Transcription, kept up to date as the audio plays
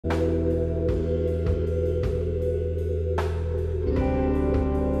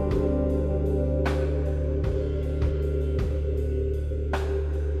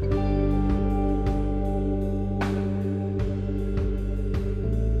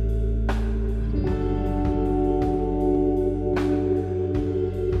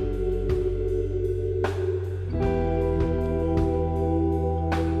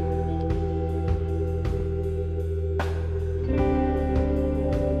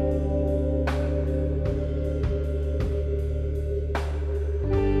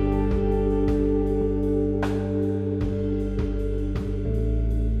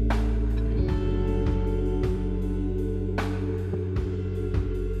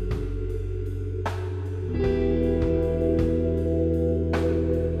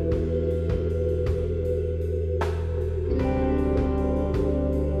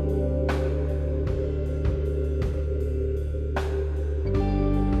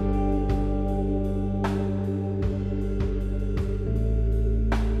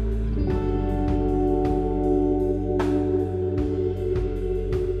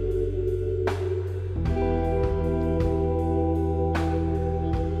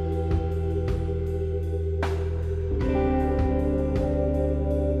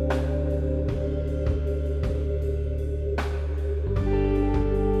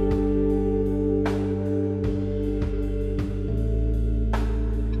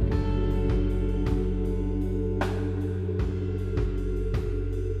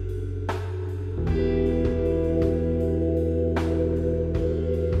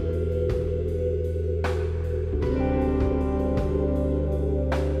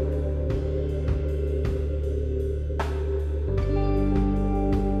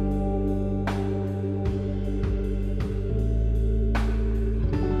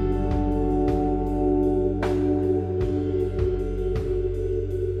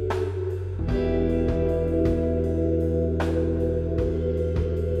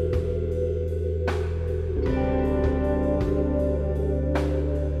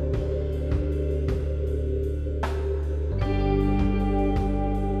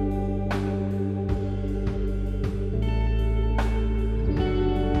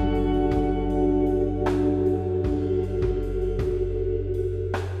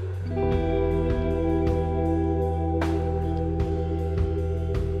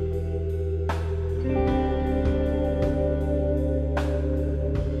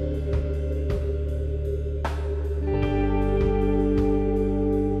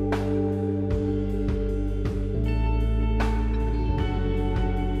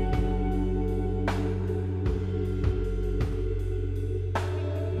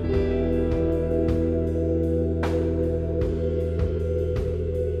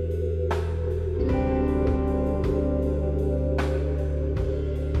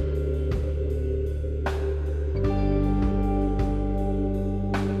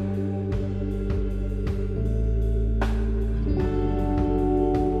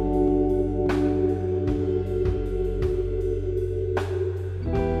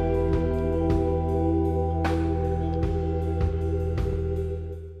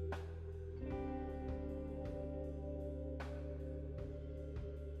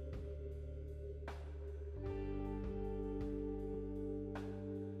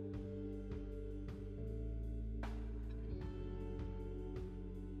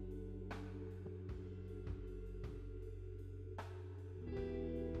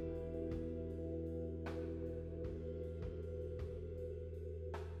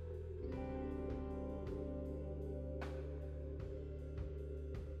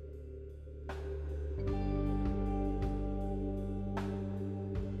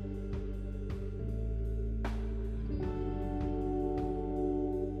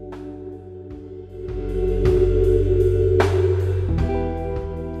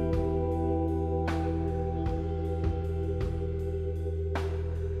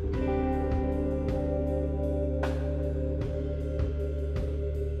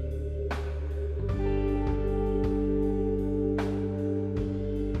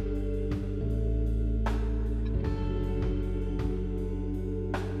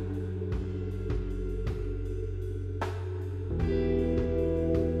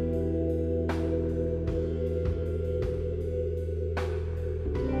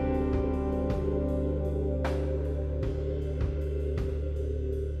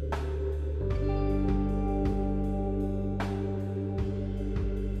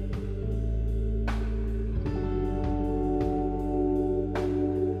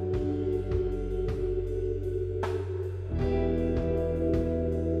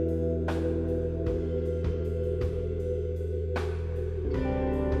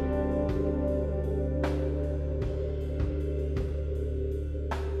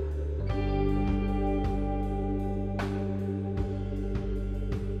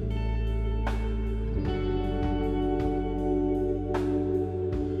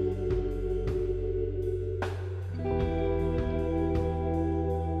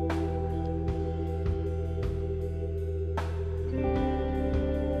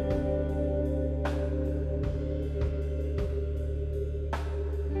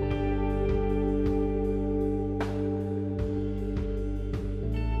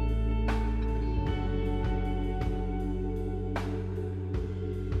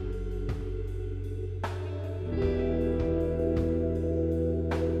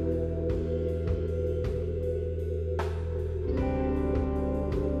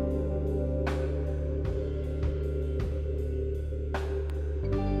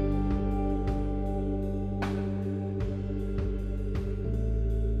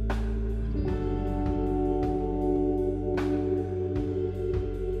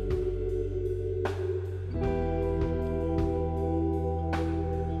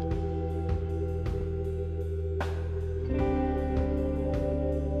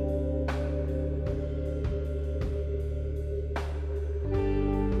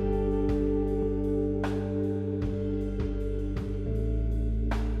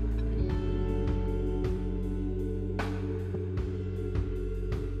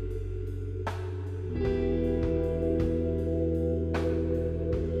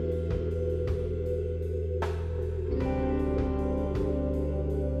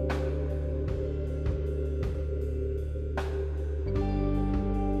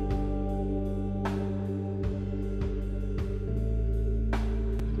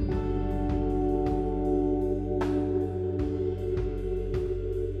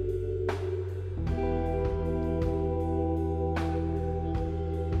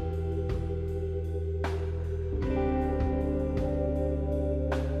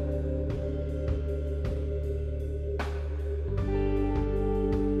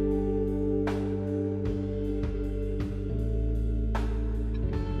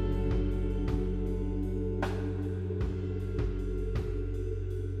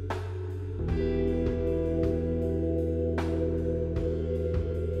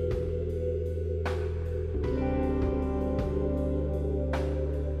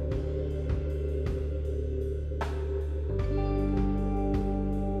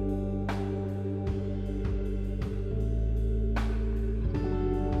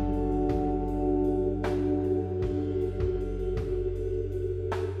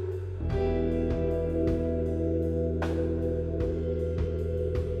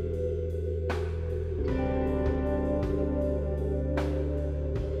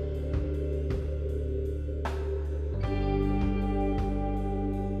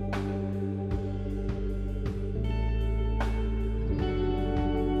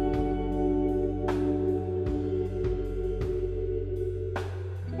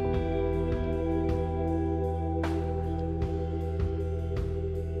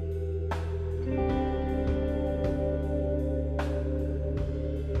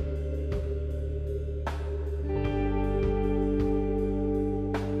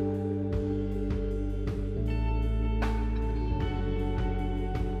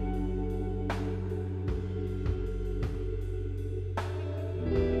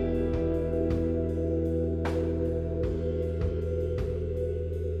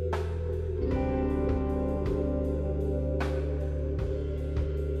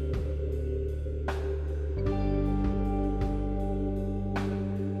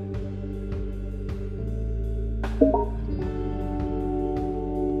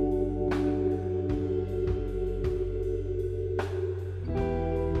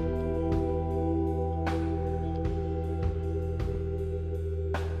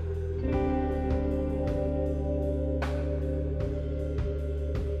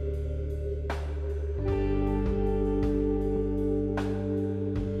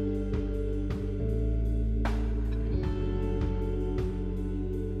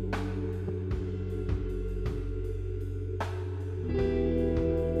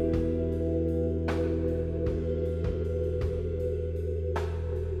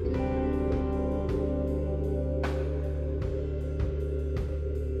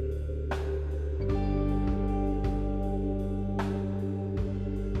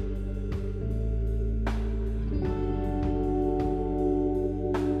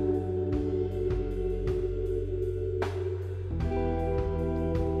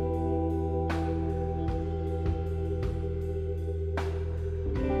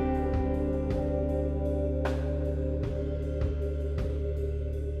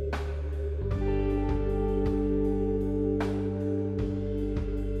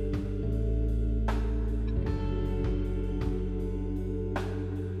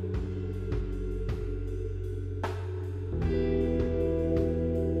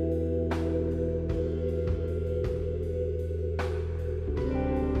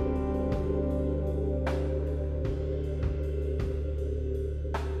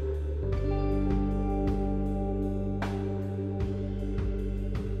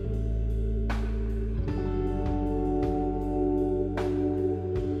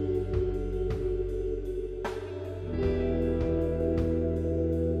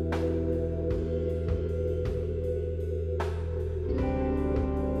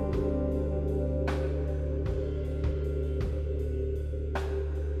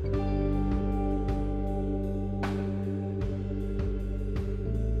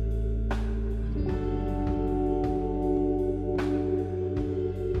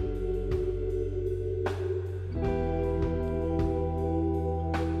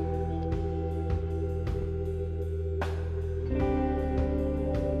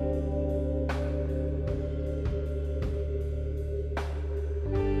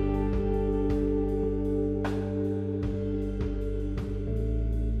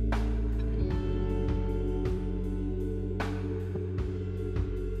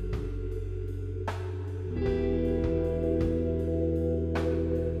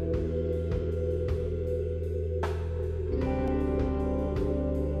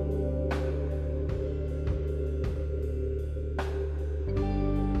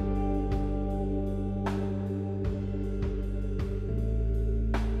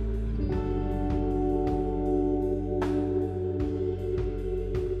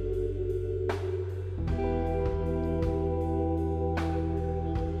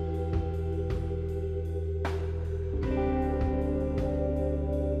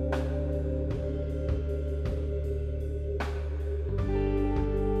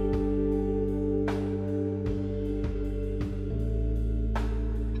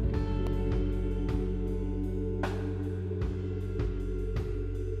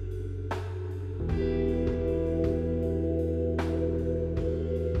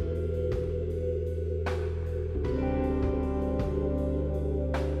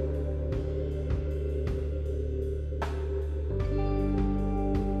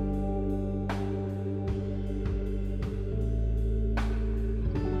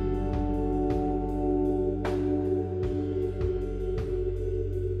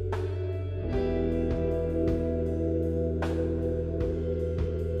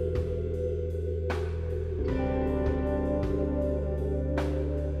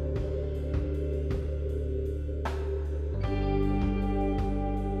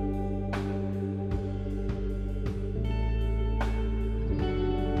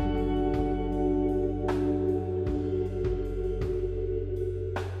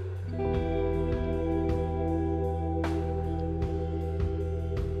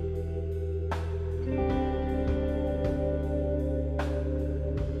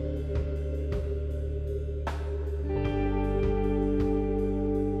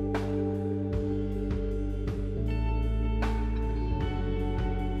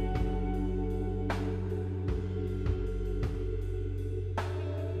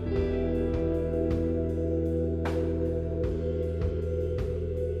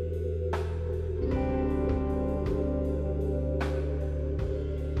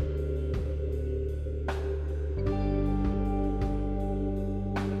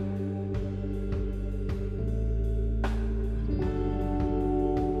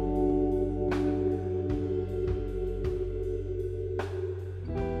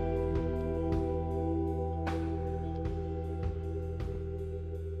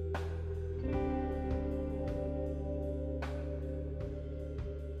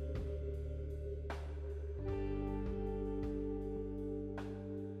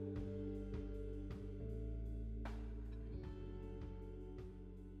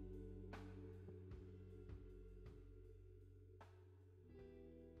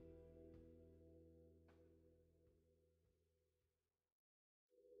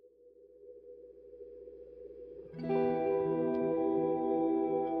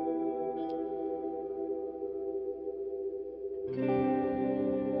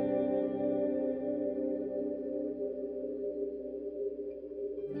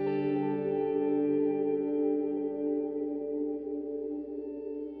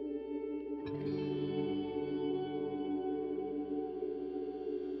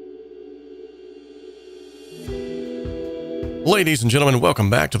Ladies and gentlemen,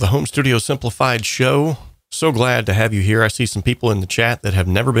 welcome back to the Home Studio Simplified show. So glad to have you here. I see some people in the chat that have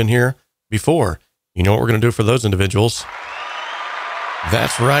never been here before. You know what we're going to do for those individuals?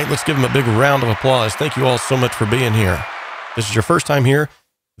 That's right. Let's give them a big round of applause. Thank you all so much for being here. This is your first time here.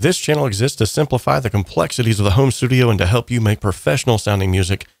 This channel exists to simplify the complexities of the home studio and to help you make professional sounding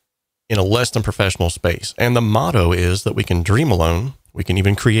music in a less than professional space. And the motto is that we can dream alone, we can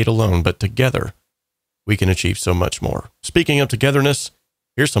even create alone, but together we can achieve so much more. Speaking of togetherness,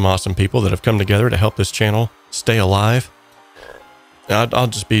 here's some awesome people that have come together to help this channel stay alive. I'll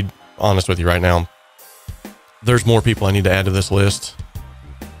just be honest with you right now. There's more people I need to add to this list.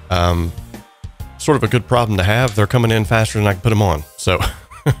 Sort of a good problem to have. They're coming in faster than I can put them on. So,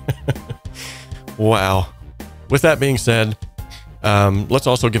 wow. With that being said, let's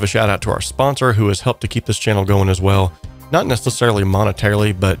also give a shout out to our sponsor who has helped to keep this channel going as well. Not necessarily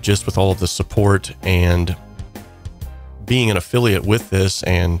monetarily, but just with all of the support and being an affiliate with this.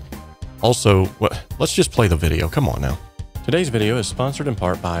 And also, let's just play the video. Come on now. Today's video is sponsored in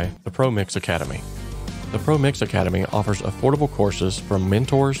part by the 𝗶𝗄𝗧 Academy. The 𝗶𝗄𝗧 Academy offers affordable courses from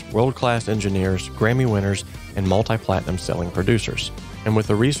mentors, world-class engineers, Grammy winners, and multi-platinum selling producers. And with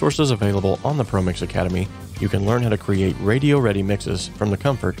the resources available on the 𝗶𝗄𝗧 Academy, you can learn how to create radio-ready mixes from the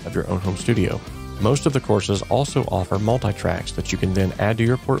comfort of your own home studio. Most of the courses also offer multi-tracks that you can then add to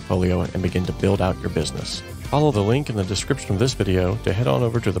your portfolio and begin to build out your business. Follow the link in the description of this video to head on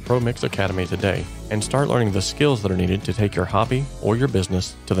over to the 𝗶𝗄𝗧 Academy today and start learning the skills that are needed to take your hobby or your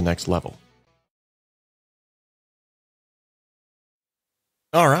business to the next level.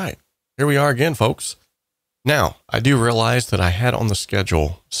 All right, here we are again, folks. Now, I do realize that I had on the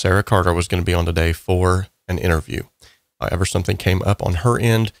schedule Sarah Carter was going to be on today for an interview. However, something came up on her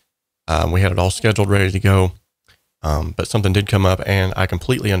end. We had it all scheduled, ready to go, but something did come up, and I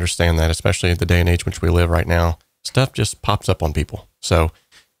completely understand that, especially at the day and age in which we live right now. Stuff just pops up on people. So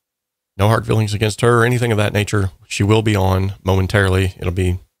no hard feelings against her or anything of that nature. She will be on momentarily. It'll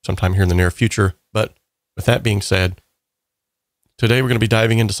be sometime here in the near future. But with that being said, today we're going to be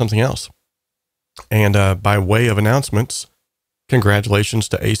diving into something else. And by way of announcements, congratulations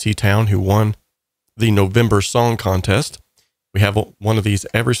to AC Town, who won the November Song Contest. We have one of these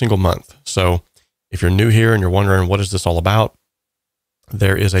every single month. So if you're new here and you're wondering what is this all about,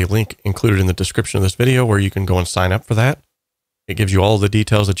 there is a link included in the description of this video where you can go and sign up for that. It gives you all the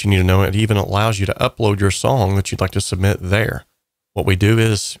details that you need to know. It even allows you to upload your song that you'd like to submit there. What we do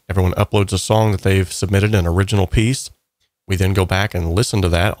is everyone uploads a song that they've submitted, an original piece. We then go back and listen to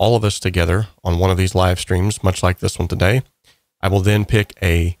that, all of us together on one of these live streams, much like this one today. I will then pick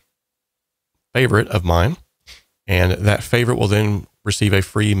a favorite of mine, and that favorite will then receive a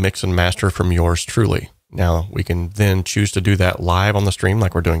free mix and master from yours truly. Now, we can then choose to do that live on the stream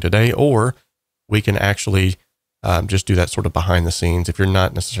like we're doing today, or we can actually just do that sort of behind the scenes if you're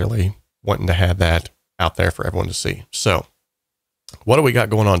not necessarily wanting to have that out there for everyone to see. So what do we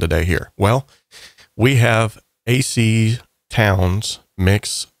got going on today here? Well, we have AC Town's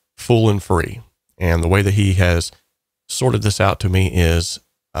mix full and free. And the way that he has sorted this out to me is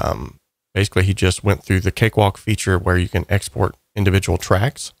basically he just went through the Cakewalk feature where you can export individual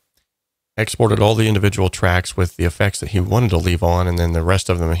tracks, exported all the individual tracks with the effects that he wanted to leave on, and then the rest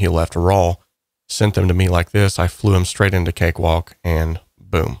of them he left raw, sent them to me like this. I flew them straight into Cakewalk, and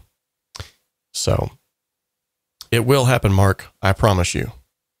boom. So it will happen, Mark. I promise you.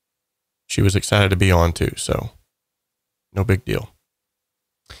 She was excited to be on too, so no big deal.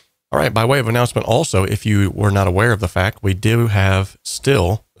 All right, by way of announcement also, if you were not aware of the fact, we do have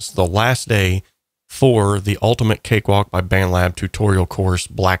still, this is the last day for the Ultimate Cakewalk by BandLab tutorial course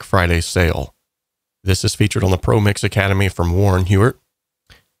Black Friday sale. This is featured on the 𝗶𝗄𝗧 Academy from Warren Hewart.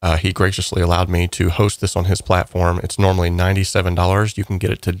 He graciously allowed me to host this on his platform. It's normally $97. You can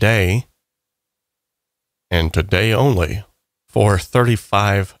get it and today only, for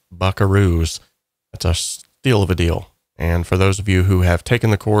 35 buckaroos. That's a steal of a deal. And for those of you who have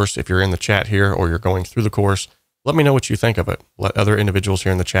taken the course, if you're in the chat here or you're going through the course, let me know what you think of it. Let other individuals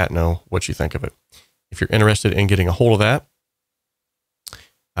here in the chat know what you think of it. If you're interested in getting a hold of that,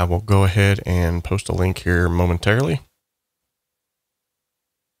 I will go ahead and post a link here momentarily.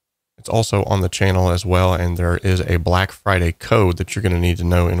 It's also on the channel as well, and there is a Black Friday code that you're going to need to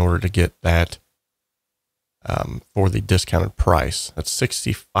know in order to get that for the discounted price. That's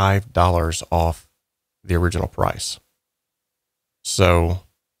 $65 off the original price. So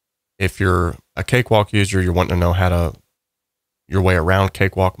if you're a Cakewalk user, you're wanting to know your way around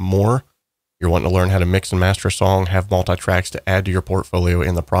Cakewalk more, you're wanting to learn how to mix and master a song, have multi-tracks to add to your portfolio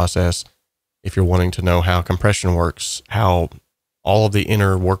in the process. If you're wanting to know how compression works, how all of the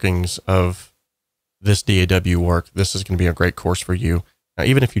inner workings of this DAW work, this is going to be a great course for you. Now,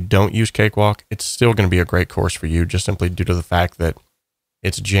 even if you don't use Cakewalk, it's still going to be a great course for you, just simply due to the fact that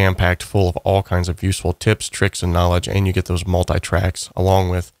it's jam-packed full of all kinds of useful tips, tricks, and knowledge, and you get those multi-tracks along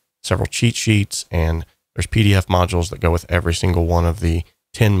with several cheat sheets, and there's PDF modules that go with every single one of the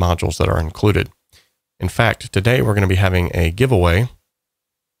 10 modules that are included. In fact, today we're going to be having a giveaway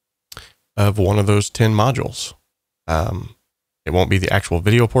of one of those 10 modules. It won't be the actual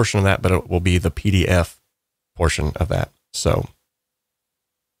video portion of that, but it will be the PDF portion of that. So,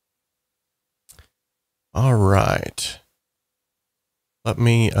 all right. Let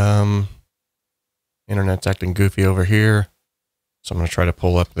me, internet's acting goofy over here. So I'm going to try to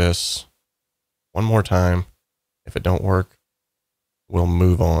pull up this one more time. If it don't work, we'll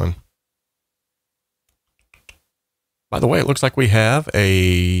move on. By the way, it looks like we have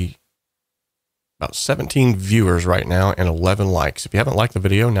about 17 viewers right now and 11 likes. If you haven't liked the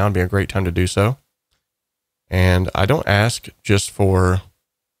video, now would be a great time to do so. And I don't ask just for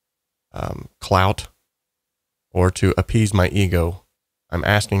clout or to appease my ego. I'm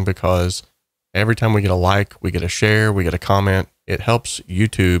asking because every time we get a like, we get a share, we get a comment, it helps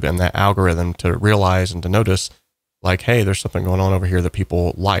YouTube and that algorithm to realize and to notice, like, hey, there's something going on over here that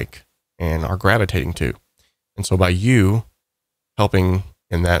people like and are gravitating to. And so by you helping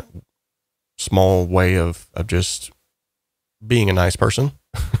in that small way of just being a nice person,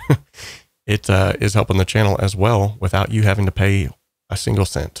 it is helping the channel as well without you having to pay a single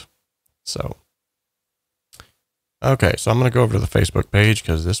cent. So, okay, so I'm going to go over to the Facebook page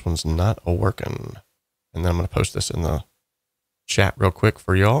because this one's not a-working. And then I'm going to post this in the chat real quick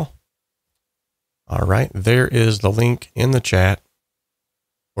for y'all. All right, there is the link in the chat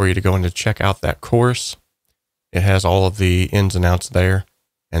for you to go in to check out that course. It has all of the ins and outs there.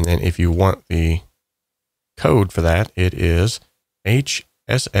 And then if you want the code for that, it is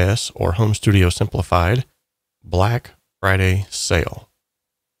HSS, or Home Studio Simplified, Black Friday Sale.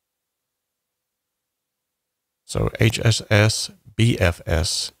 So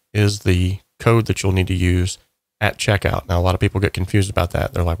HSSBFS is the code that you'll need to use at checkout. Now, a lot of people get confused about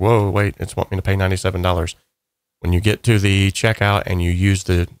that. They're like, whoa, wait, it's want me to pay $97. When you get to the checkout and you use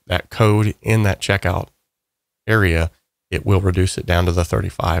that code in that checkout area, it will reduce it down to the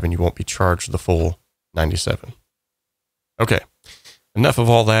 35 and you won't be charged the full 97. Okay, enough of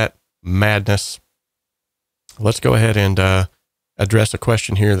all that madness. Let's go ahead and address a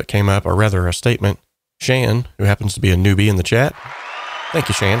question here that came up, or rather a statement. Shan, who happens to be a newbie in the chat. Thank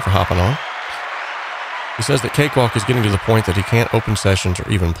you, Shan, for hopping on. He says that Cakewalk is getting to the point that he can't open sessions or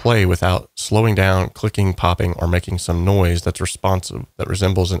even play without slowing down, clicking, popping, or making some noise that's responsive, that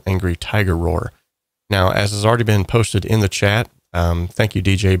resembles an angry tiger roar. Now, as has already been posted in the chat, thank you,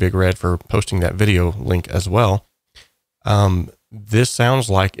 DJ Big Red, for posting that video link as well. This sounds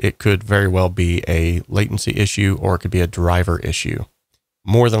like it could very well be a latency issue, or it could be a driver issue.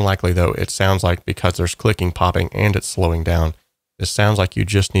 More than likely, though, it sounds like because there's clicking, popping, and it's slowing down, it sounds like you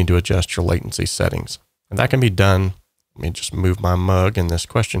just need to adjust your latency settings. And that can be done. Let me just move my mug in this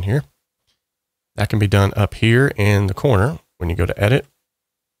question here. That can be done up here in the corner when you go to edit.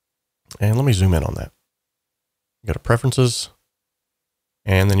 And let me zoom in on that. You go to preferences,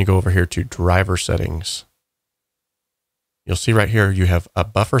 and then you go over here to driver settings. You'll see right here you have a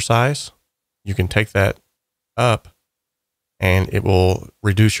buffer size. You can take that up and it will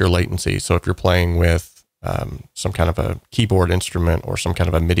reduce your latency. So if you're playing with some kind of a keyboard instrument or some kind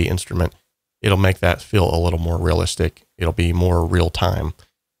of a MIDI instrument, it'll make that feel a little more realistic. It'll be more real time.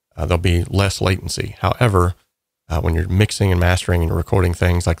 There'll be less latency. However, when you're mixing and mastering and recording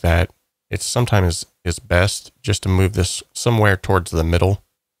things like that, it's sometimes is best just to move this somewhere towards the middle,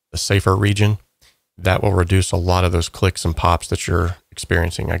 the safer region. That will reduce a lot of those clicks and pops that you're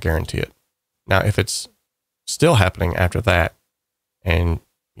experiencing, I guarantee it. Now, if it's still happening after that, and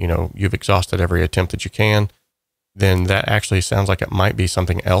you know you've exhausted every attempt that you can, then that actually sounds like it might be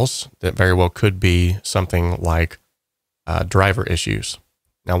something else that very well could be something like driver issues.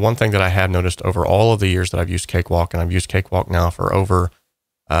 Now, one thing that I have noticed over all of the years that I've used Cakewalk, and I've used Cakewalk now for over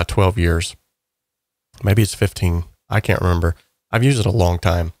 12 years, maybe it's 15, I can't remember. I've used it a long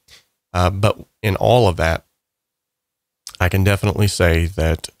time. But in all of that, I can definitely say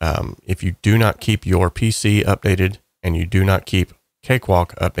that if you do not keep your PC updated and you do not keep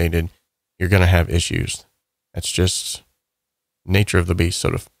Cakewalk updated, you're going to have issues. That's just nature of the beast,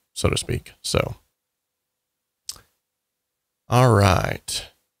 so to speak. So, all right.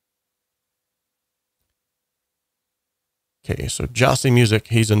 Okay, so 𝗬𝗄𝗂 Music,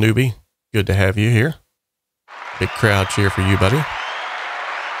 he's a newbie. Good to have you here. Big crowd cheer for you, buddy.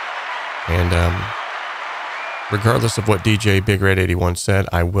 And regardless of what DJ Big Red 81 said,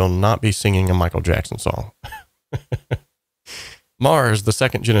 I will not be singing a Michael Jackson song. Mars, the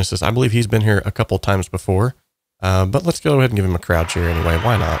second Genesis. I believe he's been here a couple times before, but let's go ahead and give him a crowd cheer anyway.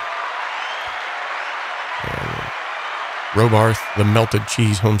 Why not? Robarth, the Melted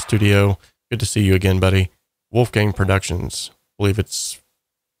Cheese Home Studio. Good to see you again, buddy. Wolfgang Productions. I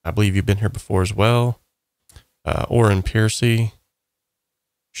believe you've been here before as well. Oren Piercy.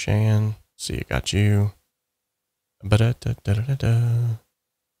 Shan. See, I got you.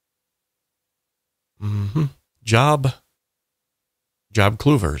 Job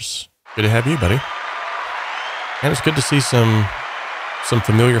Cloovers. Good to have you, buddy. And it's good to see some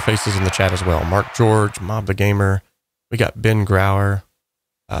familiar faces in the chat as well. Mark George, Mob the Gamer. We got Ben Grauer.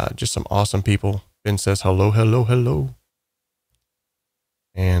 Just some awesome people. Ben says hello, hello, hello.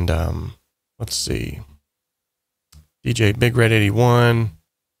 And let's see. DJ Big Red 81.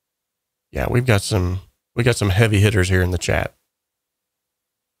 Yeah, we got some heavy hitters here in the chat.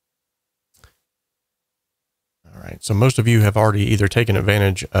 All right, so most of you have already either taken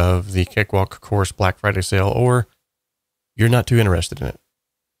advantage of the Cakewalk course Black Friday sale, or you're not too interested in it.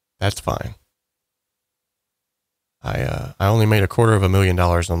 That's fine. I only made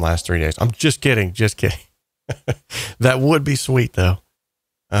 $250,000 in the last 3 days. I'm just kidding, just kidding. That would be sweet though.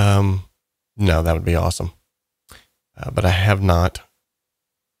 No, that would be awesome. But I have not.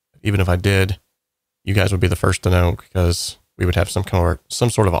 Even if I did, you guys would be the first to know, because we would have some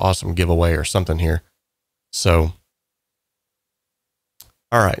sort of awesome giveaway or something here. So,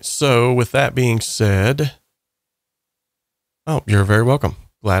 all right. So with that being said, oh, you're very welcome.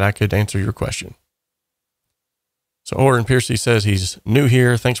 Glad I could answer your question. So Oren Piercy says he's new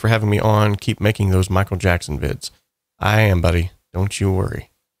here. Thanks for having me on. Keep making those Michael Jackson vids. I am, buddy. Don't you worry.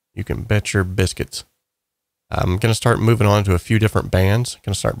 You can bet your biscuits. I'm going to start moving on to a few different bands. I'm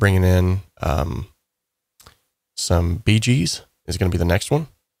going to start bringing in some Bee Gees is going to be the next one.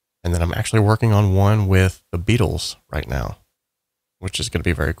 And then I'm actually working on one with the Beatles right now, which is going to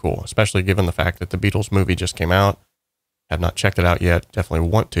be very cool, especially given the fact that the Beatles movie just came out. Have not checked it out yet. Definitely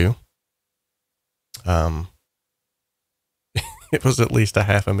want to. It was at least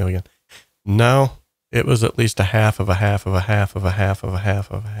 $500,000. No, it was at least a half of a half of a half of a half of a half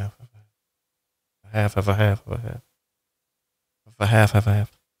of a half of a half of a half of a half of a half of a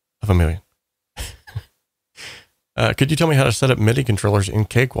half of a million. Could you tell me how to set up MIDI controllers in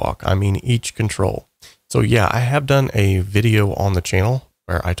Cakewalk? I mean, each control. So yeah, I have done a video on the channel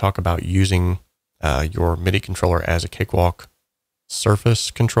where I talk about using your MIDI controller as a Cakewalk surface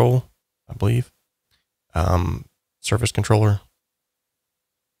control, I believe. Surface controller.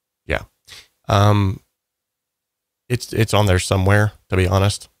 Yeah. It's on there somewhere, to be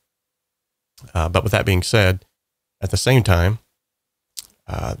honest. But with that being said, at the same time,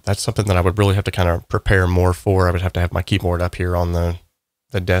 that's something that I would really have to kind of prepare more for. I would have to have my keyboard up here on the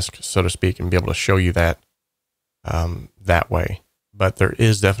desk, so to speak, and be able to show you that that way. But there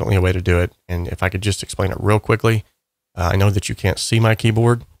is definitely a way to do it. And if I could just explain it real quickly, I know that you can't see my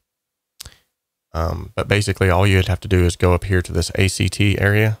keyboard, but basically all you'd have to do is go up here to this ACT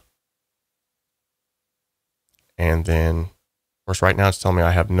area. And then, of course, right now it's telling me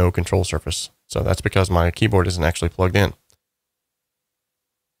I have no control surface. So that's because my keyboard isn't actually plugged in.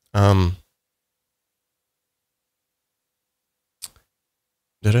 You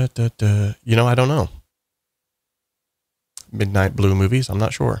know, I don't know. Midnight Blue movies, I'm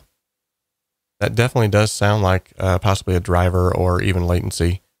not sure. That definitely does sound like possibly a driver or even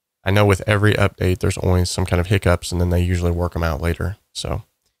latency. I know with every update, there's always some kind of hiccups, and then they usually work them out later. So,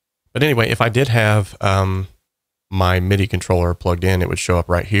 but anyway, if I did have my MIDI controller plugged in, it would show up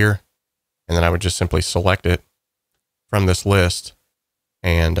right here. And then I would just simply select it from this list.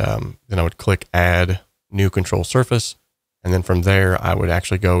 And then I would click Add New Control Surface. And then from there, I would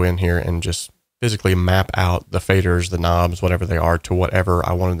actually go in here and just physically map out the faders, the knobs, whatever they are, to whatever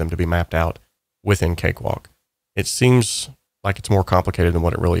I wanted them to be mapped out within Cakewalk. It seems like it's more complicated than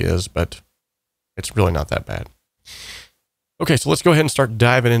what it really is, but it's really not that bad. Okay, so let's go ahead and start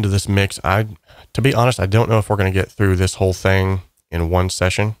diving into this mix. To be honest, I don't know if we're going to get through this whole thing in one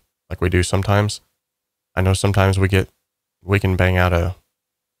session like we do sometimes. I know sometimes we can bang out an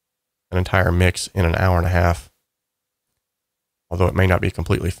entire mix in an hour and a half. Although it may not be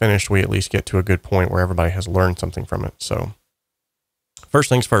completely finished, we at least get to a good point where everybody has learned something from it. So first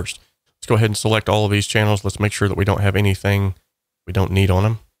things first, let's go ahead and select all of these channels. Let's make sure that we don't have anything we don't need on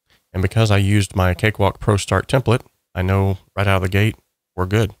them. And because I used my Cakewalk Pro Start template, I know right out of the gate, we're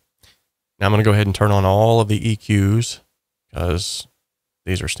good. Now I'm going to go ahead and turn on all of the EQs because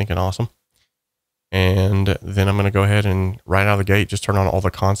these are stinking awesome. And then I'm going to go ahead and right out of the gate, just turn on all the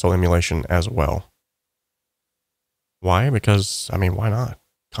console emulation as well. Why? Because, I mean, why not?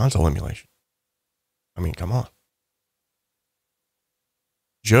 Console emulation. I mean, come on.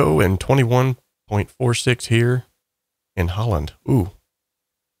 Joe in 21.46 here in Holland. Ooh.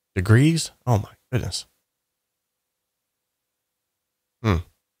 Degrees? Oh my goodness.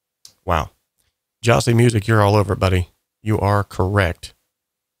 Wow. 𝗧𝗵𝗲 Music, you're all over it, buddy. You are correct.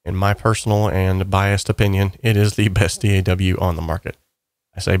 In my personal and biased opinion, it is the best DAW on the market.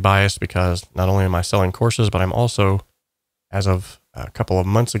 I say biased because not only am I selling courses, but I'm also, as of a couple of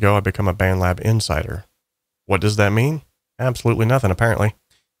months ago, I've become a BandLab insider. What does that mean? Absolutely nothing, apparently,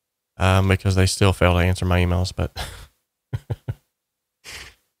 because they still fail to answer my emails, but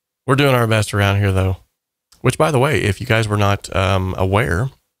we're doing our best around here, though. Which, by the way, if you guys were not aware,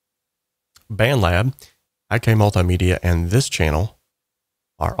 BandLab, IK Multimedia, and this channel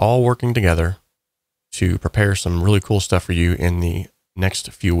are all working together to prepare some really cool stuff for you in the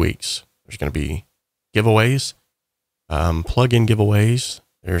next few weeks. There's going to be giveaways, plug-in giveaways.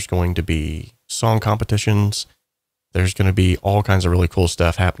 There's going to be song competitions. There's going to be all kinds of really cool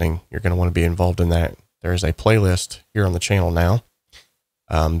stuff happening. You're going to want to be involved in that. There is a playlist here on the channel now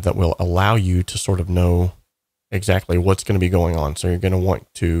that will allow you to sort of know exactly what's going to be going on. So you're going to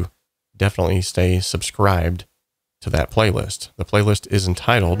want to definitely stay subscribed to that playlist. The playlist is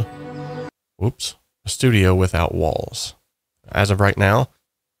entitled, A Studio Without Walls. As of right now,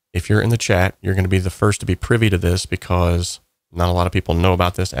 if you're in the chat, you're going to be the first to be privy to this because not a lot of people know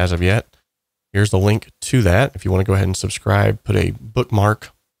about this as of yet. Here's the link to that. If you want to go ahead and subscribe, put a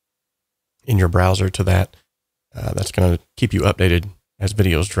bookmark in your browser to that. That's going to keep you updated as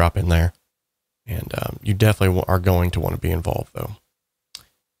videos drop in there. And you definitely are going to want to be involved, though.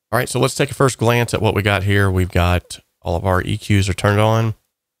 All right, so let's take a first glance at what we got here. We've got all of our EQs are turned on.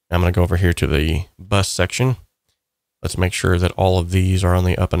 I'm going to go over here to the bus section. Let's make sure that all of these are on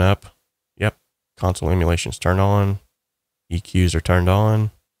the up and up. Yep, console emulation's turned on. EQs are turned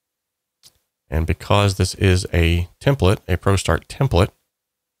on. And because this is a template, a ProStart template,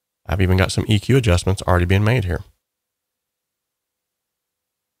 I've even got some EQ adjustments already being made here.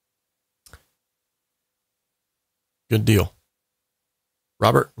 Good deal.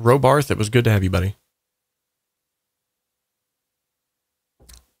 Robert 𝗶𝗅, it was good to have you, buddy.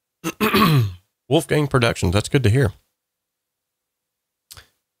 Wolfgang Productions, that's good to hear.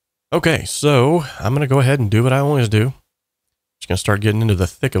 Okay, so I'm going to go ahead and do what I always do. Just going to start getting into the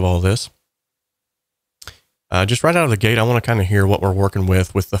thick of all this. Just right out of the gate, I want to kind of hear what we're working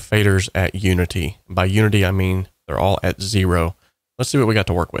with the faders at unity. By unity, I mean they're all at 0. Let's see what we got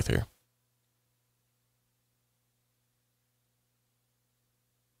to work with here.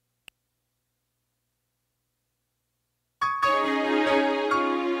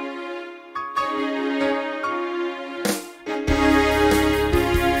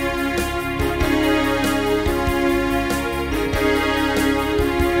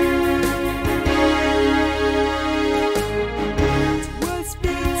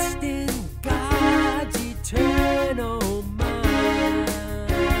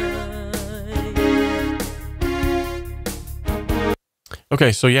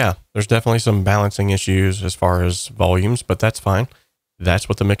 Okay, so yeah, there's definitely some balancing issues as far as volumes, but that's fine. That's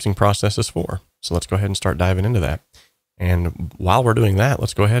what the mixing process is for. So let's go ahead and start diving into that. And while we're doing that,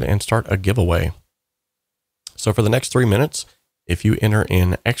 let's go ahead and start a giveaway. So for the next 3 minutes, if you enter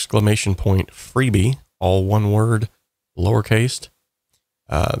in !freebie, all one word, lowercase,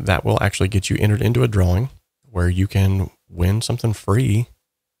 that will actually get you entered into a drawing where you can win something free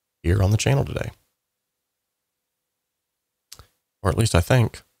here on the channel today. Or at least I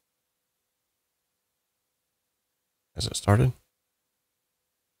think. Has it started?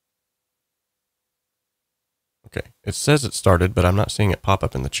 Okay, it says it started, but I'm not seeing it pop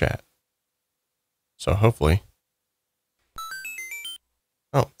up in the chat. So hopefully.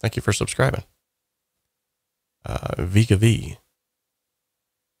 Oh, thank you for subscribing. 𝗶𝗶𝗃.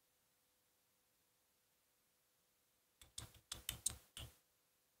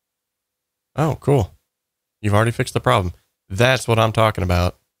 Oh, cool. You've already fixed the problem. That's what I'm talking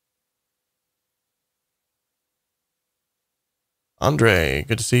about. Andre,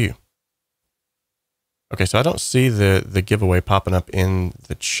 good to see you. Okay, so I don't see the giveaway popping up in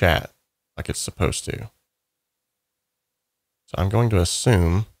the chat like it's supposed to. So I'm going to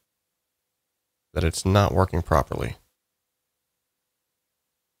assume that it's not working properly.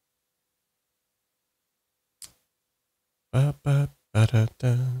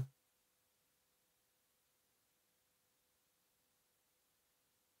 Ba-ba-ba-da-da.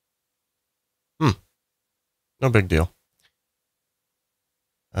 No big deal.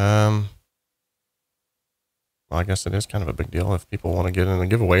 Well, I guess it is kind of a big deal if people want to get in the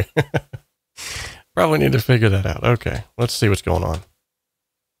giveaway. Probably need to figure that out. Okay, let's see what's going on.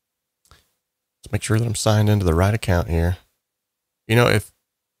 Let's make sure that I'm signed into the right account here. You know, if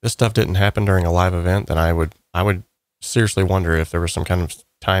this stuff didn't happen during a live event, then I would seriously wonder if there was some kind of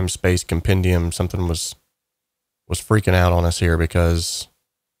time-space compendium, something was freaking out on us here, because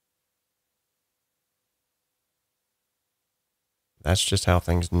that's just how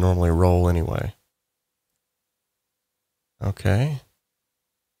things normally roll anyway. Okay.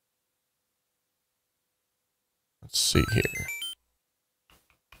 Let's see here.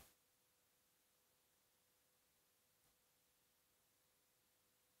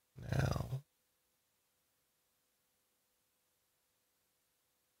 Now.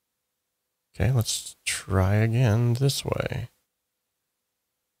 Okay, let's try again this way.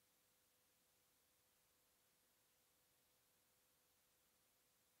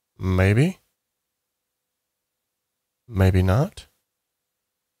 Maybe. Maybe not.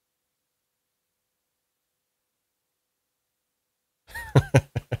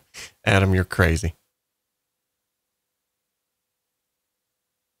 Adam, you're crazy.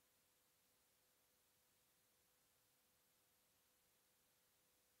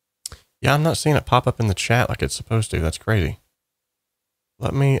 Yeah, I'm not seeing it pop up in the chat like it's supposed to. That's crazy.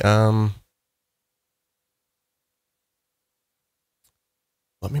 Let me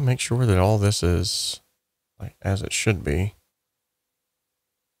make sure that all this is like as it should be.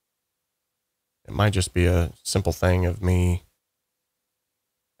 It might just be a simple thing of me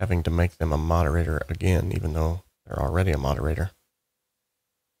having to make them a moderator again, even though they're already a moderator.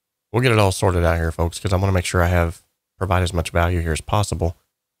 We'll get it all sorted out here, folks, because I want to make sure I provide as much value here as possible.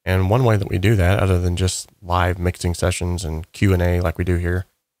 And one way that we do that, other than just live mixing sessions and Q&A like we do here,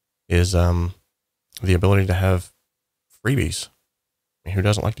 is the ability to have freebies. I mean, who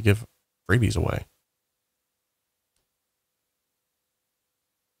doesn't like to give freebies away?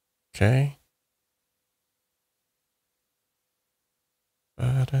 Okay.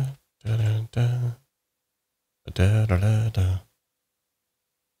 All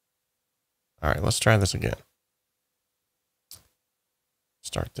right, let's try this again.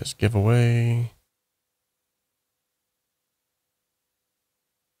 Start this giveaway.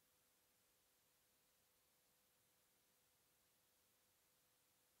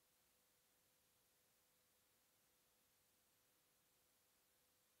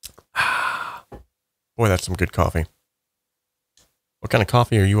 Boy, that's some good coffee. What kind of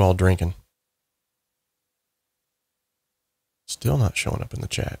coffee are you all drinking? Still not showing up in the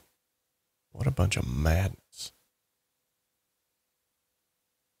chat. What a bunch of madness.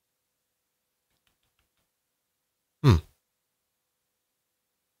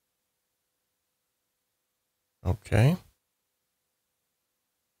 Okay.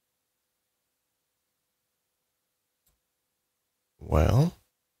 Well.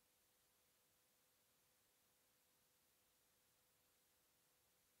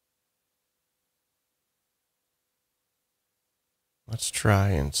 Let's try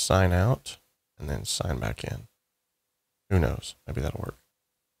and sign out and then sign back in. Who knows? Maybe that'll work.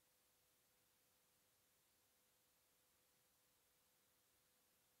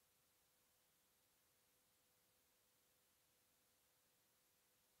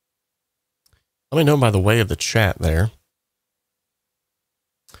 Let me know by the way of the chat there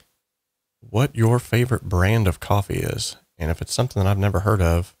what your favorite brand of coffee is. And if it's something that I've never heard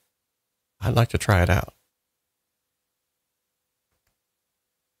of, I'd like to try it out.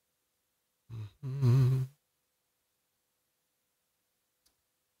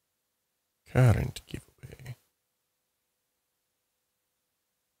 Current giveaway.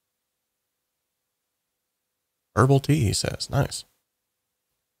 Herbal tea, he says. Nice.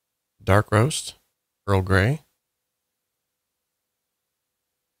 Dark roast, Earl Grey.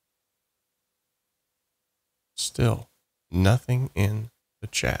 Still nothing in the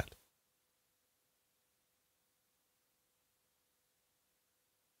chat.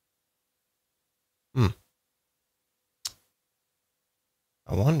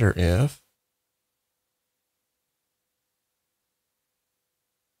 I wonder if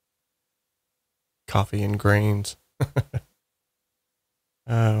coffee and grains.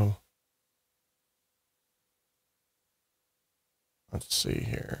 Oh. Let's see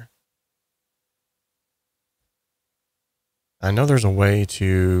here. I know there's a way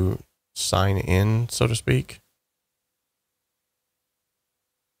to sign in, so to speak,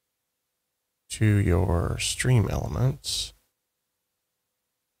 to your stream elements.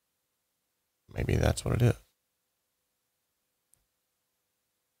 Maybe that's what it is.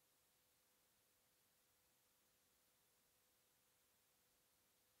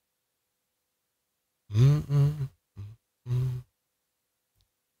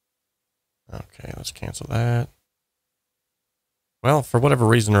 Okay, let's cancel that. Well, for whatever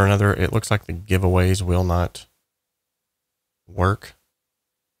reason or another, it looks like the giveaways will not work.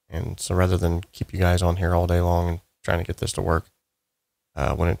 And so rather than keep you guys on here all day long and trying to get this to work,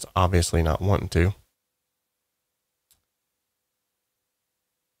 when it's obviously not wanting to,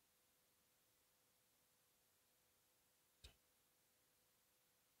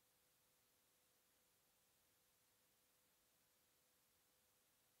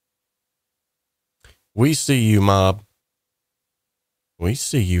 we see you, mob. We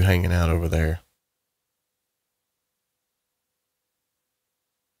see you hanging out over there.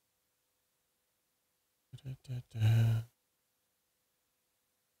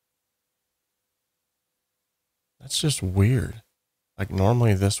 That's just weird. Like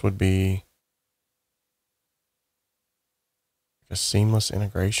normally this would be a seamless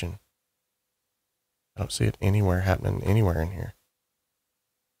integration. I don't see it anywhere happening anywhere in here.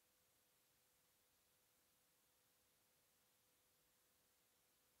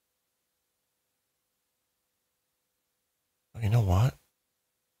 You know what?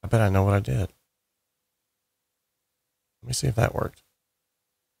 I bet I know what I did. Let me see if that worked.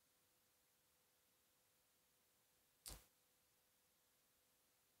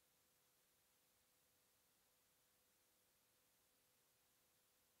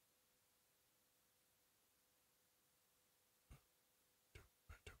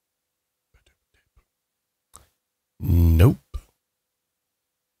 Nope.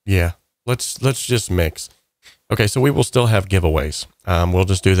 Yeah, let's just mix. Okay, so we will still have giveaways. We'll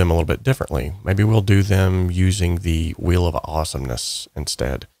just do them a little bit differently. Maybe we'll do them using the Wheel of Awesomeness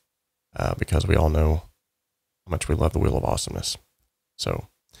instead, because we all know how much we love the Wheel of Awesomeness. So,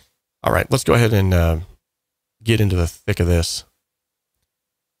 all right, let's go ahead and get into the thick of this.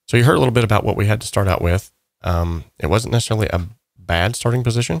 So you heard a little bit about what we had to start out with. It wasn't necessarily a bad starting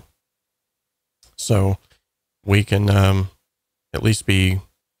position. So we can at least be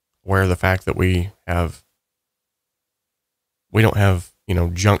aware of the fact that we don't have, you know,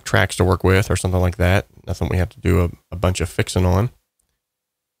 junk tracks to work with or something like that. Nothing we have to do a bunch of fixing on.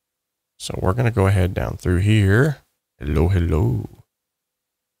 So we're going to go ahead down through here. Hello, hello.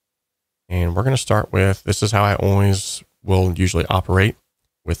 And we're going to start with, this is how I always will usually operate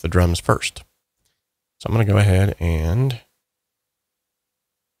with the drums first. So I'm going to go ahead and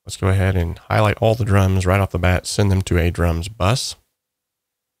let's go ahead and highlight all the drums right off the bat, send them to a drums bus.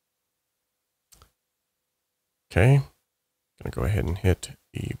 Okay. Going to go ahead and hit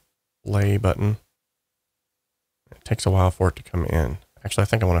the play button. It takes a while for it to come in. Actually, I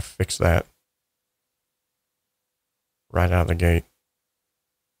think I want to fix that right out of the gate.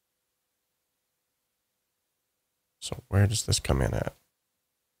 So where does this come in at?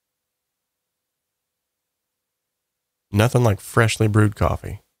 Nothing like freshly brewed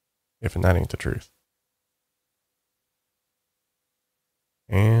coffee, if that ain't the truth.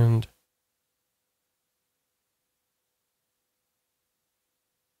 And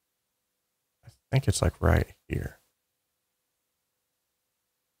I think it's like right here.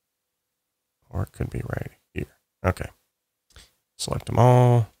 Or it could be right here. Okay. Select them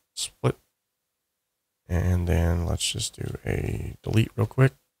all, split. And then let's just do a delete real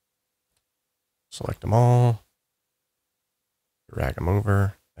quick. Select them all. Drag them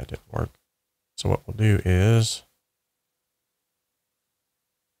over. That didn't work. So what we'll do is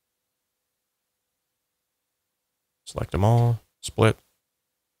select them all, split.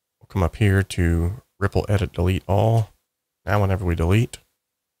 We'll come up here to ripple edit delete all. Now whenever we delete,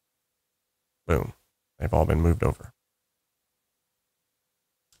 boom, they've all been moved over.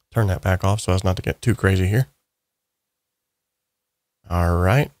 Turn that back off so as not to get too crazy here. All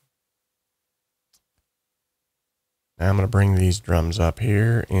right. Now I'm going to bring these drums up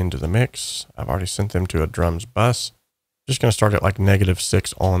here into the mix. I've already sent them to a drums bus. Just going to start at like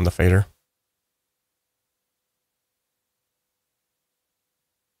 -6 on the fader.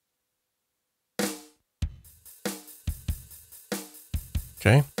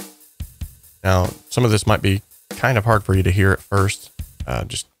 Okay. Now, some of this might be kind of hard for you to hear at first.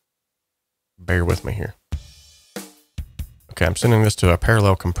 Just bear with me here. Okay, I'm sending this to a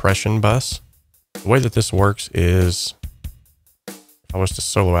parallel compression bus. The way that this works is, if I was to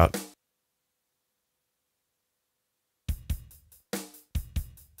solo out,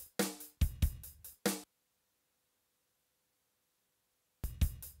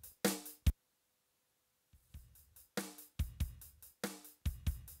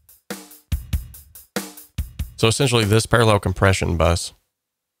 so essentially this parallel compression bus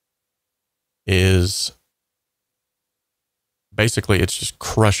is basically, it's just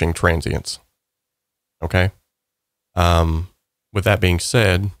crushing transients. Okay. With that being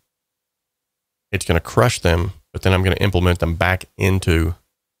said, it's going to crush them, but then I'm going to implement them back into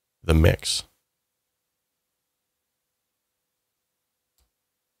the mix.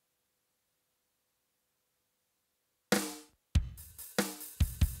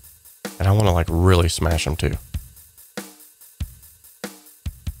 And I want to like really smash them too.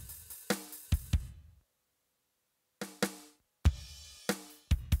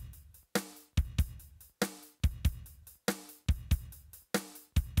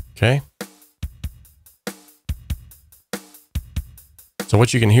 Okay. So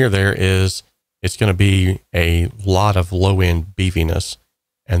what you can hear there is it's going to be a lot of low end beefiness,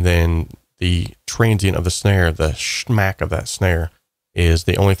 and then the transient of the snare, the smack of that snare, is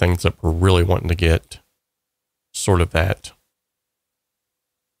the only things that we're really wanting to get sort of that.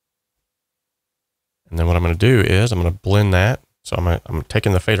 And then what I'm going to do is I'm going to blend that. So I'm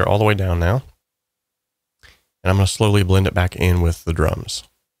taking the fader all the way down now, and I'm going to slowly blend it back in with the drums.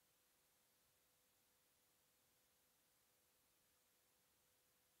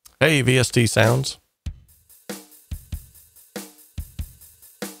 Hey, VST sounds.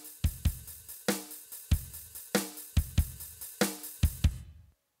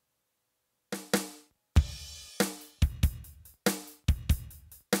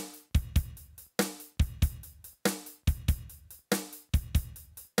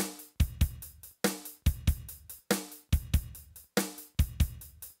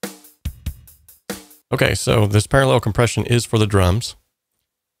 Okay, so this parallel compression is for the drums.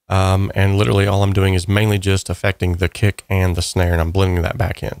 And literally all I'm doing is mainly just affecting the kick and the snare, and I'm blending that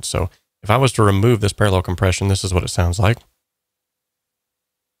back in. So if I was to remove this parallel compression, this is what it sounds like.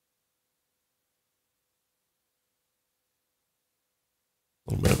 A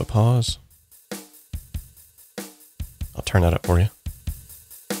little bit of a pause. I'll turn that up for you.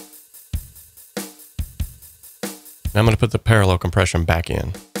 Now I'm going to put the parallel compression back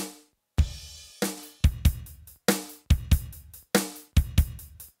in.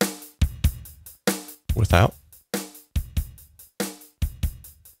 Without.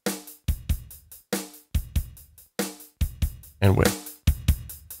 And with.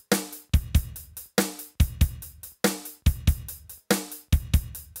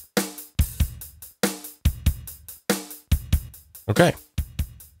 Okay.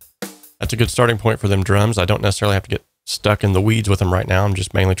 That's a good starting point for them drums. I don't necessarily have to get stuck in the weeds with them right now. I'm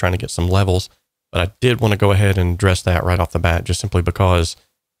just mainly trying to get some levels, but I did want to go ahead and address that right off the bat, just simply because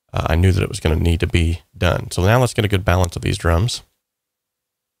I knew that it was going to need to be done. So now let's get a good balance of these drums.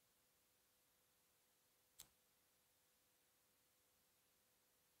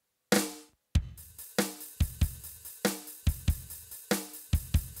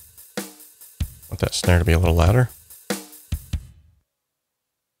 Want that snare to be a little louder.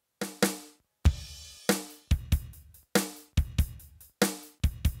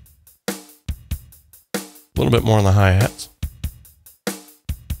 A little bit more on the hi-hats.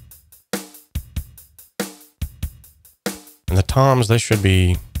 And the toms, they should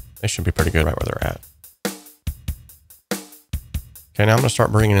be pretty good right where they're at. Okay, now I'm going to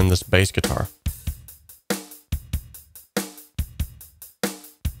start bringing in this bass guitar.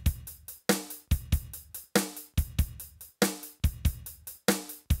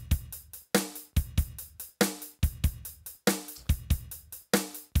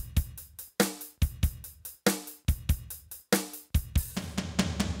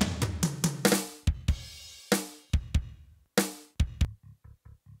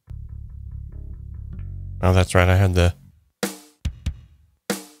 Oh, that's right. I had this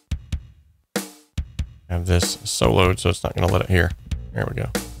soloed, so it's not going to let it hear. There we go.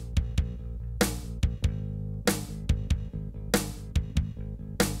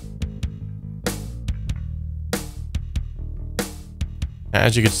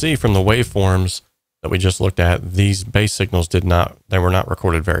 As you can see from the waveforms that we just looked at, these bass signals they were not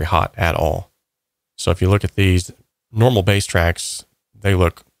recorded very hot at all. So if you look at these normal bass tracks, they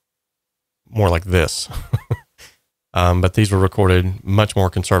look more like this. But these were recorded much more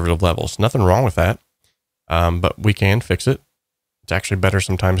conservative levels. Nothing wrong with that, but we can fix it. It's actually better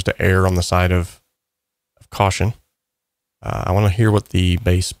sometimes to err on the side of caution. I want to hear what the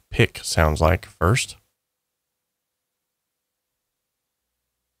bass pick sounds like first.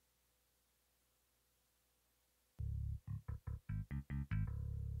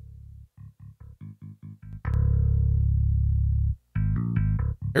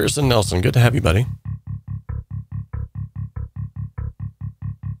 Harrison Nelson, good to have you, buddy.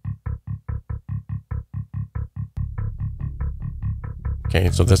 Okay,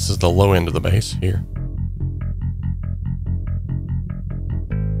 so this is the low end of the bass here.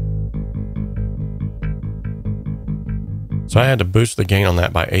 So I had to boost the gain on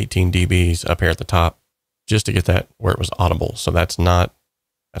that by 18 dBs up here at the top just to get that where it was audible. So that's not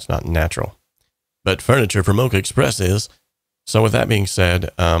natural. But furniture from Oak Express is. So with that being said,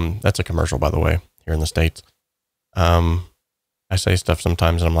 that's a commercial, by the way, here in the States. I say stuff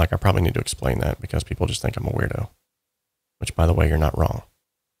sometimes and I'm like, I probably need to explain that because people just think I'm a weirdo, which, by the way, you're not wrong.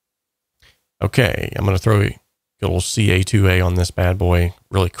 Okay, I'm going to throw a good old CA2A on this bad boy,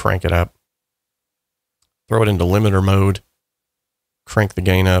 really crank it up. Throw it into limiter mode, crank the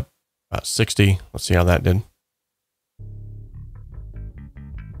gain up about 60. Let's see how that did.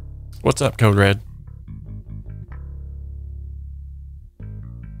 What's up, Code Red?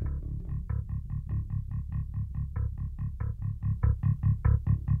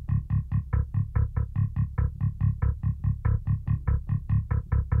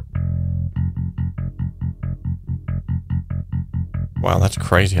 Wow, that's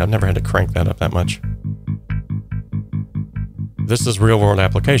crazy. I've never had to crank that up that much. This is real world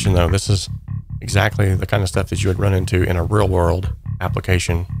application though. This is exactly the kind of stuff that you would run into in a real world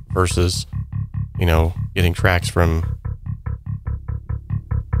application versus, you know, getting tracks from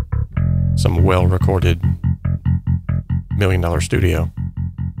some well-recorded $1 million studio.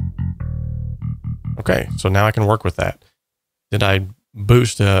 Okay, so now I can work with that. Did I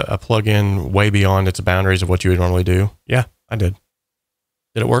boost a plugin way beyond its boundaries of what you would normally do? Yeah, I did.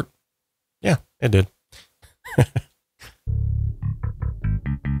 Did it work? Yeah, it did.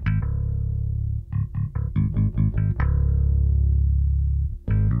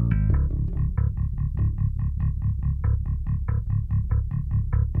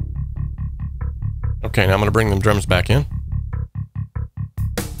 Okay, now I'm going to bring them drums back in.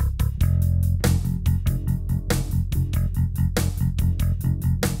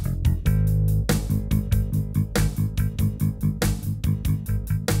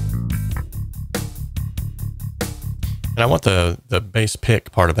 And I want the bass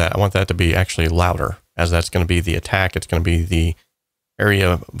pick part of that. I want that to be actually louder, as that's going to be the attack. It's going to be the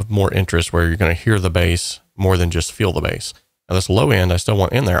area of more interest where you're going to hear the bass more than just feel the bass. Now this low end I still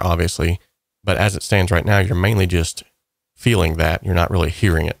want in there, obviously, but as it stands right now, you're mainly just feeling that. You're not really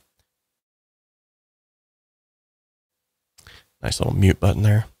hearing it. Nice little mute button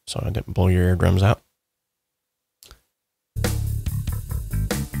there, so I didn't blow your eardrums out.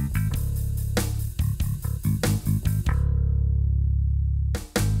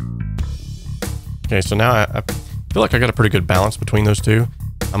 Okay, so now I feel like I got a pretty good balance between those two.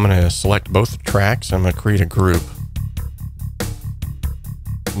 I'm going to select both tracks. I'm going to create a group.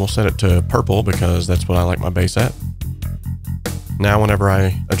 We'll set it to purple because that's what I like my bass at. Now whenever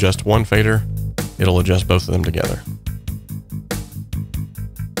I adjust one fader, it'll adjust both of them together.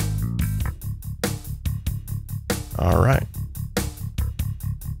 All right.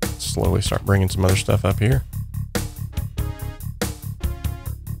 Slowly start bringing some other stuff up here.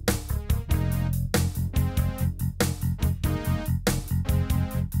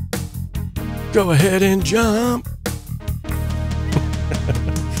 Go ahead and jump.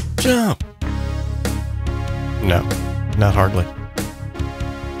 Jump. No, not hardly.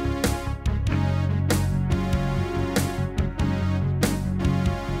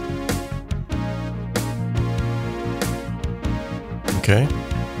 Okay.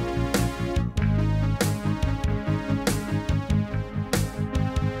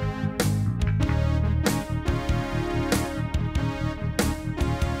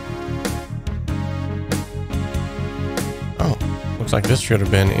 Looks like this should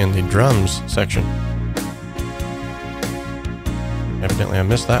have been in the drums section. Evidently I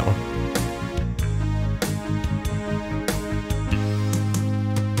missed that one.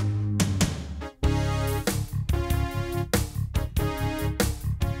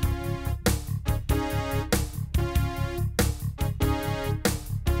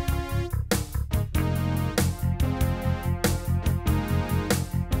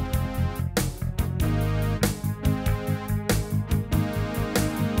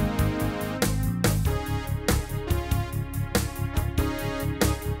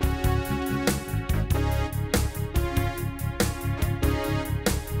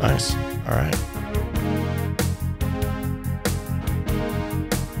 Nice. All right.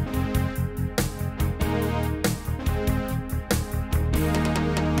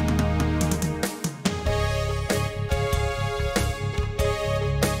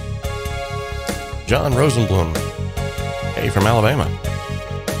 John Rosenblum, hey, from Alabama.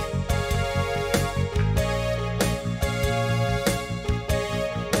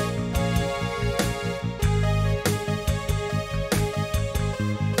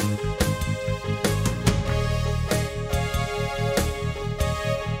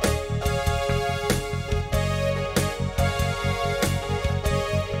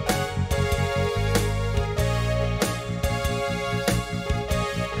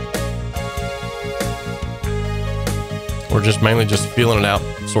 We're just mainly just feeling it out,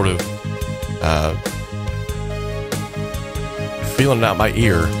 sort of feeling it out by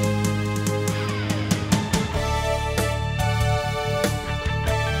ear.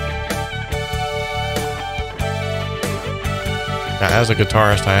 Now, as a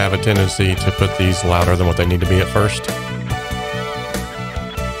guitarist, I have a tendency to put these louder than what they need to be at first.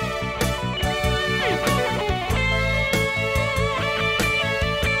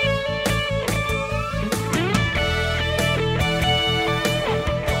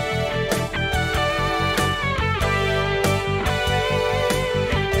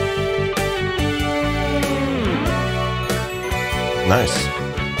 Nice.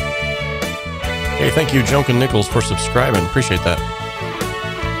 Hey, thank you, Junkin Nichols, for subscribing. Appreciate that.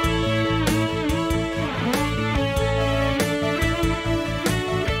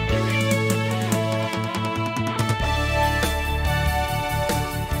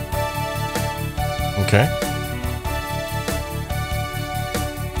 Okay.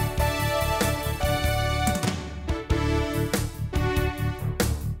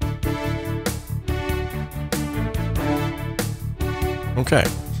 Okay.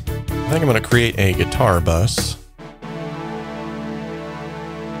 I think I'm going to create a guitar bus.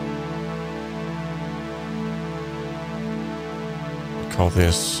 Call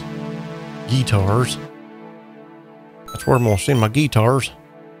this guitars. That's where I'm going to send my guitars.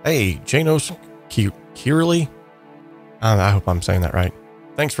 Hey, 𝗧𝗵𝗲 I hope I'm saying that right.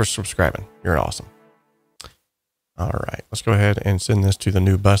 Thanks for subscribing. You're awesome. All right, let's go ahead and send this to the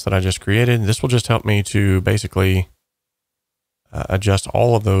new bus that I just created. This will just help me to basically adjust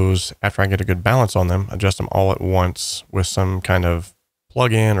all of those after I get a good balance on them, adjust them all at once with some kind of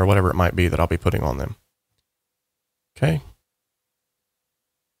plug-in or whatever it might be that I'll be putting on them. Okay.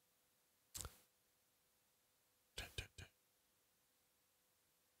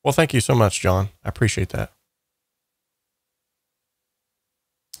 Well, thank you so much, John. I appreciate that.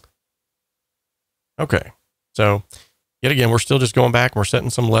 Okay. So yet again, we're still just going back and we're setting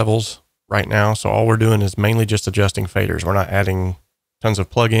some levels right now. So all we're doing is mainly just adjusting faders. We're not adding tons of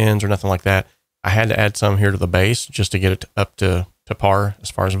plugins or nothing like that. I had to add some here to the bass just to get it up to par as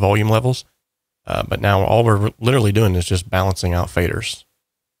far as volume levels. But now all we're literally doing is just balancing out faders.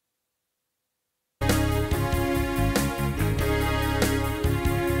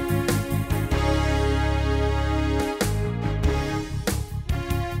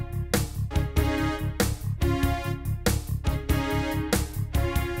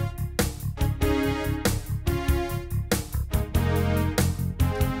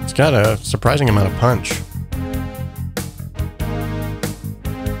 It's got a surprising amount of punch.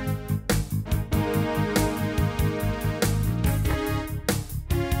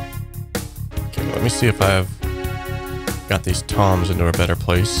 Okay, let me see if I've got these toms into a better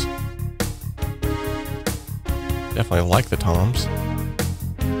place. Definitely like the toms.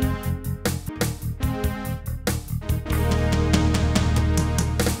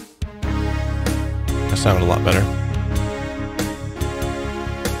 That sounded a lot better.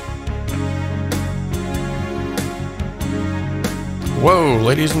 Whoa,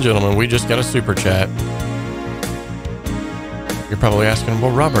 ladies and gentlemen, we just got a super chat. You're probably asking,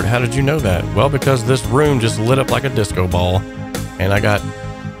 well, Robert, how did you know that? Well, because this room just lit up like a disco ball, and I got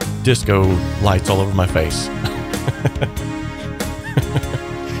disco lights all over my face.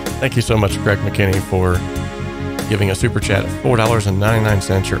 Thank you so much, Greg McKinney, for giving a super chat of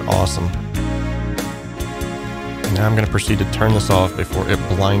 $4.99. You're awesome. And now I'm going to proceed to turn this off before it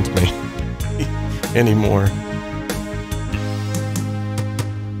blinds me anymore.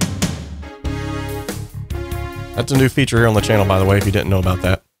 That's a new feature here on the channel, by the way, if you didn't know about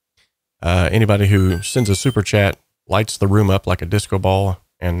that. Anybody who sends a super chat lights the room up like a disco ball,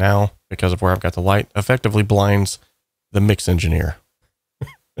 and now, because of where I've got the light, effectively blinds the mix engineer.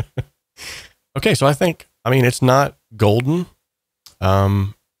 Okay, so I mean, it's not golden,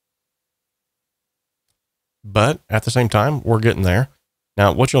 but at the same time, we're getting there.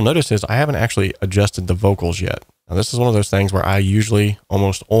 Now, what you'll notice is I haven't actually adjusted the vocals yet. Now, this is one of those things where I usually,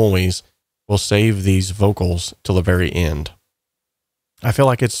 almost always, will save these vocals till the very end. I feel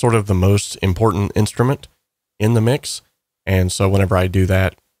like it's sort of the most important instrument in the mix, and so whenever I do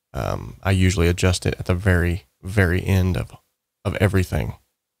that, I usually adjust it at the very, very end of everything.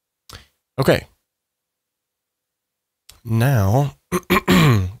 Okay. Now,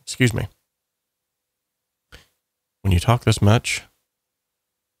 excuse me. When you talk this much,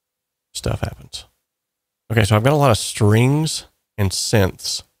 stuff happens. Okay, so I've got a lot of strings and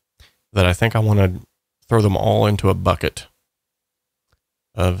synths that I think I want to throw them all into a bucket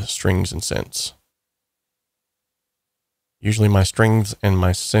of strings and synths. Usually my strings and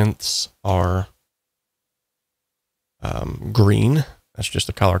my synths are green. That's just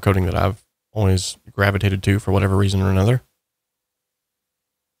the color coding that I've always gravitated to for whatever reason or another.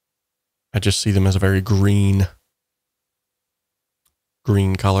 I just see them as a very green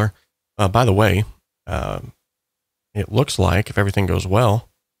color. By the way, it looks like if everything goes well,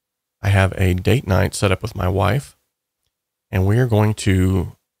 I have a date night set up with my wife, and we're going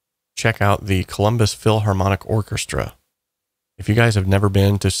to check out the Columbus Philharmonic Orchestra. If you guys have never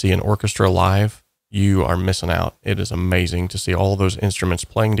been to see an orchestra live, you are missing out. It is amazing to see all of those instruments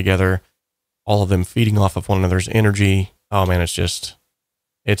playing together, all of them feeding off of one another's energy. Oh man, it's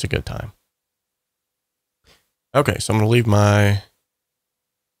a good time. Okay, so I'm going to leave my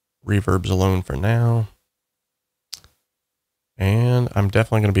reverbs alone for now. And I'm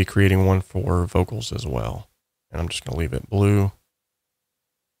definitely going to be creating one for vocals as well. And I'm just going to leave it blue.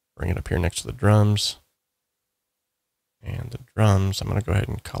 Bring it up here next to the drums. And the drums, I'm going to go ahead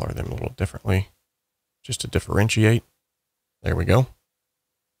and color them a little differently, just to differentiate. There we go.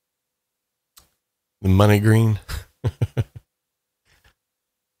 The money green.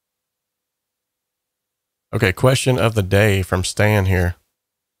 Okay, question of the day from Stan here.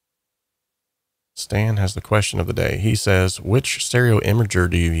 Stan has the question of the day. He says, which stereo imager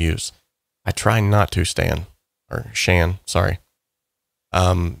do you use? I try not to, Stan, or Shan, sorry.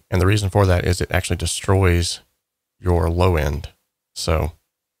 And the reason for that is it actually destroys your low end. So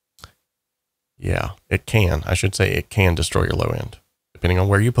yeah, it can. I should say it can destroy your low end, depending on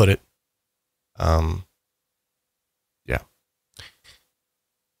where you put it. Yeah.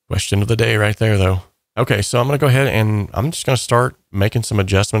 Question of the day right there, though. Okay, so I'm going to go ahead and I'm just going to start making some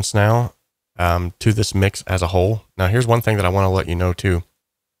adjustments now to this mix as a whole. Now, here's one thing that I want to let you know too.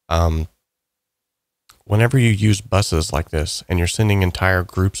 Whenever you use buses like this and you're sending entire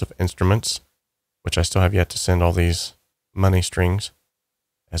groups of instruments, which I still have yet to send all these money strings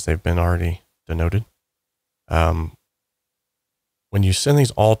as they've been already denoted. When you send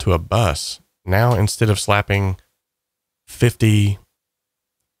these all to a bus, now instead of slapping 50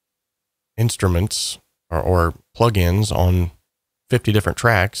 instruments or plugins on 50 different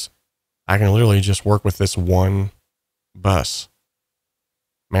tracks, I can literally just work with this one bus.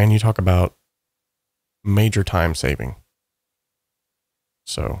 Man, you talk about major time saving.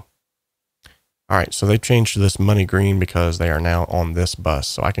 So, all right, so they've changed to this money green because they are now on this bus.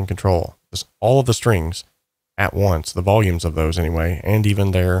 So I can control this, all of the strings at once, the volumes of those anyway, and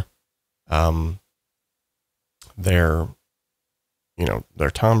even their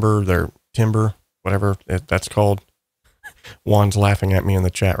timbre, their timbre, whatever that's called. Juan's laughing at me in the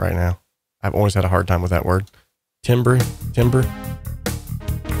chat right now. I've always had a hard time with that word. Timbre.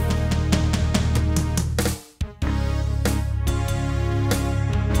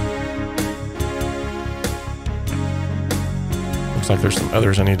 Looks like there's some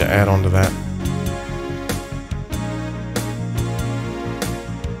others I need to add on to that.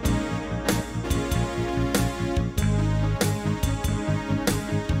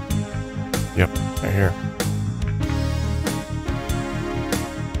 Yep, right here.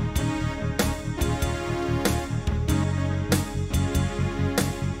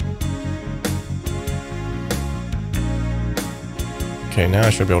 Okay, now I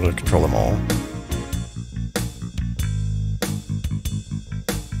should be able to control them all.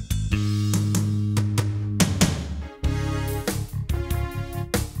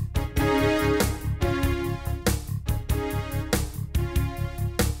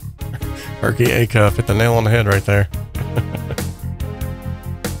 𝗧𝗵𝗲 hit the nail on the head right there.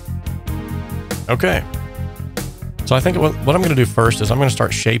 Okay. So I think what I'm going to do first is I'm going to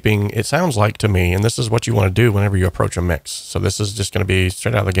start shaping, it sounds like to me, and this is what you want to do whenever you approach a mix. So this is just going to be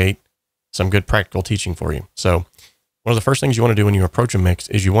straight out of the gate, some good practical teaching for you. So one of the first things you want to do when you approach a mix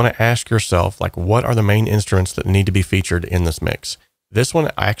is you want to ask yourself, like, what are the main instruments that need to be featured in this mix? This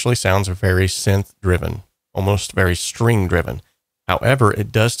one actually sounds very synth driven, almost very string driven. However,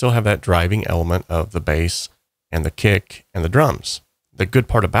 it does still have that driving element of the bass and the kick and the drums. The good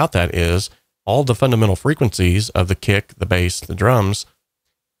part about that is all the fundamental frequencies of the kick, the bass, the drums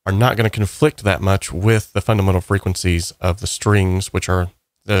are not going to conflict that much with the fundamental frequencies of the strings, which are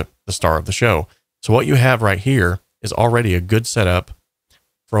the star of the show. So what you have right here is already a good setup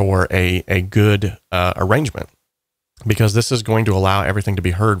for a good arrangement, because this is going to allow everything to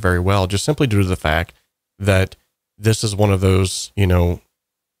be heard very well, just simply due to the fact that this is one of those, you know,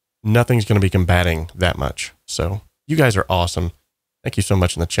 nothing's going to be combating that much. So you guys are awesome. Thank you so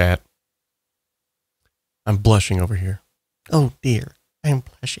much in the chat. I'm blushing over here. Oh dear, I'm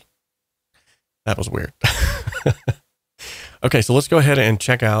blushing. That was weird. Okay, so let's go ahead and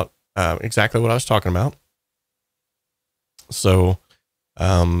check out exactly what I was talking about. So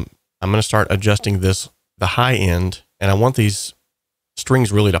I'm going to start adjusting this, the high end, And I want these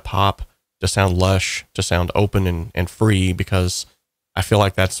strings really to pop, to sound lush, to sound open and free, because I feel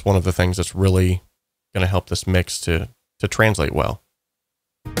like that's one of the things that's really going to help this mix to translate well.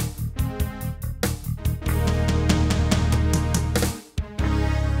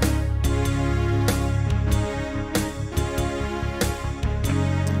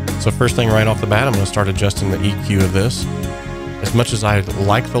 So first thing right off the bat, I'm going to start adjusting the EQ of this. As much as I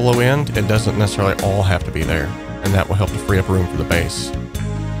like the low end, it doesn't necessarily all have to be there, and that will help to free up room for the bass.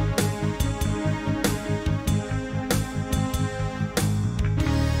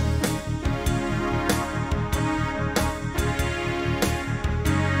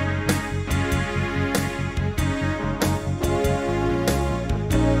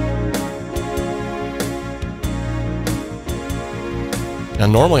 Now,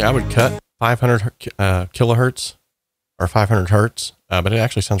 normally I would cut 500 kilohertz or 500 hertz, but it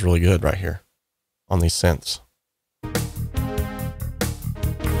actually sounds really good right here on these synths.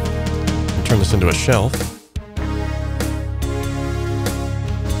 Turn this into a shelf.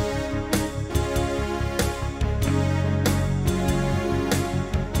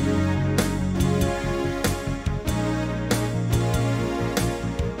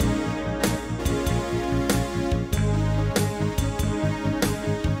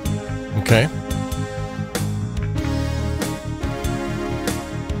 Okay.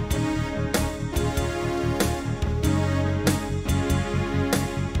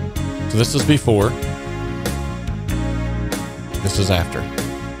 So this is before. This is after.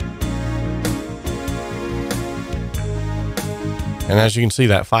 And as you can see,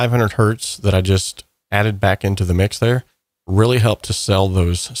 that 500 hertz that I just added back into the mix there really helped to sell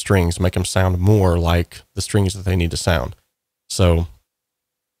those strings, make them sound more like the strings that they need to sound. So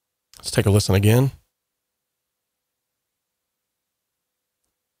let's take a listen again.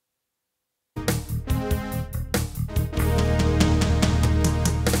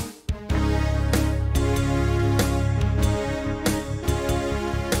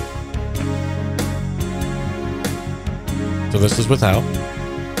 So this is without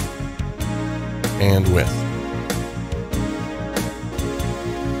and with.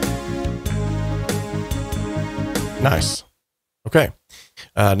 Nice. Okay.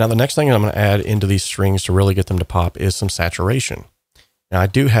 Now the next thing I'm going to add into these strings to really get them to pop is some saturation. Now I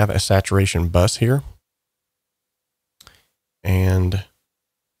do have a saturation bus here, and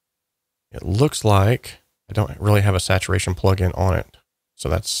it looks like I don't really have a saturation plugin on it, so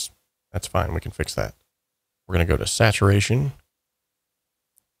that's fine. We can fix that. We're going to go to saturation,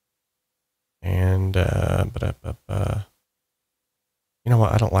 and you know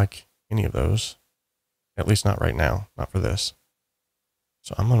what? I don't like any of those, at least not right now, not for this.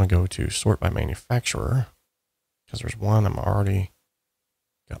 So I'm going to go to sort by manufacturer, because there's one I'm already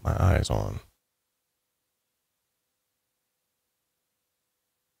got my eyes on.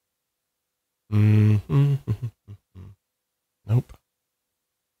 Nope.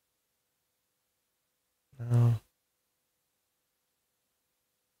 No.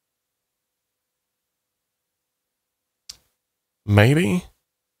 Maybe?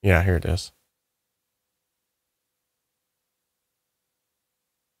 Yeah, here it is.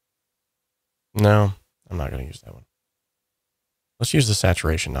 No, I'm not going to use that one. Let's use the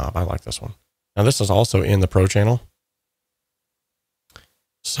saturation knob. I like this one. Now this is also in the Pro channel,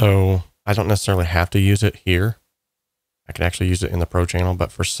 so I don't necessarily have to use it here. I can actually use it in the Pro channel,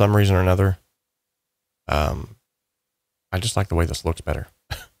 but for some reason or another, I just like the way this looks better.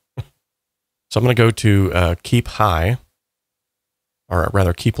 So I'm going to go to keep high, or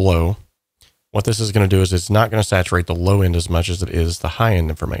rather keep low. What this is going to do is it's not going to saturate the low end as much as it is the high end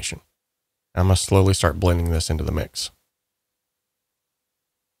information. I'm going to slowly start blending this into the mix.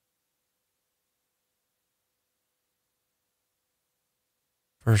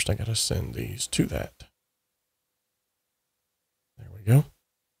 First, I got to send these to that. There we go.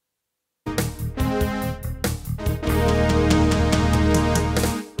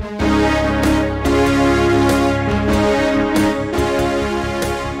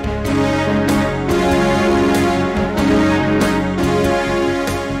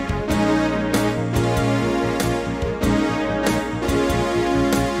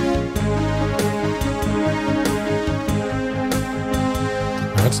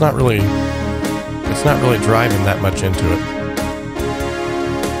 It's not really driving that much into it.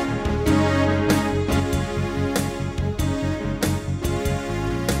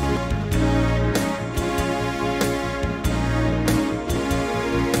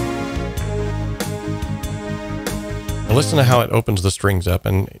 Now listen to how it opens the strings up,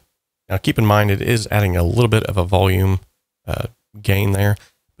 and now keep in mind it is adding a little bit of a volume gain there,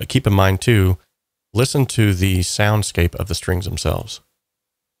 but keep in mind too, listen to the soundscape of the strings themselves.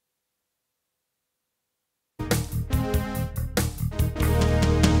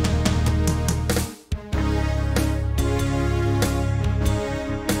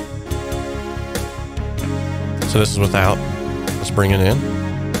 So this is without. Let's bring it in.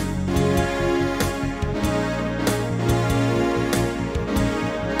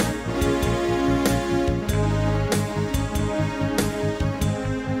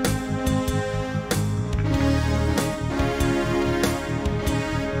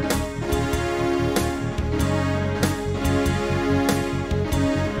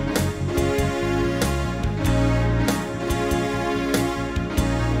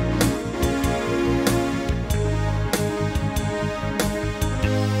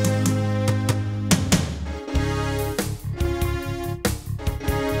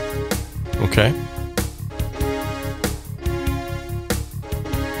 Okay.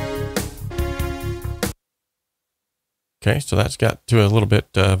 Okay, so that's got to a little bit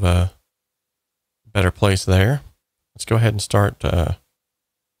of a better place there. Let's go ahead and start, let's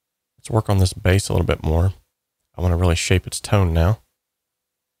work on this bass a little bit more. I want to really shape its tone now.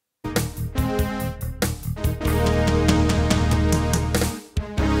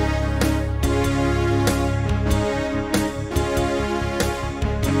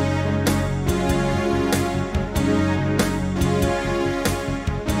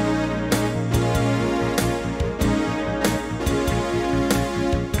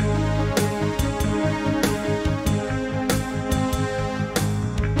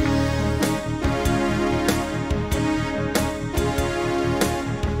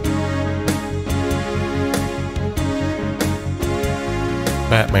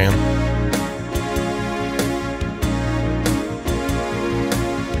 Batman.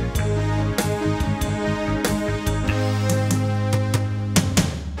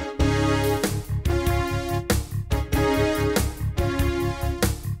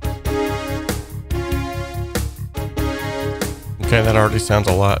 Okay, that already sounds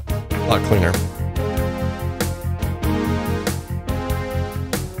a lot cleaner.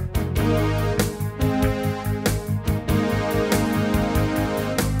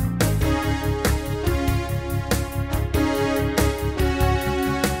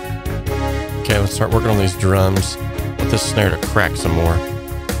 Okay, let's start working on these drums. Want this snare to crack some more.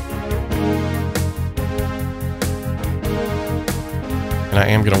 And I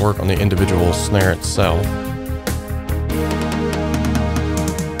am going to work on the individual snare itself.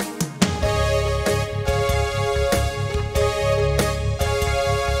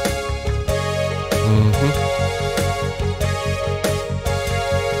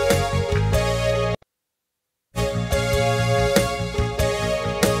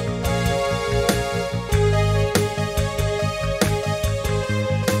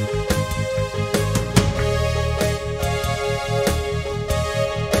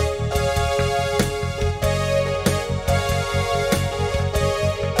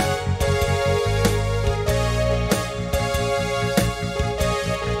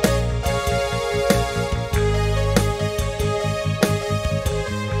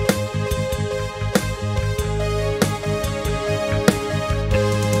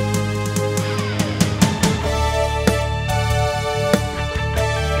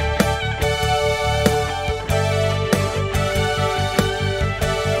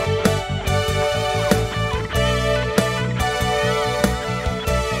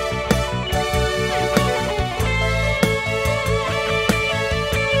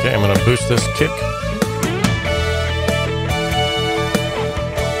 Okay, I'm going to boost this kick.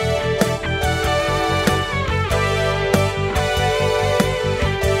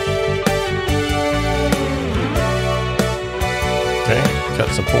 Okay, cut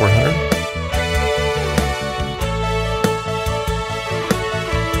some 400.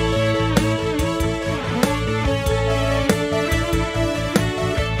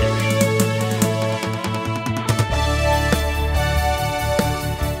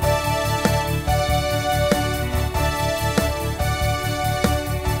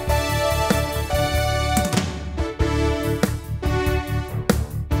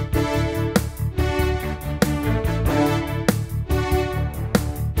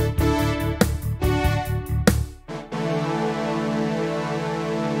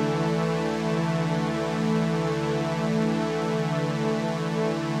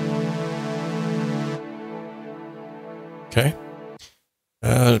 Okay.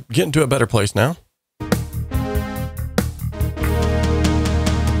 Getting to a better place now.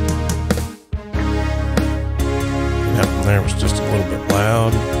 That one there was just a little bit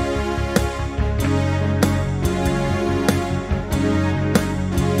loud.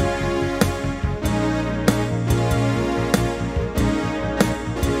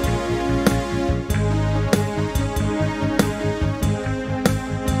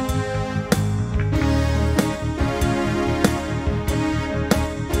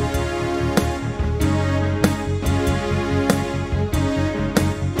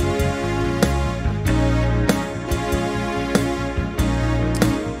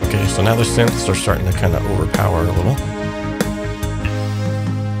 Okay, so now the synths are starting to kind of overpower a little.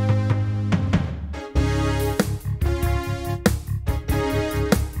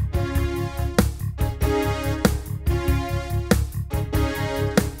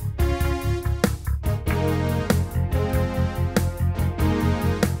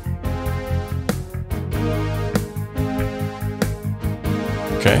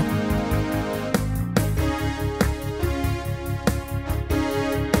 Okay.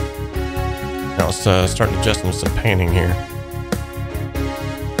 Now let's start adjusting some painting here.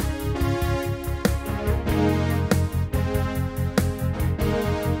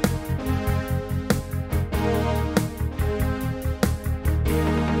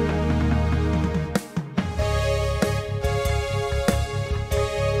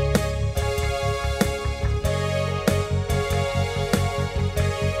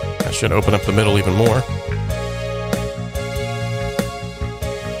 That should open up the middle even more.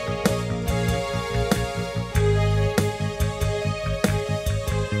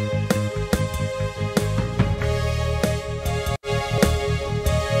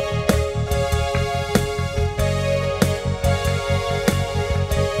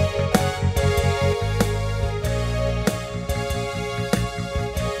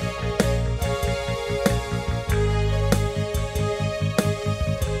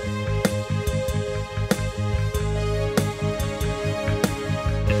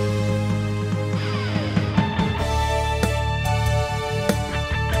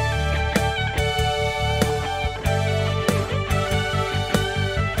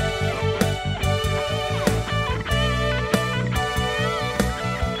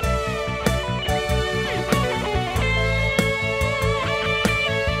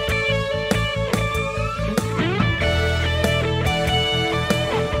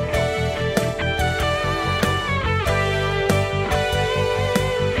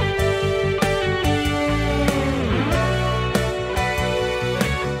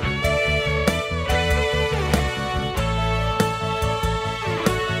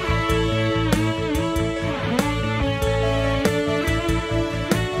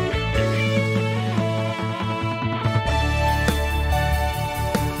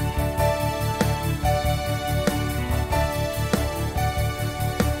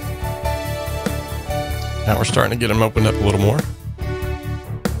 Now we're starting to get them opened up a little more.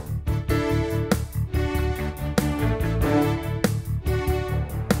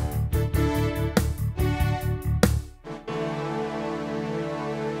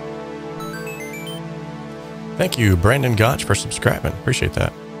 Thank you, Brandon Gotch, for subscribing. Appreciate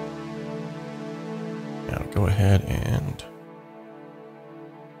that. Now go ahead and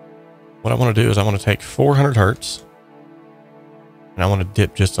what I want to do is I want to take 400 hertz and I want to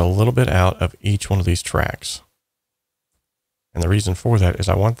dip just a little bit out of each one of these tracks. And the reason for that is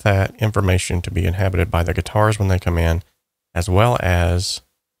I want that information to be inhabited by the guitars when they come in, as well as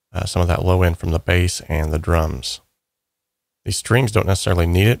some of that low end from the bass and the drums. These strings don't necessarily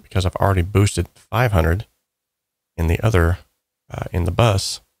need it because I've already boosted 500 in the other, in the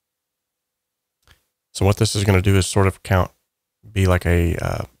bus. So what this is going to do is sort of be like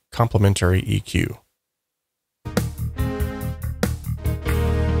a complementary EQ.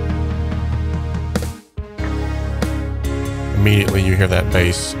 Immediately you hear that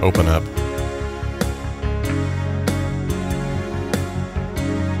bass open up.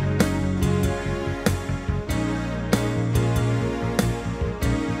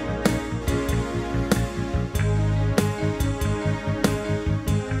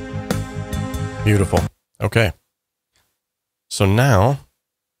 Beautiful. Okay. So now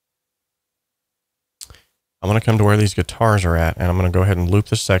I'm going to come to where these guitars are at, and I'm going to go ahead and loop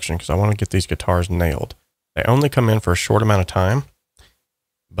this section because I want to get these guitars nailed. They only come in for a short amount of time,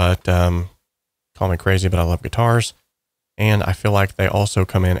 but call me crazy, but I love guitars. And I feel like they also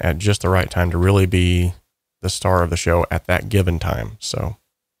come in at just the right time to really be the star of the show at that given time. So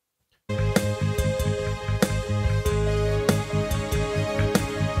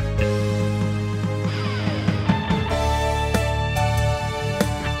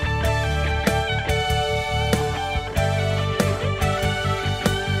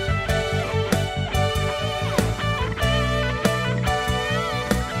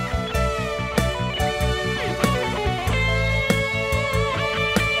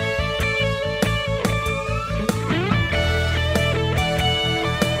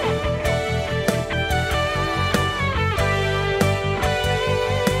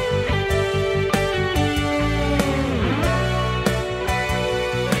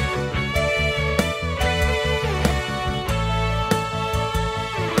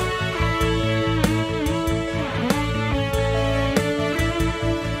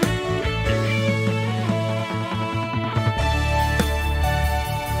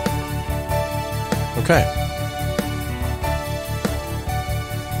Okay.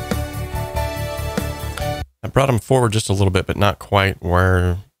 I brought them forward just a little bit, but not quite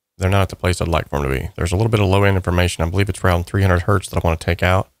where they're not at the place I'd like for them to be. There's a little bit of low end information. I believe it's around 300 hertz that I want to take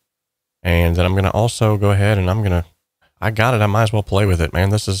out. And then I'm going to also go ahead and I got it. I might as well play with it, man.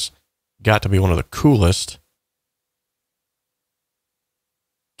 This has got to be one of the coolest.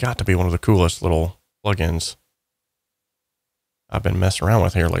 Got to be one of the coolest little plugins I've been messing around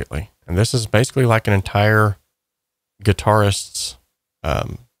with here lately. And this is basically like an entire guitarist's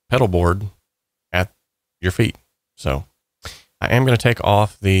pedal board at your feet. So I am going to take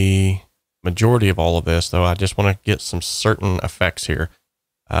off the majority of all of this, though. I just want to get some certain effects here.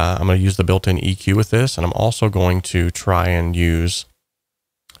 I'm going to use the built-in EQ with this, and I'm also going to try and use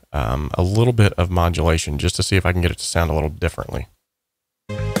a little bit of modulation just to see if I can get it to sound a little differently.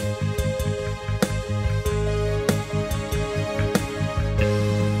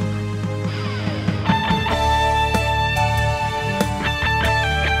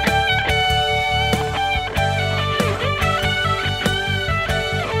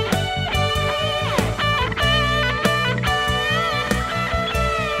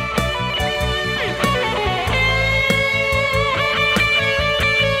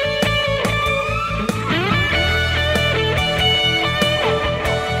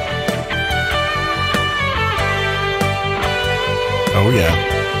 Oh, yeah.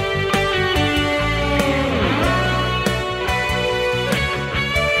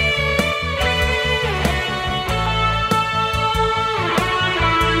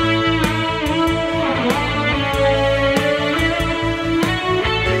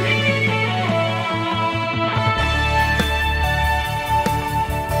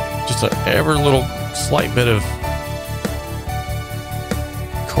 Just every little slight bit of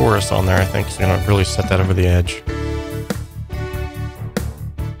chorus on there, I think, is going to really set that over the edge.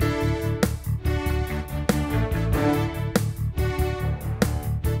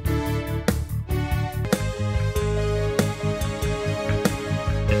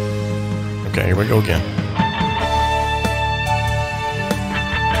 Okay, here we go again.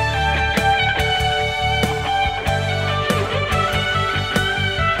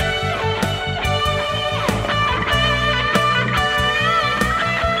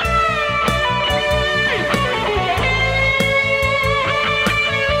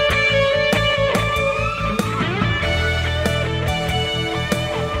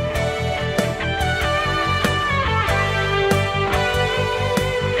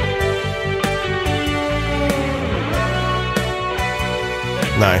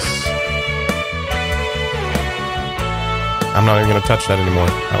 Nice. I'm not even going to touch that anymore.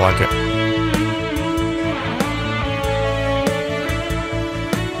 I like it.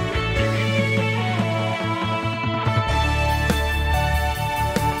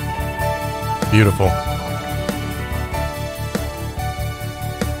 Beautiful.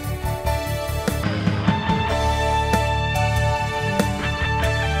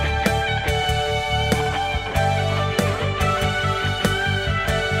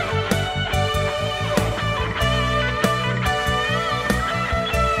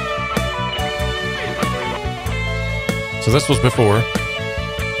 So this was before.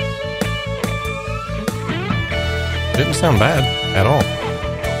 Didn't sound bad at all.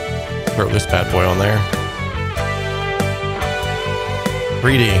 Throw this bad boy on there.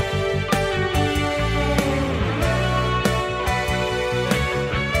 3D.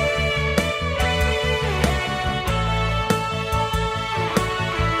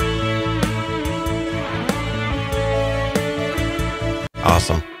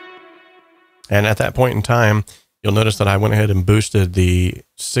 Awesome. And at that point in time, you'll notice that I went ahead and boosted the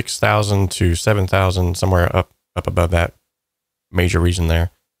 6,000 to 7,000, somewhere up above that major region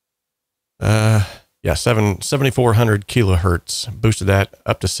there. Yeah, 7,400 kilohertz. Boosted that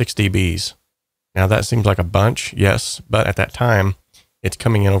up to 6 dBs. Now that seems like a bunch, yes, but at that time, it's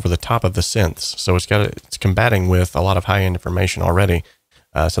coming in over the top of the synths, so it's combating with a lot of high-end information already.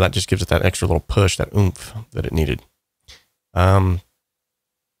 So that just gives it that extra little push, that oomph that it needed. The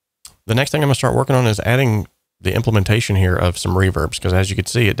next thing I'm going to start working on is adding the implementation here of some reverbs, because as you can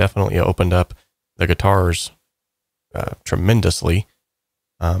see, it definitely opened up the guitars tremendously.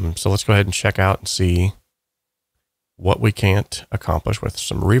 So let's go ahead and check out and see what we can't accomplish with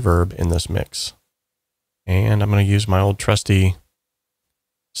some reverb in this mix. And I'm going to use my old trusty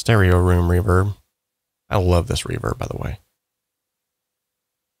stereo room reverb. I love this reverb, by the way.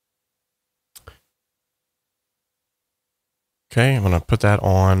 Okay, I'm going to put that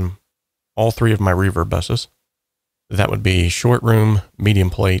on all 3 of my reverb buses. That would be short room, medium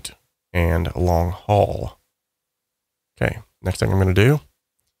plate, and long haul. Okay, next thing I'm going to do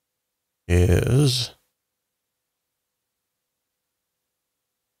is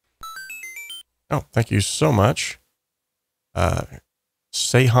Oh, thank you so much.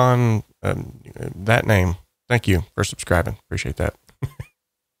 Seyhan, that name. Thank you for subscribing. Appreciate that.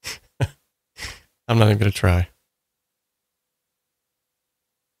 I'm not even going to try.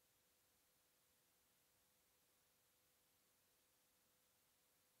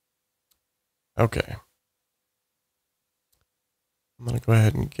 Okay. I'm going to go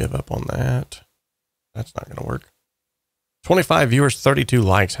ahead and give up on that. That's not going to work. 25 viewers, 32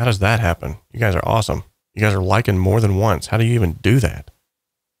 likes. How does that happen? You guys are awesome. You guys are liking more than once. How do you even do that?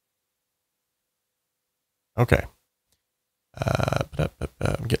 Okay.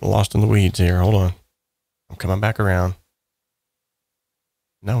 I'm getting lost in the weeds here. Hold on. I'm coming back around.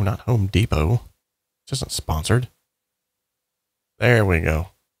 No, not Home Depot. This isn't sponsored. There we go.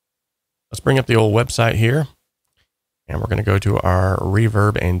 Let's bring up the old website here. And we're going to go to our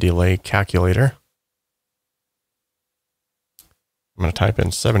reverb and delay calculator. I'm going to type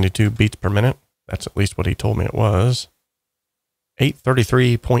in 72 beats per minute. That's at least what he told me it was.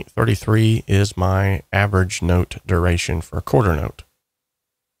 833.33 is my average note duration for a quarter note.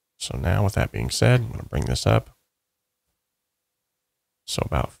 So now with that being said, I'm going to bring this up. So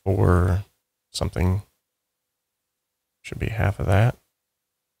about 4 something should be half of that.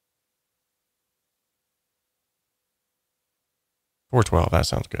 412, that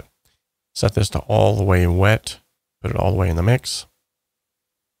sounds good. Set this to all the way wet. Put it all the way in the mix.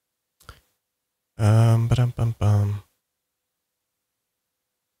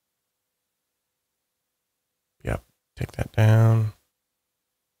 Yep, take that down.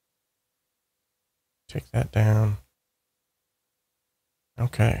 Take that down.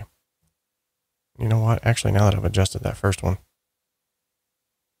 Okay. You know what? Actually, now that I've adjusted that first one,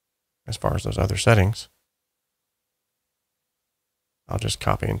 as far as those other settings, I'll just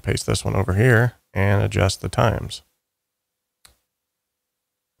copy and paste this one over here and adjust the times.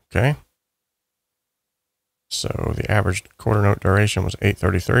 Okay. So the average quarter note duration was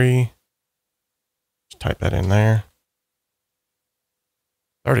 833. Just type that in there.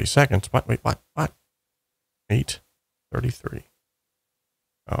 30 seconds. What? Wait, what? 833.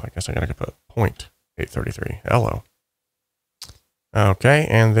 Oh, I guess I gotta put 0.833. Hello. Okay,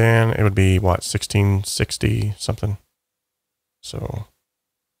 and then it would be what, 1660 something. So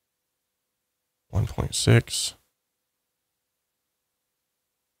 1.6.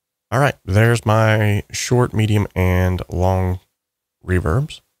 All right, there's my short, medium, and long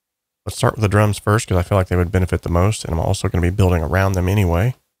reverbs. Let's start with the drums first because I feel like they would benefit the most, and I'm also going to be building around them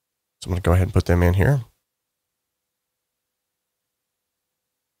anyway. So I'm going to go ahead and put them in here.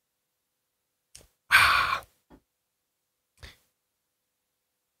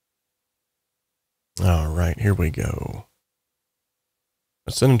 All right, here we go.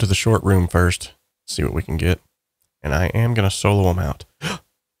 Let's send them to the short room first, see what we can get. And I am going to solo them out.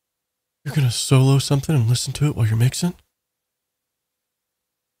 You're going to solo something and listen to it while you're mixing?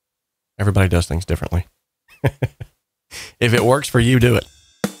 Everybody does things differently. If it works for you, do it.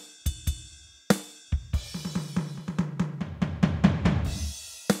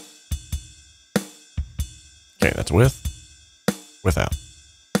 Okay, that's with, without,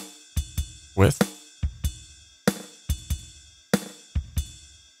 with.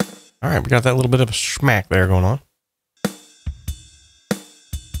 All right, we got that little bit of a smack there going on.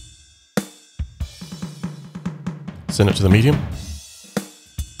 Send it to the medium.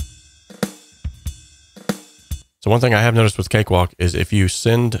 So one thing I have noticed with Cakewalk is if you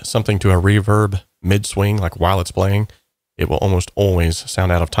send something to a reverb mid-swing, like while it's playing, it will almost always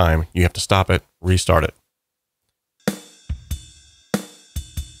sound out of time. You have to stop it, restart it.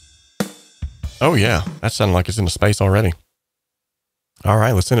 Oh yeah, that sounded like it's into space already. All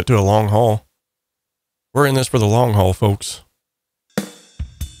right, let's send it to a long haul. We're in this for the long haul, folks.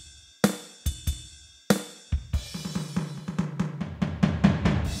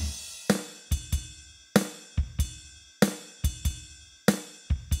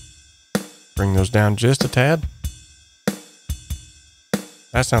 Bring those down just a tad.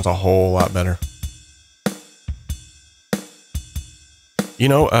 That sounds a whole lot better. You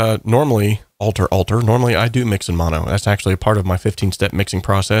know, normally, normally I do mix in mono. That's actually a part of my 15-step mixing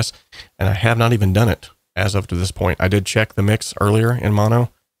process, and I have not even done it as of to this point. I did check the mix earlier in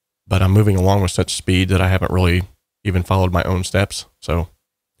mono, but I'm moving along with such speed that I haven't really even followed my own steps, so...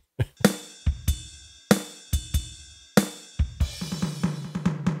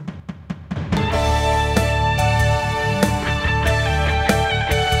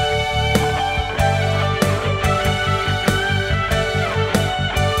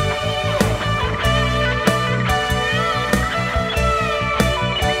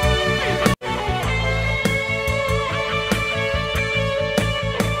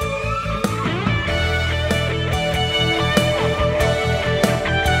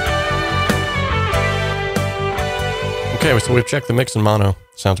 Okay, so we've checked the mix and mono.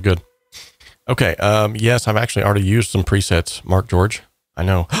 Sounds good. Okay, yes, I've actually already used some presets, Mark George. I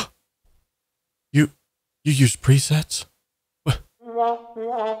know. You use presets? You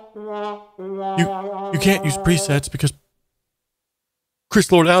can't use presets because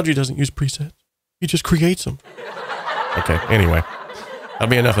Chris Lord Algae doesn't use presets. He just creates them. Okay, anyway. That'll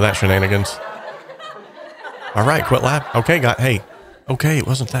be enough of that shenanigans. All right, quit laughing. Okay, hey. Okay, it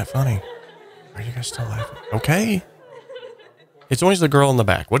wasn't that funny. Are you guys still laughing? Okay. It's always the girl in the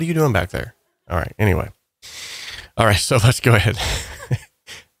back. What are you doing back there? All right, anyway. All right, so let's go ahead.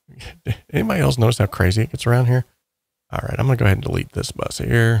 Anybody else notice how crazy it gets around here? All right, I'm going to go ahead and delete this bus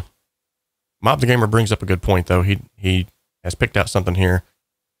here. Mob the Gamer brings up a good point, though. He has picked out something here.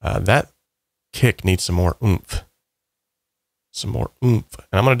 That kick needs some more oomph. Some more oomph.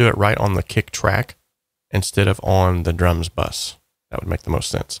 And I'm going to do it right on the kick track instead of on the drums bus. That would make the most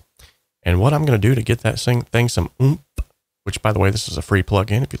sense. And what I'm going to do to get that thing some oomph, which, by the way, this is a free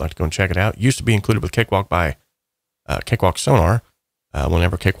plugin if you'd like to go and check it out. Used to be included with Cakewalk by Cakewalk Sonar.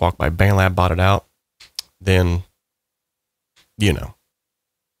 Whenever Cakewalk by BandLab bought it out, then, you know,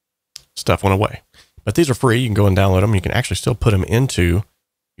 stuff went away. But these are free. You can go and download them. You can actually still put them into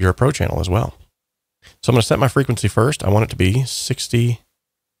your Pro channel as well. So I'm going to set my frequency first. I want it to be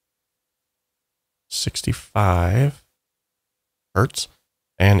 65 hertz.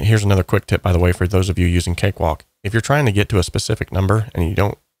 And here's another quick tip, by the way, for those of you using Cakewalk. If you're trying to get to a specific number and you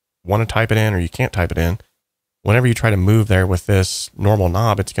don't want to type it in or you can't type it in, whenever you try to move there with this normal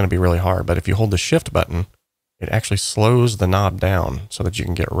knob, it's going to be really hard. But if you hold the shift button, it actually slows the knob down so that you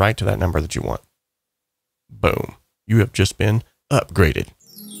can get right to that number that you want. Boom. You have just been upgraded.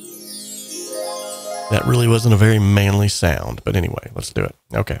 That really wasn't a very manly sound, but anyway, let's do it.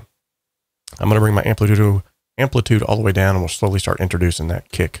 Okay. I'm going to bring my amplitude all the way down, and we'll slowly start introducing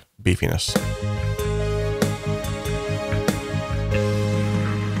that kick beefiness.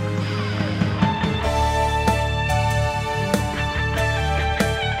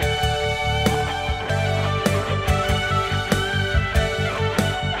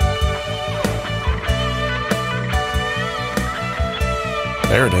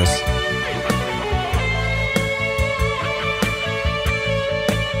 There it is.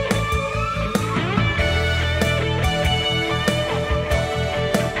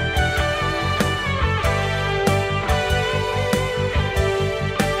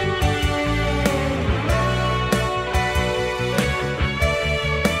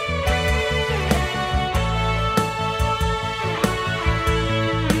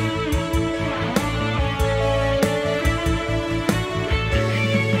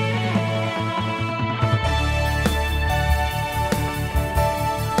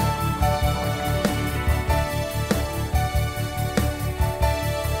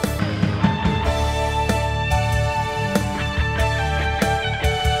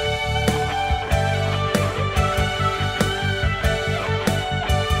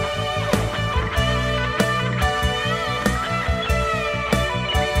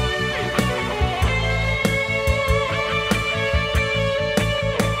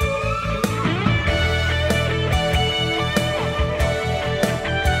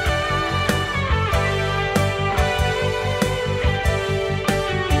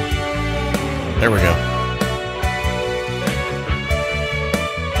 There we go.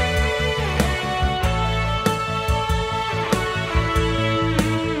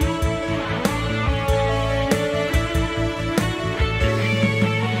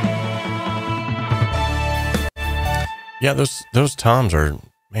 Yeah, those toms are,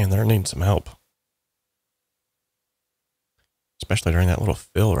 man, they're needing some help. Especially during that little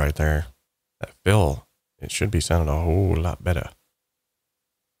fill right there. That fill, it should be sounding a whole lot better.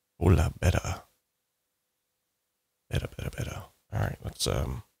 Whole lot better. Better. All right, let's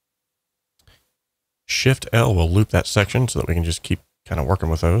Shift L will loop that section so that we can just keep kind of working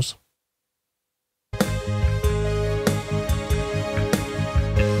with those. I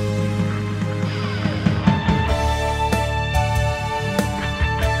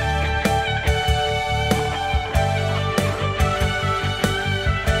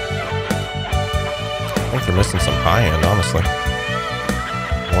think they're missing some high end, honestly,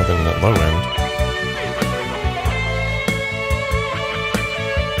 more than the low end.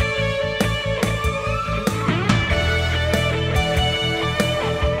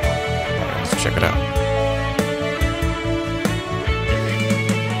 Check it out.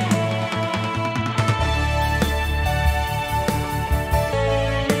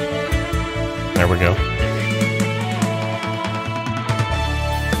 There we go.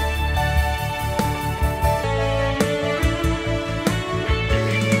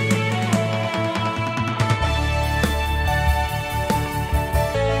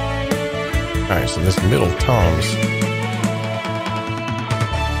 right, so this middle toms.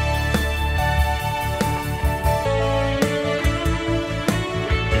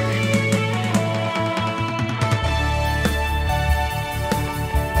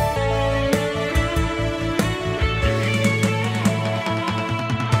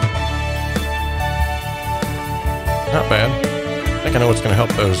 Not bad. I think I know what's going to help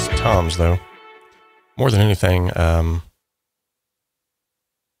those toms, though. More than anything, I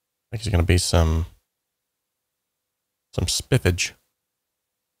think it's going to be some spiffage.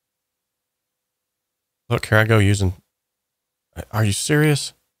 Look, here I go using... Are you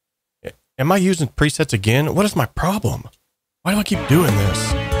serious? Am I using presets again? What is my problem? Why do I keep doing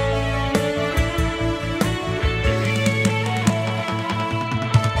this?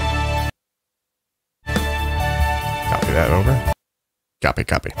 Copy that over. Copy.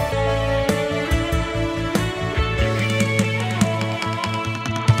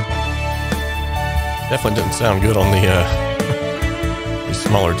 Definitely didn't sound good on the these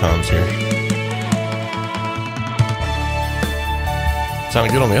smaller toms here.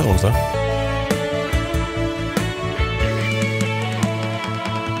 Sounded good on the other ones though.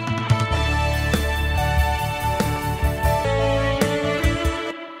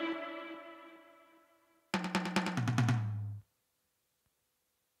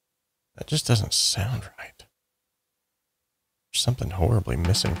 That just doesn't sound right. There's something horribly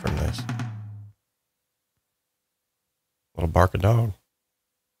missing from this. Little bark a dog.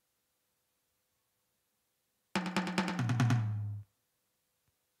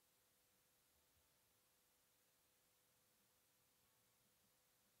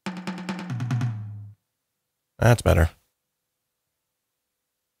 That's better.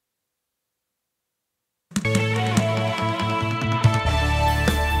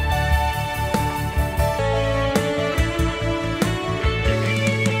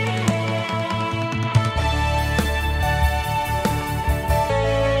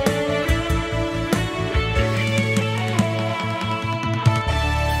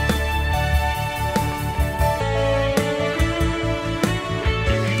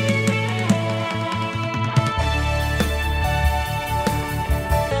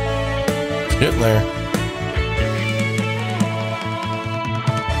 Getting there.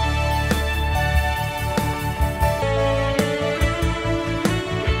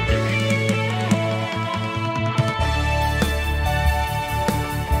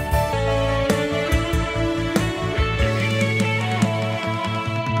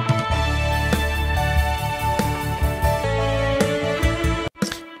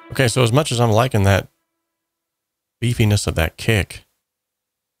 Okay, so as much as I'm liking that beefiness of that kick,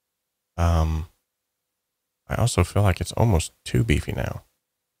 I also feel like it's almost too beefy now,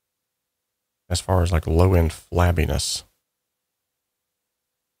 as far as like low-end flabbiness.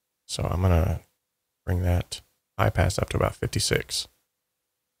 So I'm going to bring that high pass up to about 56.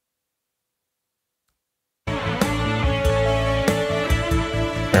 There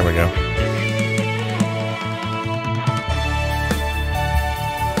we go.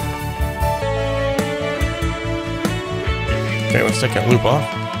 Okay, let's take that loop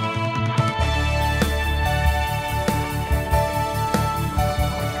off.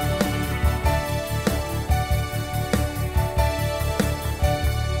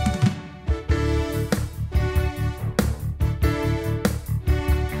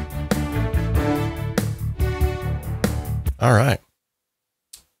 All right.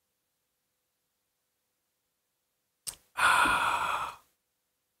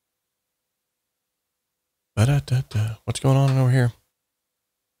 What's going on over here?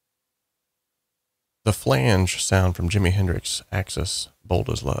 The flange sound from Jimi Hendrix, Axis, Bold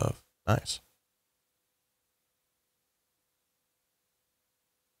as Love. Nice.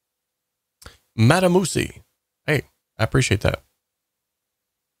 𝗏𝗲𝗄𝐶𝐿. Hey, I appreciate that.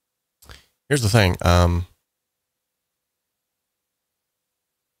 Here's the thing. I'll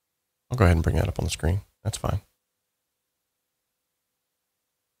go ahead and bring that up on the screen. That's fine.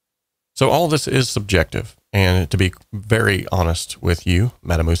 So all this is subjective. And to be very honest with you,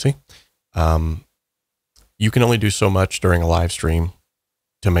 𝗏𝗲𝗄𝐶𝐿, you can only do so much during a live stream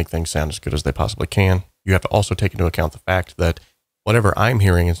to make things sound as good as they possibly can. You have to also take into account the fact that whatever I'm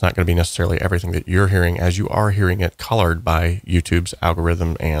hearing is not going to be necessarily everything that you're hearing, as you are hearing it colored by YouTube's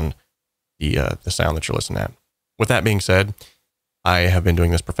algorithm and the sound that you're listening at. With that being said, I have been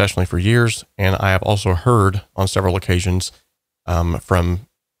doing this professionally for years, and I have also heard on several occasions from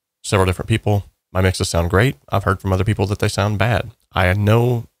several different people, my mixes sound great. I've heard from other people that they sound bad. I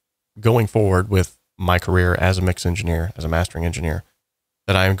know going forward with my career as a mix engineer, as a mastering engineer,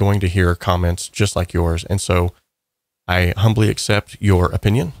 that I am going to hear comments just like yours. And so I humbly accept your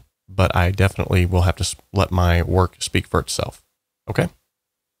opinion, but I definitely will have to let my work speak for itself. Okay.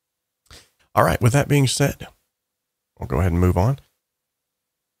 All right. With that being said, we'll go ahead and move on.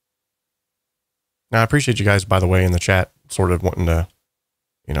 Now, I appreciate you guys, by the way, in the chat, sort of wanting to,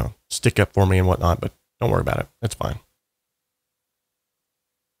 you know, stick up for me and whatnot, but don't worry about it. It's fine.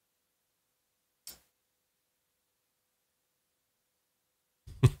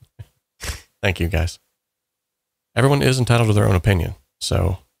 Thank you, guys. Everyone is entitled to their own opinion.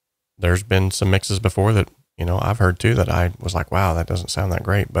 So there's been some mixes before that, you know, I've heard too, that I was like, wow, that doesn't sound that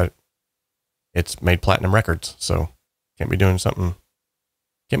great, but it's made platinum records. So can't be doing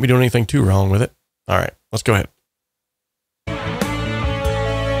anything too wrong with it. All right, let's go ahead.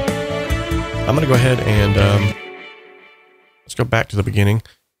 I'm going to go ahead and let's go back to the beginning.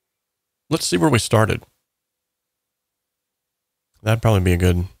 Let's see where we started. That'd probably be a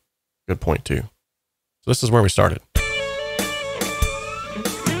good point too. So this is where we started.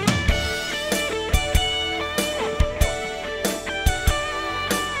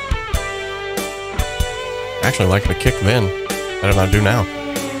 Actually, I like the kick then better than I do now.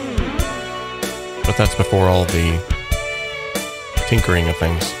 But that's before all the tinkering of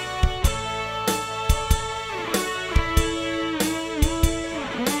things.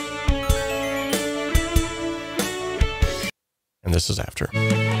 And this is after.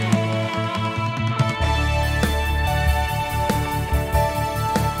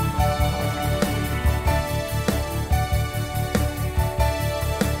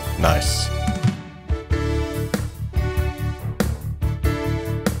 Nice.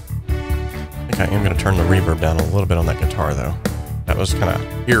 I think I am going to turn the reverb down a little bit on that guitar, though. That was kind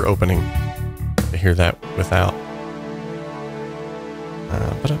of ear-opening to hear that without.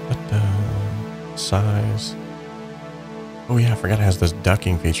 Size. Oh yeah, I forgot it has this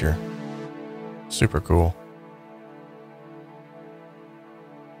ducking feature. Super cool.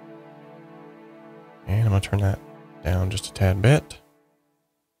 And I'm going to turn that down just a tad bit.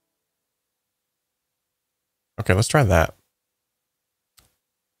 Okay, let's try that.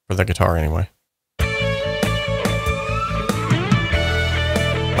 For the guitar anyway.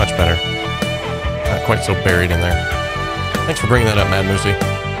 Much better. Not quite so buried in there. Thanks for bringing that up, Mad Moosey.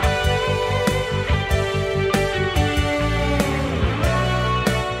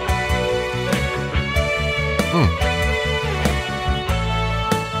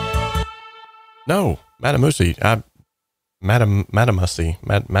 No, Madam Moosey. Madam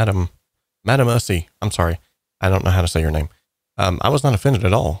Ussy. I'm sorry. I don't know how to say your name. I was not offended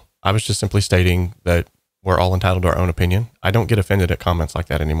at all. I was just simply stating that we're all entitled to our own opinion. I don't get offended at comments like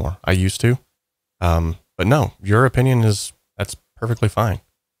that anymore. I used to. But no, your opinion that's perfectly fine.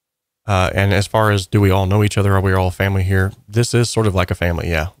 And as far as do we all know each other? Are we all family here? This is sort of like a family.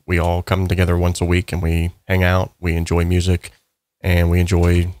 Yeah. We all come together once a week and we hang out, we enjoy music, and we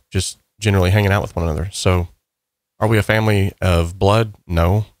enjoy just generally hanging out with one another. So are we a family of blood?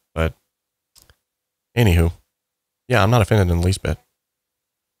 No, but anywho, yeah, I'm not offended in the least bit.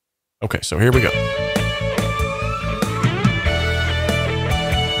 Okay, so here we go.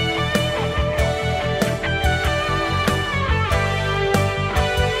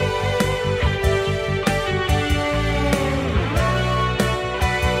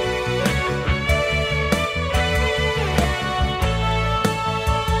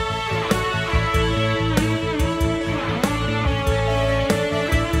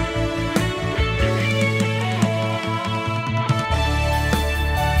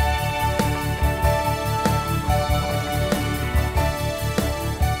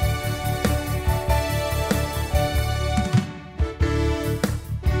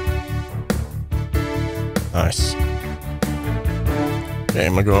 Nice. Okay,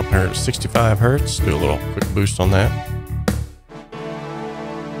 I'm gonna go up here at 65 hertz, do a little quick boost on that.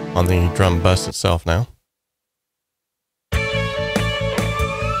 On the drum bus itself now.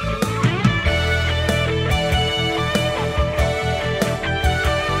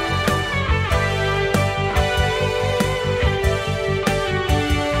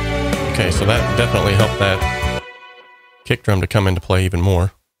 Okay, so that definitely helped that kick drum to come into play even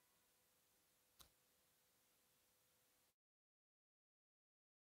more.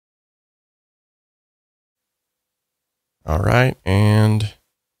 All right, and here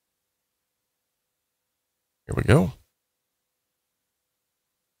we go.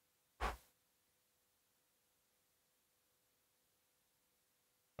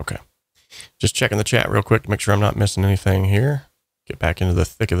 Okay, just checking the chat real quick to make sure I'm not missing anything here. Get back into the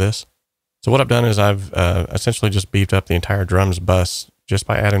thick of this. So what I've done is I've essentially just beefed up the entire drums bus just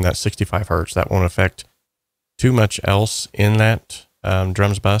by adding that 65 hertz. That won't affect too much else in that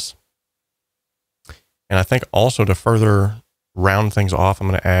drums bus. And I think also to further round things off, I'm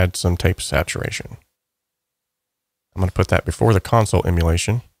going to add some tape saturation. I'm going to put that before the console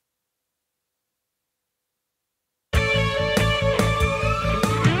emulation.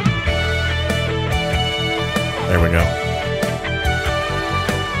 There we go.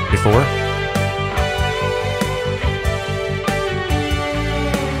 Before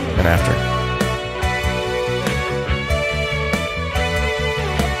and after.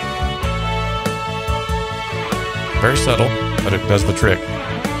 Very subtle, but it does the trick.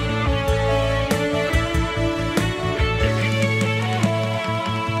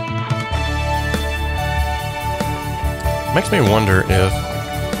 Makes me wonder if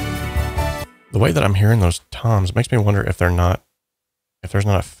the way that I'm hearing those toms makes me wonder if there's not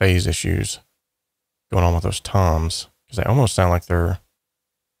a phase issues going on with those toms, because they almost sound like they're.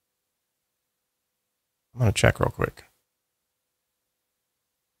 I'm going to check real quick.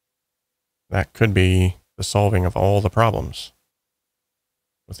 That could be the solving of all the problems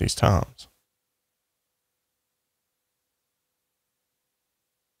with these toms.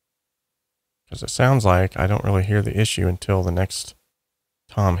 Because it sounds like I don't really hear the issue until the next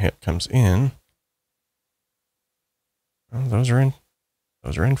tom hit comes in. Well, those are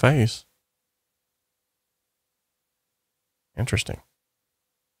in phase. Interesting.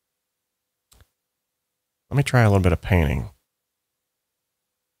 Let me try a little bit of painting.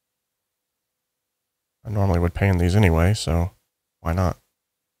 I normally would pan these anyway, so why not?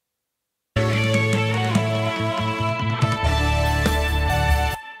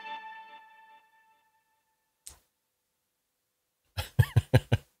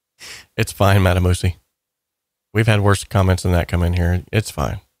 It's fine, 𝗏𝗏. We've had worse comments than that come in here. It's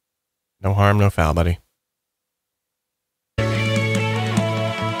fine. No harm, no foul, buddy.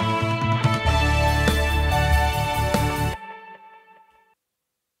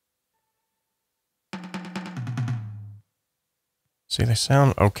 See, they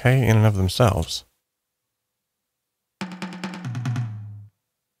sound okay in and of themselves. But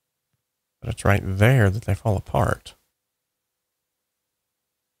it's right there that they fall apart.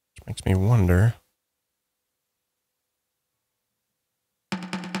 Which makes me wonder.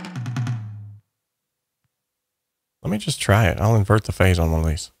 Let me just try it. I'll invert the phase on one of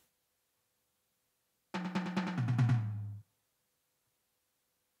these. Let's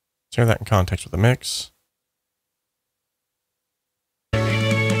hear that in context with the mix.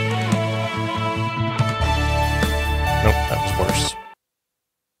 Nope, that was worse.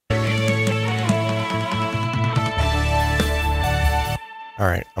 All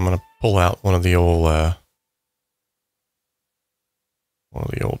right, I'm gonna pull out one of the old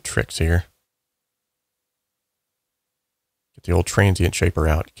tricks here. Get the old transient shaper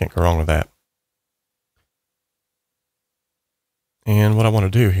out. You can't go wrong with that. And what I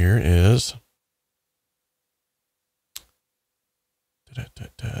want to do here is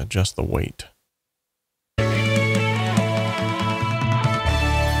adjust the weight.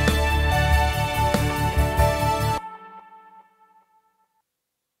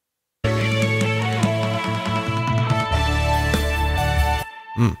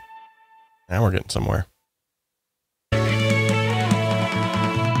 Now we're getting somewhere.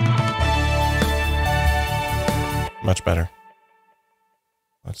 Much better.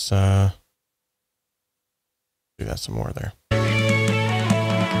 Let's do that some more there.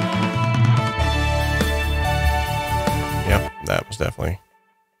 Yep, that was definitely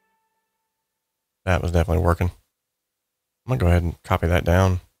working. I'm gonna go ahead and copy that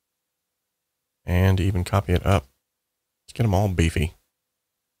down and even copy it up. Let's get them all beefy.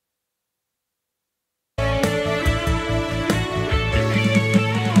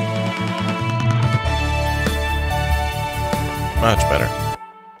 Much better.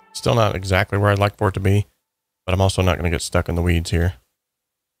 Still not exactly where I'd like for it to be, but I'm also not going to get stuck in the weeds here.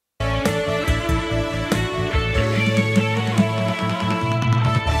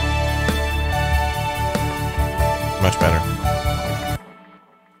 Much better.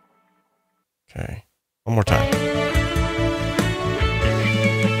 Okay, one more time.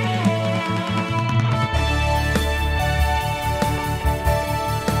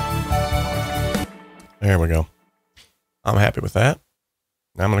 There we go. I'm happy with that.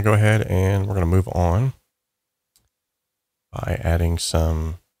 Now I'm going to go ahead and we're going to move on by adding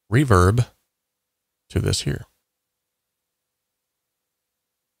some reverb to this here.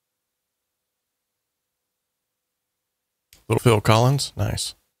 Little Phil Collins,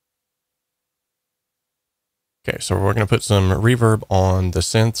 nice. Okay, so we're going to put some reverb on the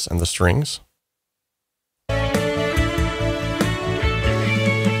synths and the strings.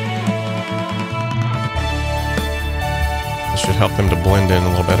 Should help them to blend in a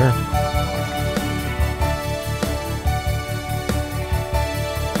little better.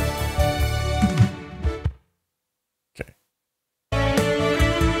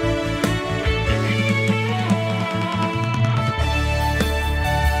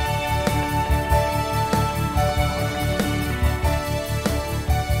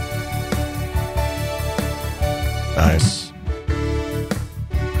 Nice.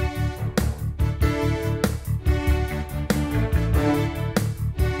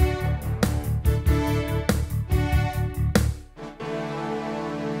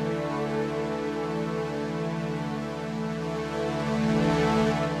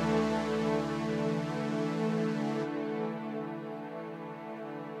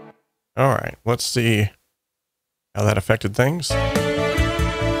 All right, let's see how that affected things.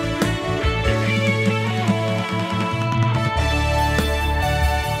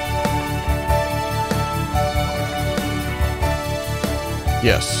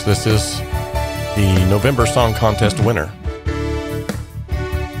 Yes, this is the November Song Contest winner.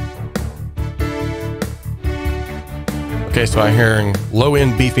 Okay, so I'm hearing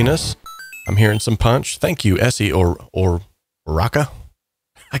low-end beefiness. I'm hearing some punch. Thank you, 𝗬𝗐 or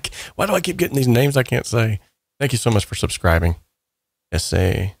why do I keep getting these names I can't say? Thank you so much for subscribing.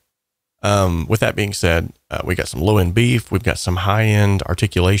 𝗧𝗵𝗲. With that being said, we got some low-end beef. We've got some high-end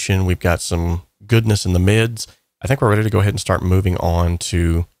articulation. We've got some goodness in the mids. I think we're ready to go ahead and start moving on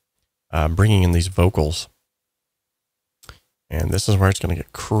to bringing in these vocals. And this is where it's going to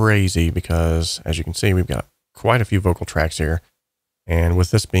get crazy because, as you can see, we've got quite a few vocal tracks here. And with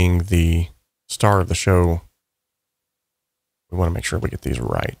this being the star of the show, we want to make sure we get these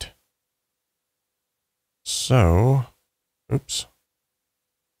right. So, oops.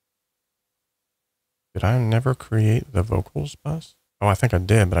 Did I never create the vocals bus? Oh, I think I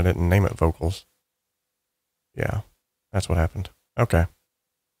did, but I didn't name it vocals. Yeah, that's what happened. Okay.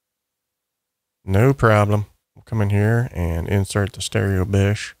 No problem. We'll come in here and insert the stereo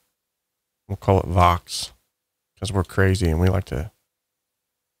bish. We'll call it Vox because we're crazy and we like to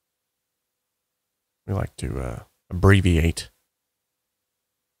abbreviate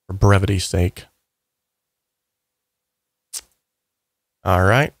for brevity's sake. All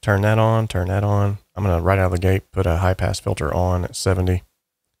right, turn that on, turn that on. I'm going to right out of the gate put a high pass filter on at 70.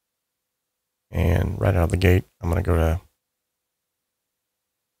 And right out of the gate, I'm going to go to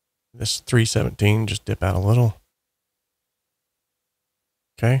this 317, just dip out a little.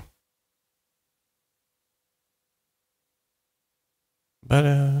 Okay. All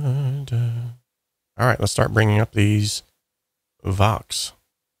right, let's start bringing up these Vox.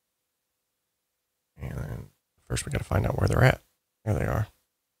 And then first we got to find out where they're at. There they are.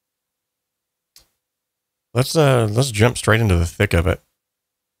 Let's jump straight into the thick of it.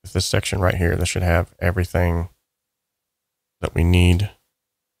 With this section right here, this should have everything that we need.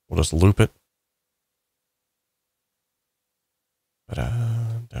 We'll just loop it.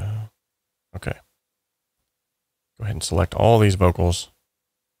 Okay. Go ahead and select all these vocals.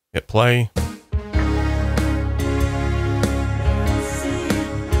 Hit play.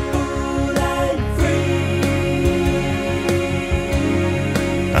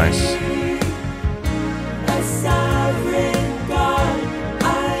 Nice.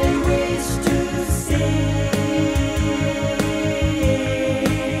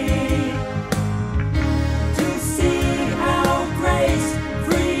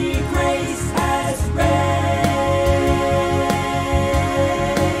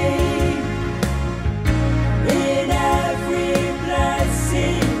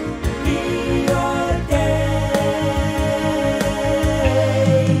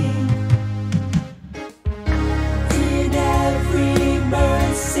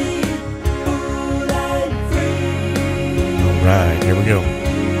 Right, here we go.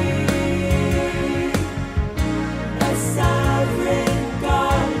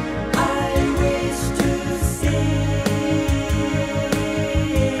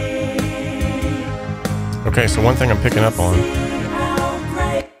 Okay, so one thing I'm picking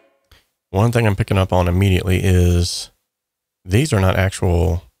up on immediately is these are not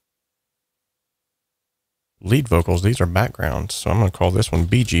actual lead vocals. These are backgrounds. So I'm going to call this one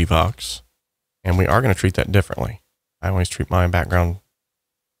BG Vox, and we are going to treat that differently. I always treat my background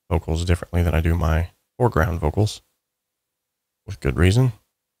vocals differently than I do my foreground vocals, with good reason.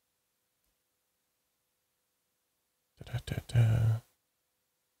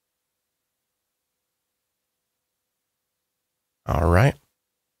 All right.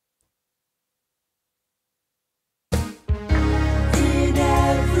 In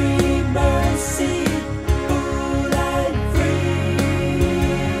every mercy, full and free,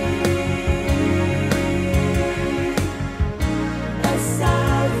 a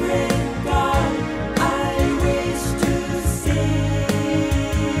sovereign God I wish to see,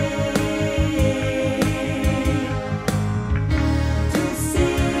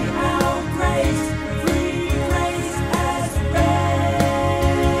 how grace, free grace has reign.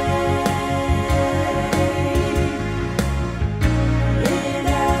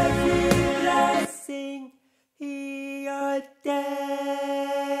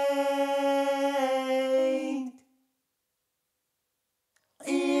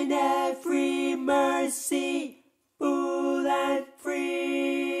 in every mercy, full and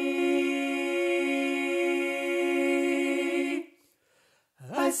free.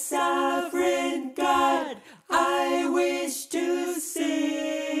 A sovereign God I wish to see.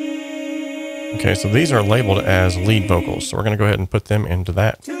 Okay, so these are labeled as lead vocals, so we're going to go ahead and put them into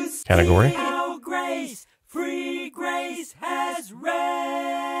that category. How grace, free grace has reigned.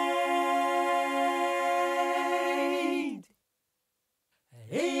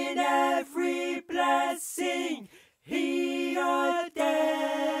 In every blessing he ordained.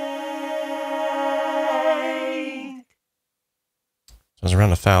 So it's around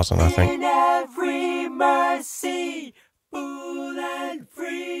 1,000, I think. In every mercy, full and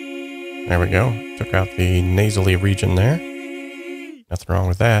free. There we go. Took out the nasally region there. Nothing wrong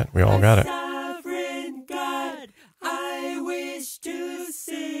with that. We all got it. Sovereign God, I wish to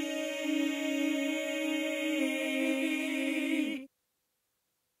see.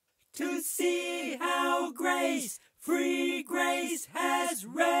 To see how grace, free grace has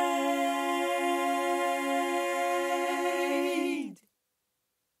reigned.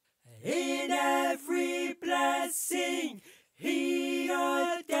 In every blessing he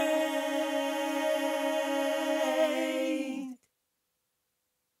ordained.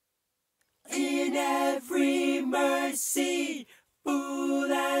 In every mercy,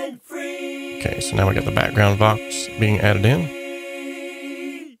 full and free. Okay, so now we got the background vox being added in.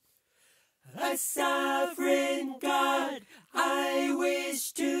 A sovereign God I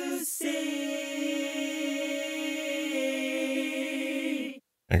wish to see.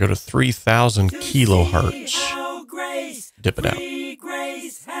 I go to 3,000 kilohertz. How grace, Dip it out. free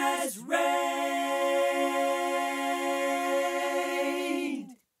grace has reigned.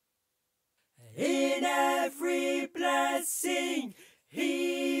 In every blessing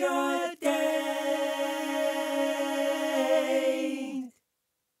he ordained.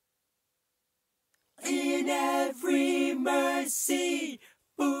 In every mercy,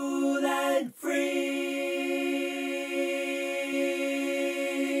 full and free.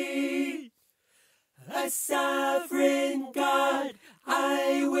 A sovereign God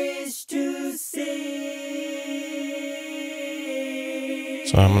I wish to see.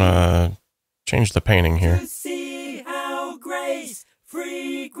 So I'm going to change the painting here. To see how grace,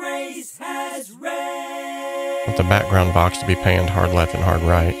 free grace has reigned. I want the background box to be panned hard left and hard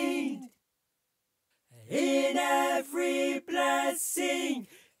right. In every blessing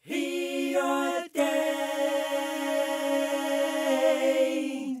he ordained.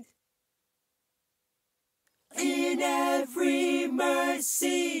 In every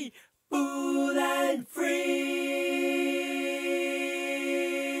mercy, full and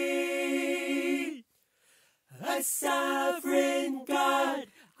free. A sovereign God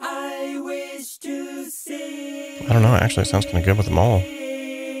I wish to see. I don't know, actually it sounds kind of good with them all.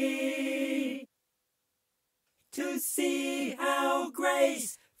 To see how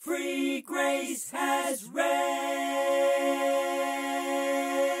grace, free grace has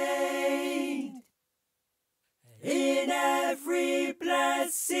reigned. In every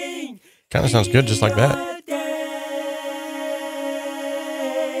blessing Kind of sounds good just like that.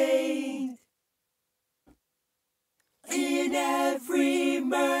 ordained. In every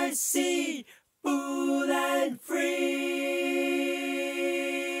mercy, full and free.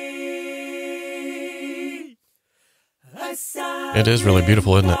 It is really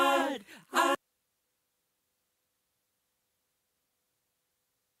beautiful, isn't it?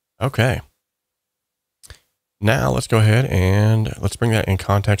 Okay. Now let's go ahead and let's bring that in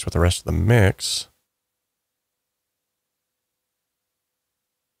context with the rest of the mix.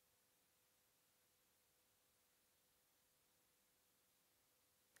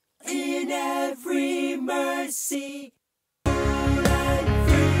 In every mercy.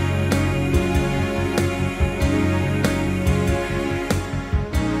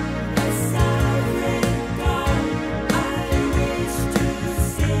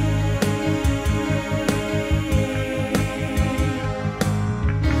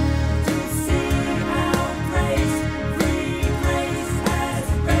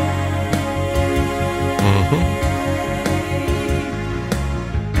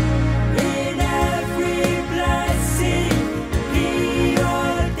 In every blessing.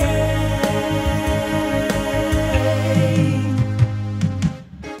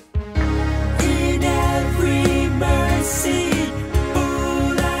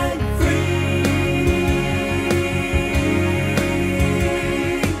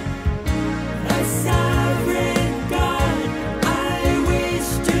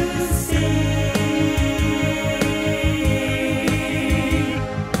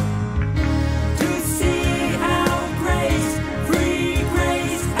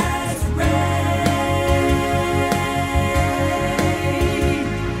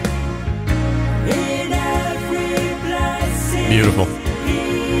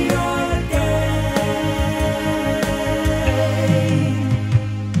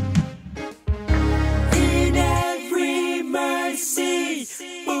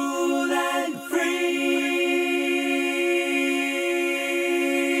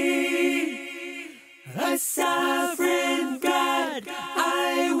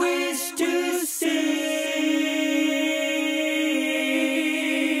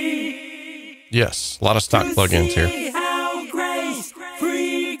 Yes, a lot of stock plugins here. See how grace,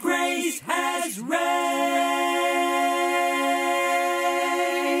 free grace has reigned.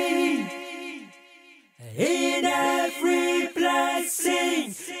 In every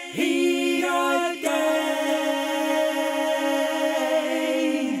blessing he ordained.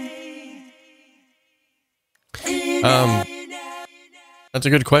 That's a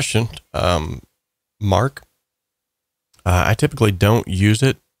good question, Mark. I typically don't use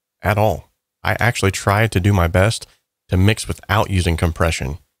it at all. I actually try to do my best to mix without using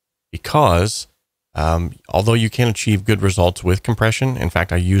compression because although you can achieve good results with compression, in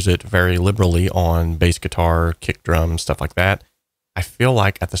fact, I use it very liberally on bass guitar, kick drum, stuff like that. I feel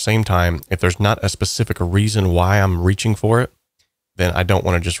like at the same time, if there's not a specific reason why I'm reaching for it, then I don't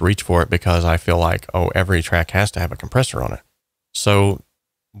want to just reach for it because I feel like, oh, every track has to have a compressor on it. So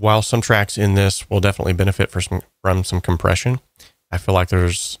while some tracks in this will definitely benefit from some compression, I feel like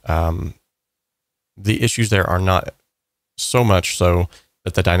there's the issues there are not so much so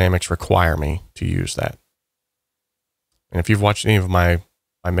that the dynamics require me to use that. And if you've watched any of my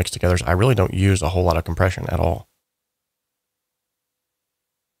mix togethers, I really don't use a whole lot of compression at all.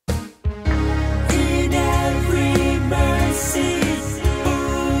 In every mercy,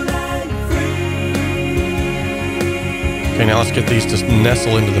 full and free. Okay, now let's get these to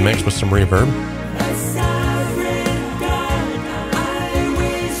nestle into the mix with some reverb. A sovereign God I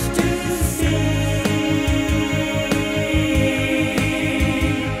wish to see.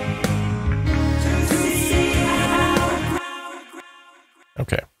 To see how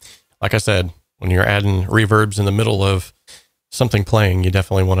Okay. Like I said, when you're adding reverbs in the middle of something playing, you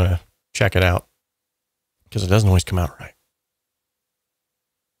definitely want to check it out because it doesn't always come out right.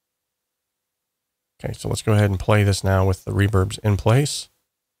 Okay, so let's go ahead and play this now with the reverbs in place.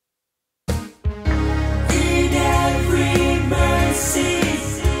 in every mercy,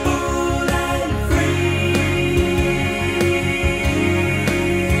 full and free.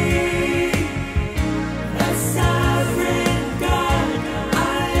 A sovereign God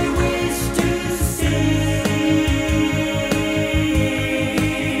I wish to see.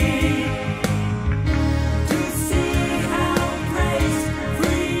 To see how grace,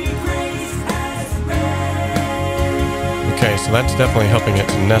 free grace has reigned. Okay, so that's definitely helping it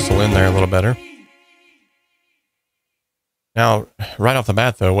to nestle in there a little better. Now, right off the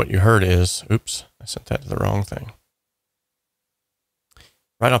bat, though, what you heard is, oops, I sent that to the wrong thing.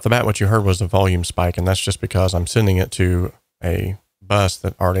 Right off the bat, what you heard was the volume spike, and that's just because I'm sending it to a bus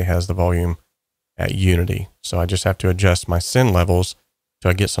that already has the volume at unity. So I just have to adjust my send levels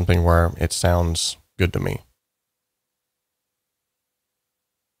till I get something where it sounds good to me.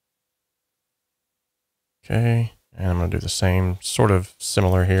 Okay, and I'm going to do the same, sort of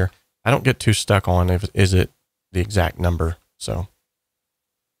similar here. I don't get too stuck on is it the exact number, so.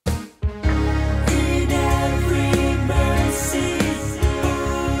 In every mercy,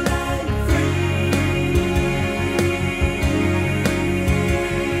 full and free.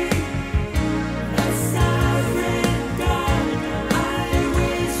 A sovereign God I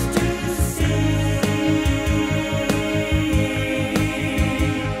wish to see.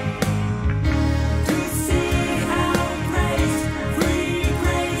 To see how grace, free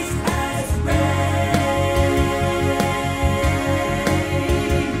grace has reigned.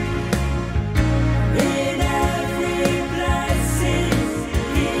 In every blessing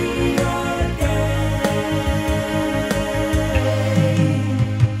he ordained.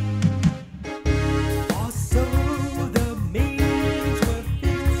 Also the means were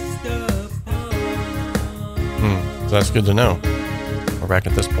fixed upon. So that's good to know. We're back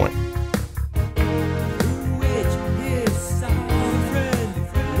at this point. Through which his sovereign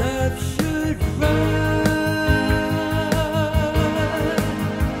love should run.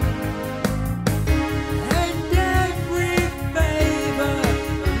 And every favor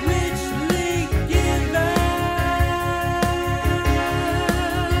richly given.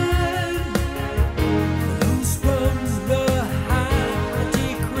 Loose from the high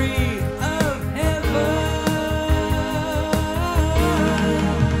decree of heaven.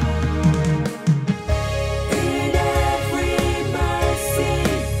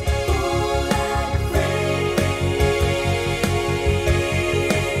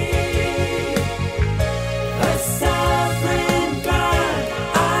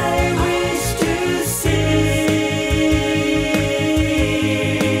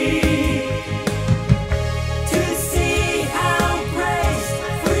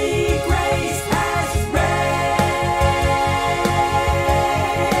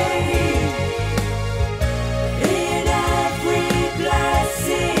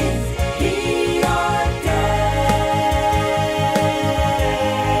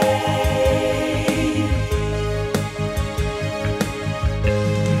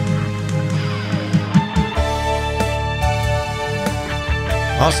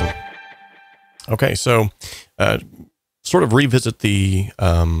 Awesome. Okay, so sort of revisit the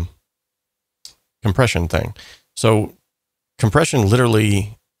compression thing. So compression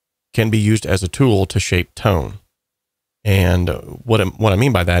literally can be used as a tool to shape tone. And what I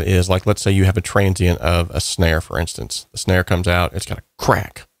mean by that is, like, let's say you have a transient of a snare, for instance. The snare comes out, it's got a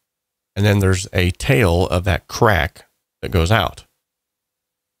crack. And then there's a tail of that crack that goes out.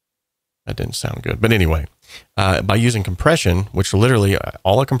 That didn't sound good. But anyway, by using compression, which literally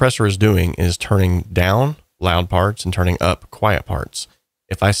all a compressor is doing is turning down loud parts and turning up quiet parts.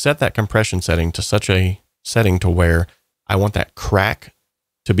 If I set that compression setting to such a setting to where I want that crack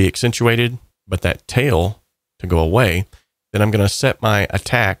to be accentuated, but that tail to go away, then I'm going to set my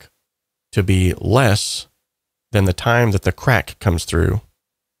attack to be less than the time that the crack comes through,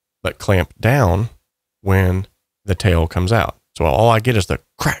 but clamp down when the tail comes out. So all I get is the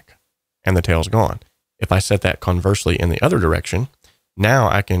crack and the tail's gone. If I set that conversely in the other direction, now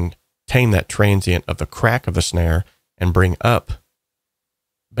I can tame that transient of the crack of the snare and bring up,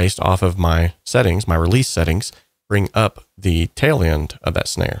 based off of my settings, my release settings, bring up the tail end of that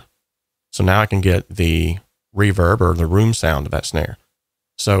snare. So now I can get the reverb or the room sound of that snare.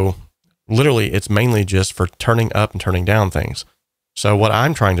 So literally it's mainly just for turning up and turning down things. So what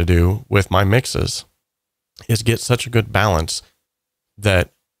I'm trying to do with my mixes is get such a good balance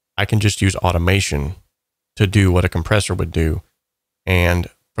that I can just use automation to do what a compressor would do. And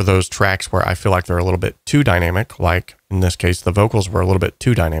for those tracks where I feel like they're a little bit too dynamic, like in this case, the vocals were a little bit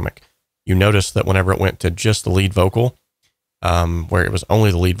too dynamic. You notice that whenever it went to just the lead vocal, where it was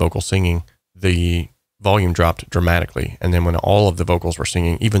only the lead vocal singing, the volume dropped dramatically. And then when all of the vocals were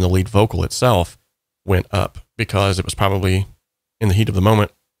singing, even the lead vocal itself went up, because it was probably in the heat of the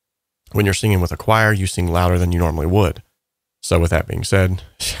moment. When you're singing with a choir, you sing louder than you normally would. So with that being said,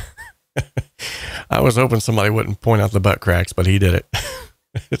 I was hoping somebody wouldn't point out the butt cracks, but he did it.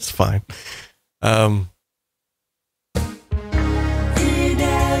 It's fine.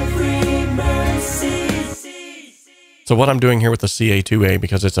 So what I'm doing here with the CA2A,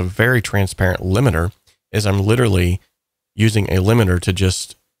 because it's a very transparent limiter, is I'm literally using a limiter to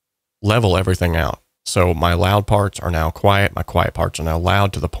just level everything out. So my loud parts are now quiet. My quiet parts are now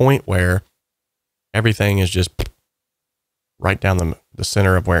loud, to the point where everything is just right down the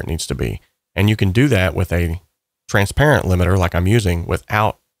center of where it needs to be. And you can do that with a transparent limiter like I'm using,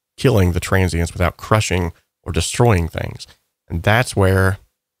 without killing the transients, without crushing or destroying things. And that's where,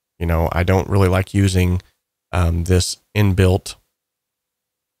 you know, I don't really like using this inbuilt,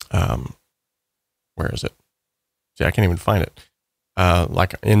 where is it? See, I can't even find it.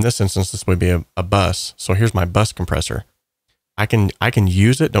 Like in this instance, this would be a bus. So here's my bus compressor. I can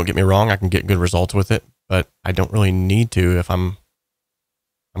use it. Don't get me wrong. I can get good results with it, but I don't really need to if I'm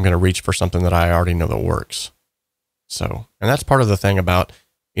going to reach for something that I already know that works. So, and that's part of the thing about,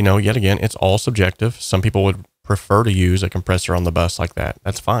 you know, yet again, it's all subjective. Some people would prefer to use a compressor on the bus like that.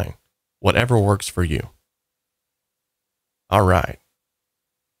 That's fine. Whatever works for you. All right.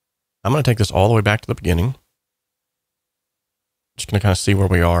 I'm going to take this all the way back to the beginning. Just going to kind of see where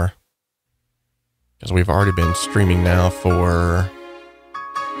we are, because we've already been streaming now for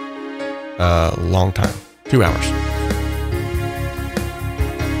a long time, 2 hours.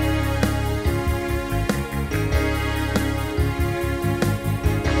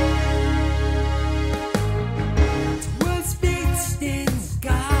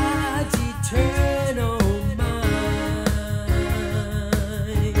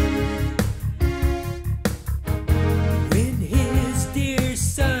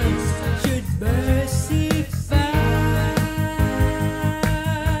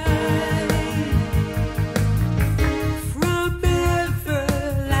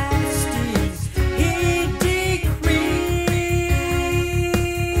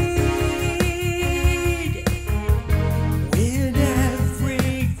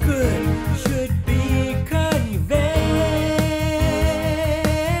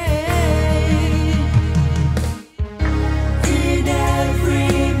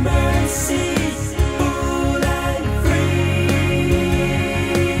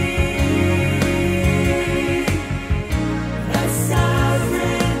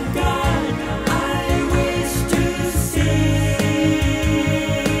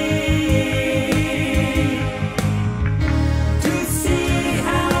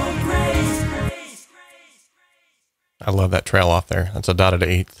 I love that trail off there. That's a dotted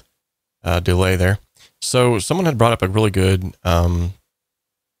eighth delay there. So someone had brought up a really good here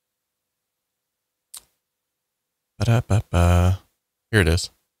it is.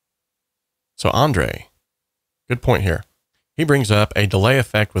 So Andre, good point here. He brings up a delay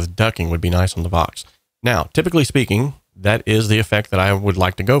effect with ducking would be nice on the Vox. Now, typically speaking, that is the effect that I would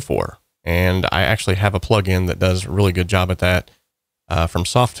like to go for. And I actually have a plugin that does a really good job at that from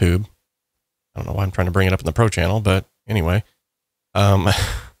Softtube. I don't know why I'm trying to bring it up in the Pro channel, but anyway,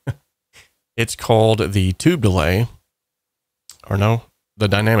 it's called the tube delay, or no, the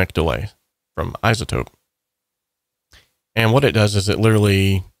dynamic delay from 𝗧𝗵𝗲. And what it does is it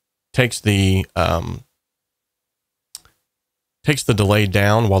literally takes the delay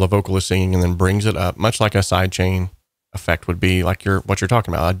down while the vocal is singing and then brings it up, much like a sidechain effect would be, like what you're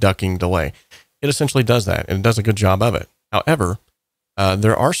talking about, a ducking delay. It essentially does that, and it does a good job of it. However,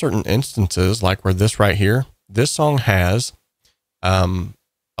 there are certain instances, like where this right here, this song has a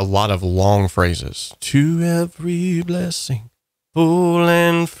lot of long phrases. To every blessing, full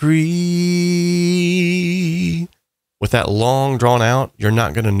and free. With that long drawn out, you're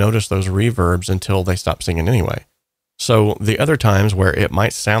not going to notice those reverbs until they stop singing anyway. So the other times where it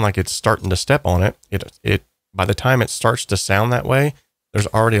might sound like it's starting to step on it, by the time it starts to sound that way, there's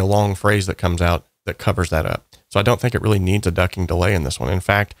already a long phrase that comes out that covers that up. So I don't think it really needs a ducking delay in this one. In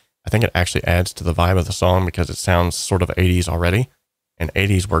fact, I think it actually adds to the vibe of the song because it sounds sort of 80s already, and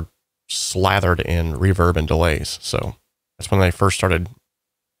 80s were slathered in reverb and delays. So that's when they first started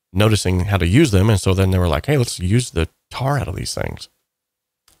noticing how to use them. And so then they were like, hey, let's use the tar out of these things.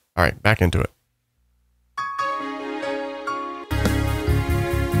 All right, back into it.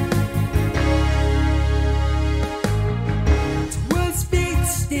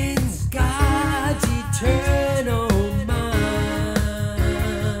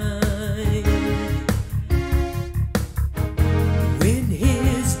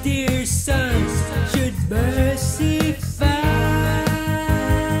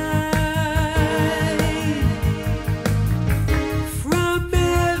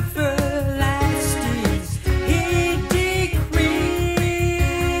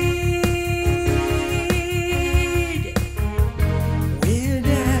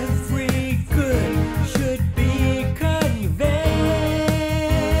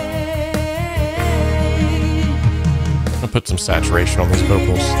 Put some saturation on these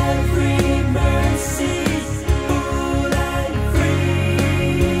vocals. I'm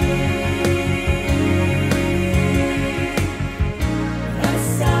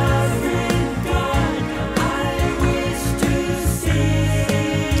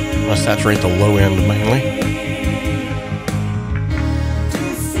going to saturate the low end mainly.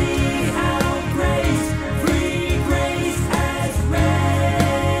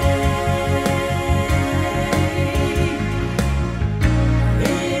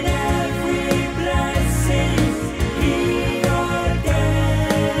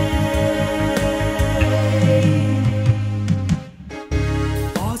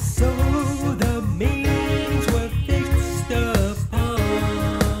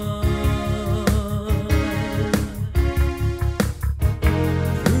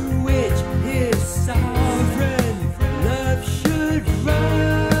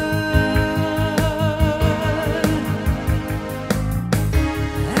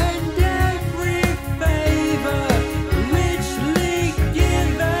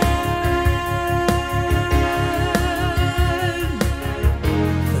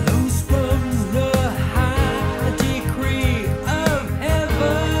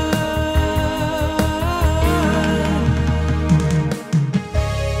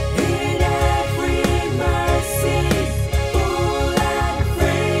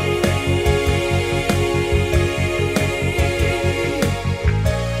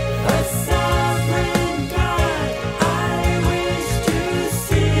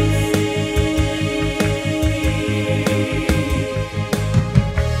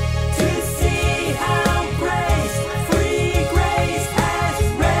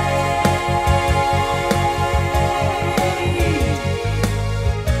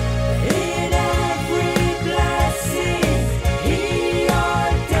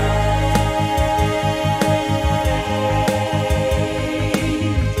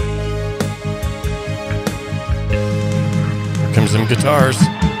 Them guitars.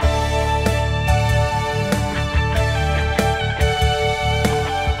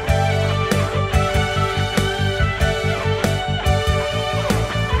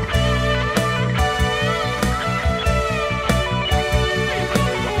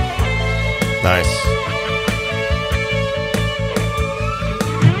 Nice.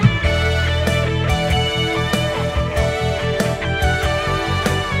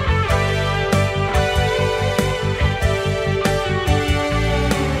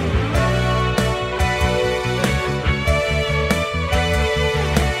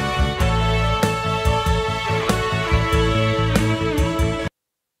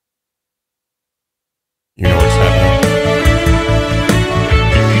 You know what's happening.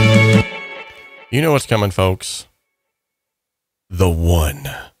 You know what's coming, folks. The one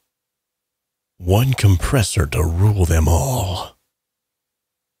compressor to rule them all.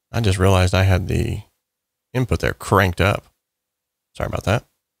 I just realized I had the input there cranked up. Sorry about that.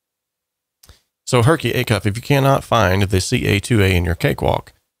 So 𝗧𝗏 𝗂𝗏, if you cannot find the CA2A in your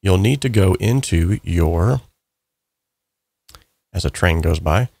Cakewalk, you'll need to go into your, as a train goes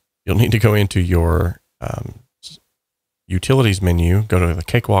by, you'll need to go into your utilities menu, go to the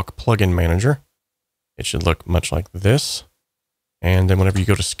Cakewalk plugin manager. It should look much like this. And then whenever you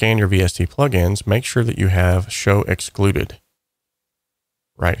go to scan your VST plugins, make sure that you have show excluded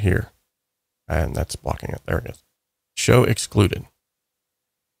right here. And that's blocking it. There it is. Show excluded.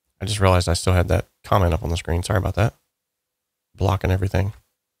 I just realized I still had that comment up on the screen. Sorry about that. Blocking everything.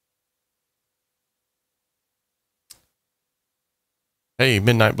 Hey,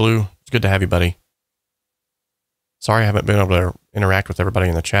 Midnight Blue. It's good to have you, buddy. Sorry I haven't been able to interact with everybody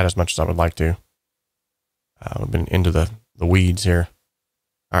in the chat as much as I would like to. I've been into the weeds here.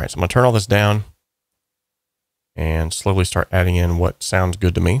 All right, so I'm going to turn all this down and slowly start adding in what sounds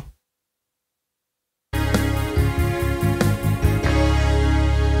good to me.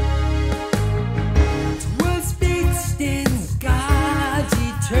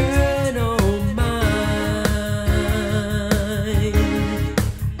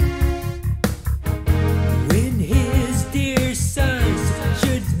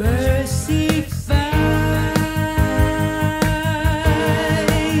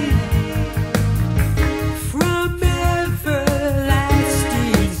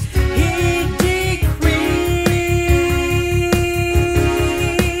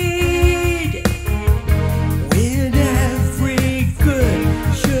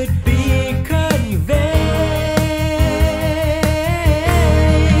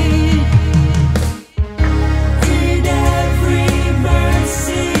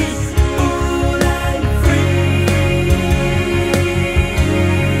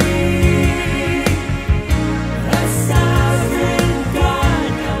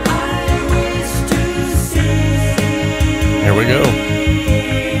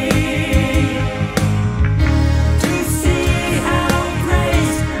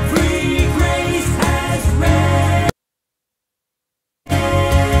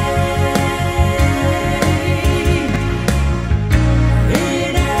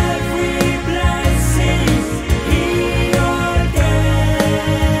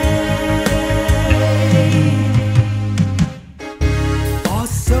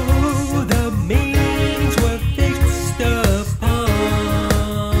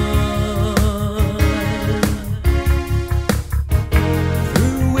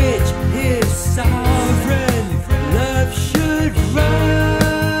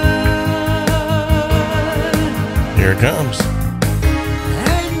 Comes.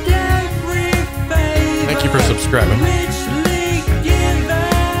 Thank you for subscribing.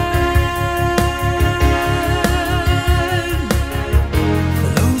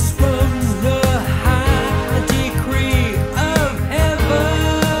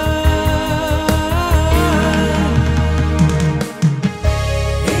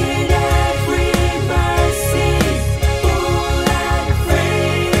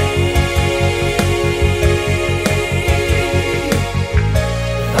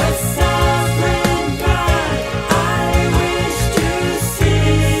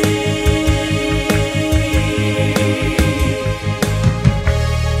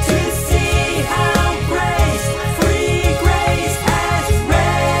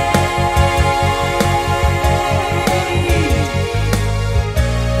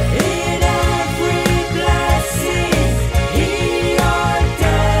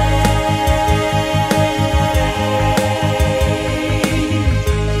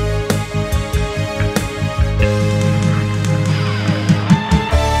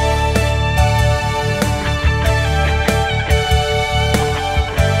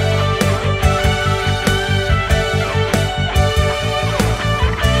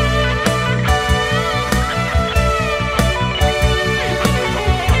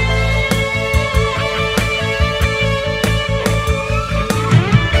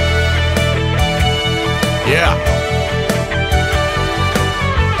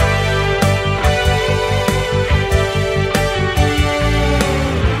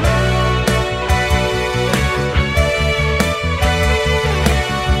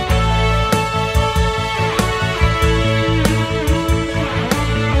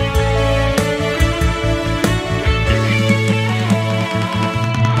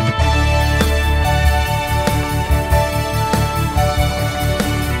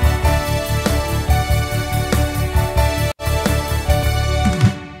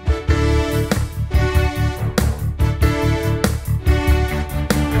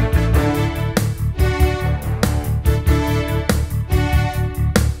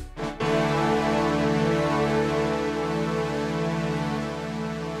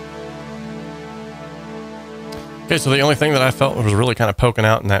 Okay, so the only thing that I felt was really kind of poking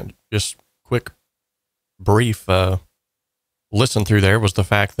out in that just quick, brief listen through there was the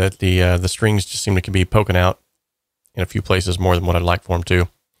fact that the strings just seem to be poking out in a few places more than what I'd like for them to.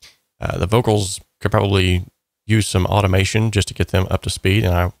 The vocals could probably use some automation just to get them up to speed,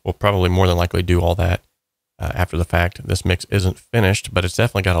 and I will probably more than likely do all that after the fact. This mix isn't finished, but it's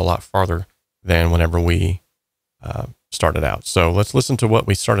definitely got a lot farther than whenever we started out. So let's listen to what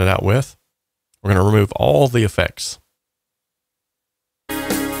we started out with. We're going to remove all the effects.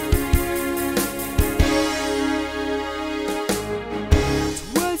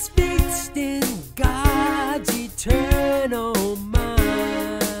 Was fixed in God's eternal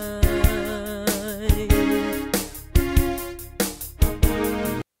mind.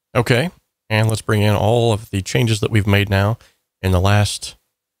 Okay, and let's bring in all of the changes that we've made now in the last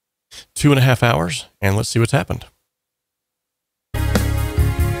 2.5 hours, and let's see what's happened.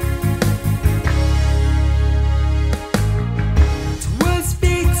 Was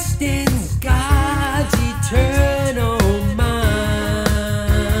fixed in God's eternal mind.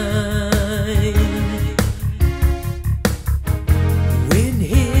 When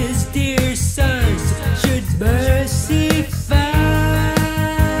his dear sons should mercy find.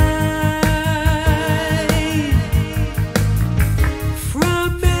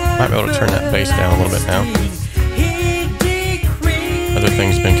 Might be able to turn that bass down a little bit now. Other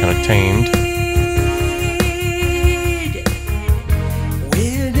things have been kind of tamed.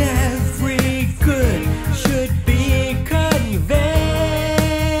 When every good should be conveyed.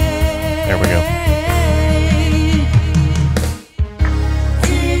 There we go.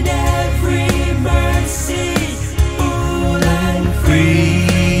 In every mercy, full and free.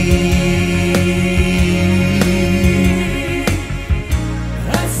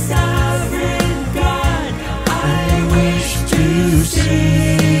 A sovereign God I wish to see.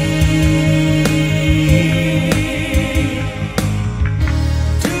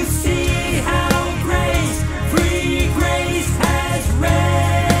 To see how grace, free grace has reigned.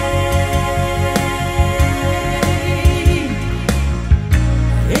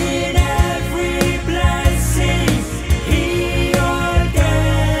 In every blessing he ordained.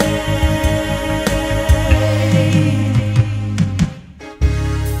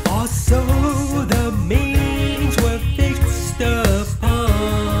 Also the means were fixed upon,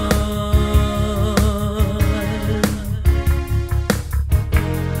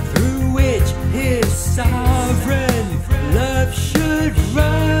 through which his sovereign love should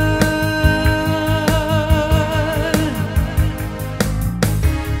run.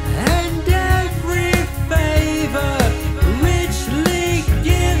 And every favor richly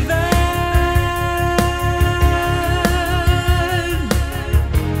given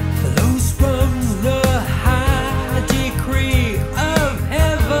flows from the high decree of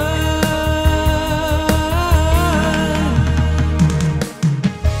heaven.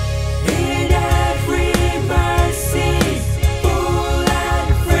 In every mercy, full and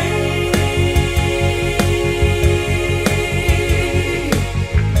free.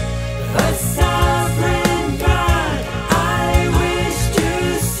 A sovereign God I wish to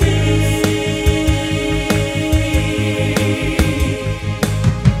see.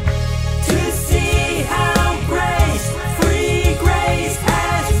 To see how grace, free grace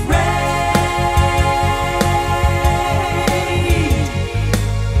has reigned.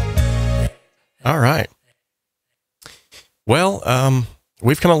 All right. Well,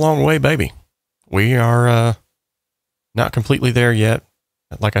 we've come a long way, baby. We are not completely there yet.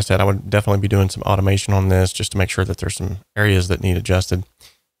 Like I said, I would definitely be doing some automation on this just to make sure that there's some areas that need adjusted.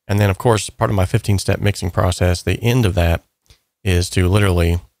 And then, of course, part of my 15-step mixing process, the end of that is to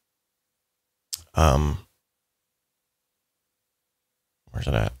literally, where's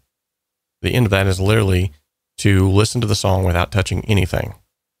it at? The end of that is literally to listen to the song without touching anything.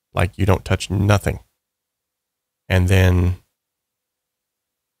 Like you don't touch nothing. And then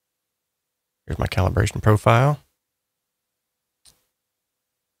here's my calibration profile.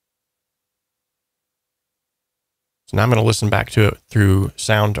 So now I'm going to listen back to it through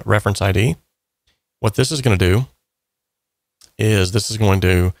Sound Reference ID. What this is going to do is this is going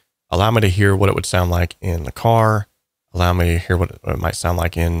to allow me to hear what it would sound like in the car, allow me to hear what it might sound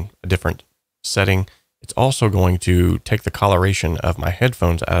like in a different setting. It's also going to take the coloration of my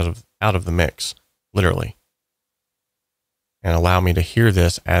headphones out of the mix, literally, and allow me to hear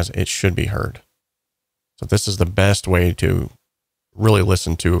this as it should be heard. So this is the best way to really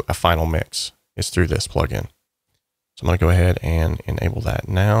listen to a final mix, is through this plugin. So I'm going to go ahead and enable that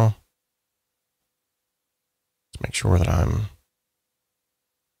now. Let's make sure that I'm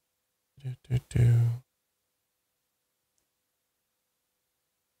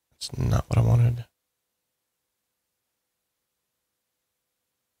That's not what I wanted.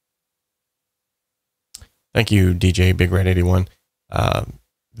 Thank you, DJ Big Red 81.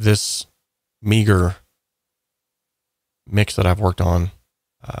 This meager mix that I've worked on,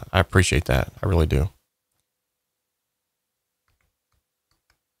 I appreciate that. I really do.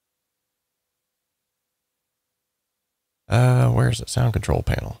 Where is it? Sound control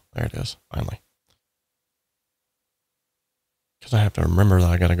panel. There it is, finally. Because I have to remember that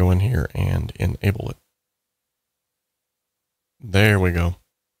I got to go in here and enable it. There we go.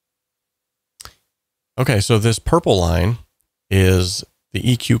 Okay, so this purple line is the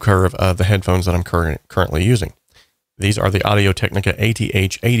EQ curve of the headphones that I'm currently using. These are the Audio-Technica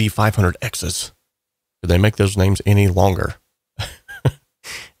ATH-8500X's. Did they make those names any longer?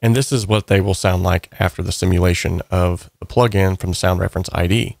 And this is what they will sound like after the simulation of the plugin from the Sound Reference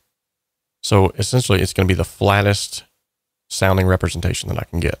ID. So essentially, it's going to be the flattest sounding representation that I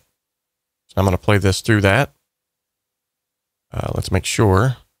can get. So I'm going to play this through that. Let's make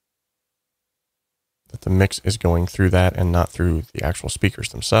sure that the mix is going through that and not through the actual speakers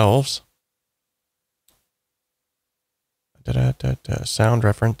themselves. Sound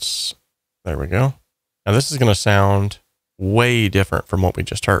reference. There we go. Now this is going to sound way different from what we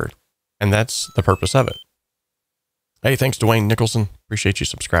just heard. And that's the purpose of it. Hey, thanks Dwayne Nicholson. Appreciate you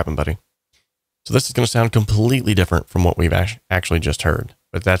subscribing, buddy. So this is going to sound completely different from what we've actually just heard.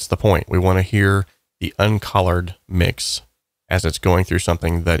 But that's the point. We want to hear the uncollared mix as it's going through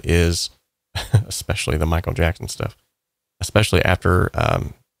something that is, especially the Michael Jackson stuff, especially after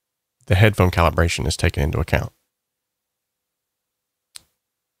the headphone calibration is taken into account.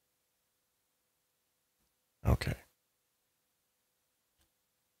 Okay.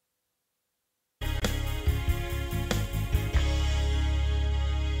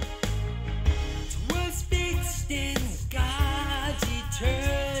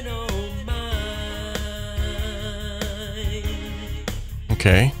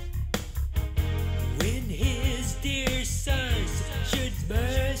 Okay. When his dear sons should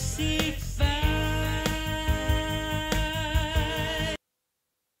mercy find,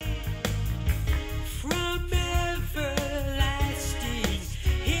 from everlasting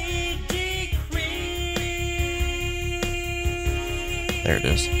he decreed. There it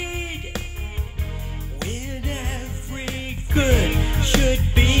is. When every good should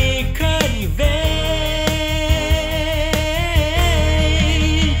be conveyed.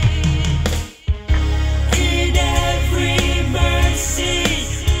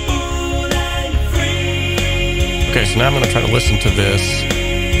 Okay, so now I'm going to try to listen to this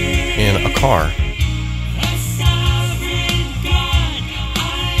in a car.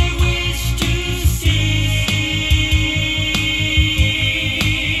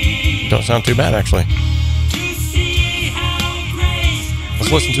 Don't sound too bad, actually.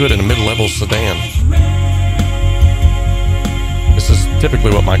 Let's listen to it in a mid-level sedan. This is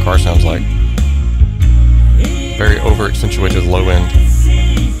typically what my car sounds like. Very over-accentuated low end.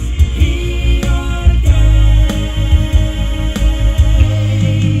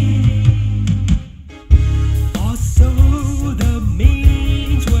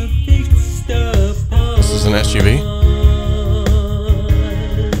 An SUV.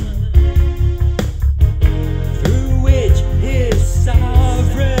 Through which his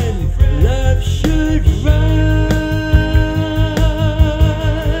sovereign love should run,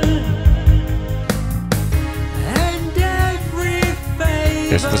 and every favor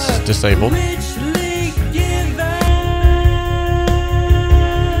okay, so this is disabled. richly given.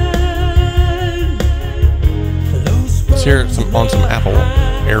 Let's hear it on some Apple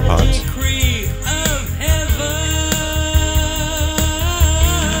AirPods.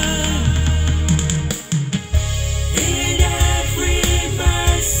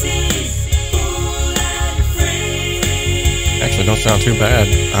 Don't sound too bad.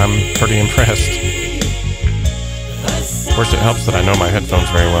 I'm pretty impressed. Of course, it helps that I know my headphones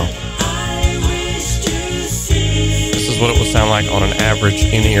very well. This is what it will sound like on an average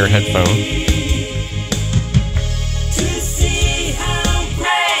in-ear headphone.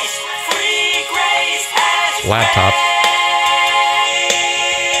 Laptop.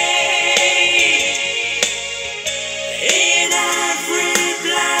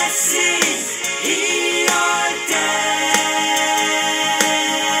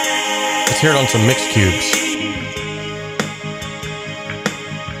 Let's hear it on some mix cubes.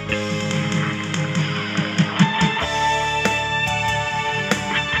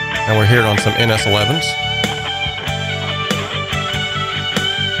 And we're here on some NS11s.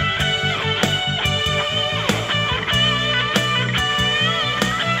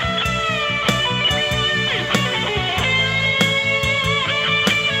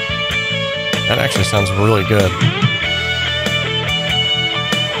 That actually sounds really good.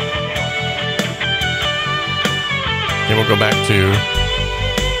 Then we'll go back to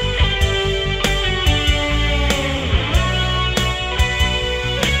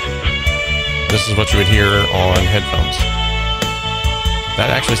this is what you would hear on headphones. That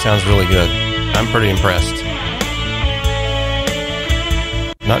actually sounds really good. I'm pretty impressed.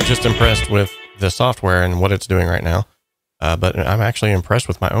 Not just impressed with the software and what it's doing right now, but I'm actually impressed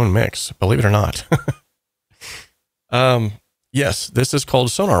with my own mix, believe it or not. Yes, this is called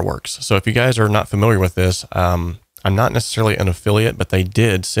SonarWorks. So if you guys are not familiar with this, I'm not necessarily an affiliate, but they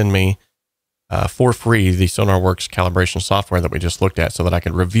did send me for free the SonarWorks calibration software that we just looked at so that I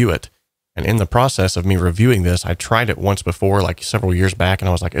could review it. And in the process of me reviewing this, I tried it once before, like several years back, and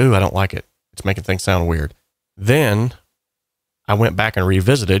I was like, ooh, I don't like it. It's making things sound weird. Then I went back and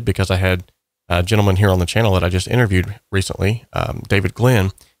revisited because I had a gentleman here on the channel that I just interviewed recently, David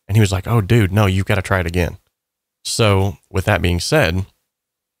Glenn, and he was like, oh, dude, no, you've got to try it again. So with that being said,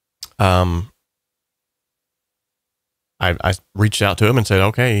 I reached out to him and said,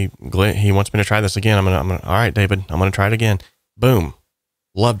 okay, Glenn, he wants me to try this again. I'm gonna, all right, David, I'm going to try it again. Boom.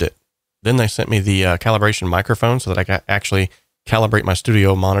 Loved it. Then they sent me the calibration microphone so that I could actually calibrate my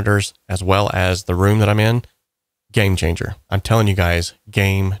studio monitors as well as the room that I'm in. Game changer. I'm telling you guys,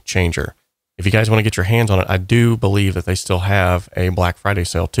 game changer. If you guys want to get your hands on it, I do believe that they still have a Black Friday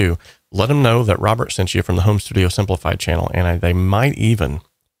sale too. Let them know that Robert sent you from the Home Studio Simplified channel, and they might even,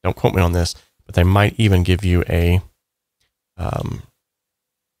 don't quote me on this, but they might even give you a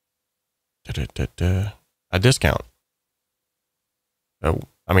discount. So,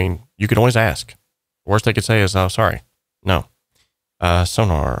 I mean, you could always ask. The worst they could say is, oh, sorry. No.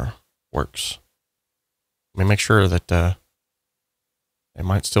 SonarWorks. Let me make sure that they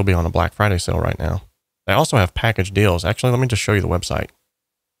might still be on a Black Friday sale right now. They also have package deals. Actually, let me just show you the website.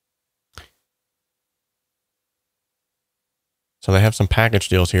 So they have some package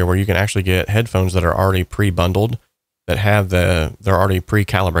deals here where you can actually get headphones that are already pre-bundled, that have they're already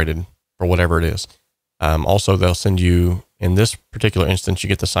pre-calibrated for whatever it is. Also, they'll send you, in this particular instance, you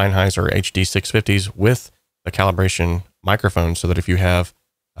get the Sennheiser HD650s with the calibration microphone, so that if you have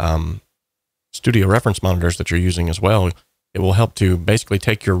studio reference monitors that you're using as well, it will help to basically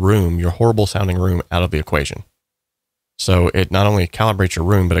take your room, your horrible sounding room, out of the equation. So it not only calibrates your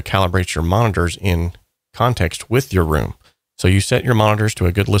room, but it calibrates your monitors in context with your room. So you set your monitors to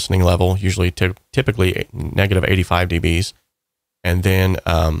a good listening level, usually typically negative 85 dBs. And then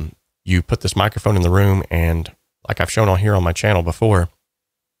you put this microphone in the room, and like I've shown on here on my channel before,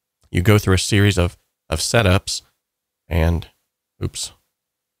 you go through a series of setups, and oops,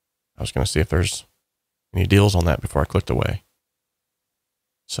 I was going to see if there's any deals on that before I clicked away.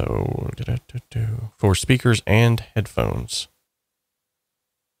 So for speakers and headphones.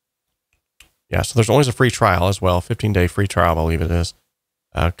 Yeah, so there's always a free trial as well, 15-day free trial, I believe it is.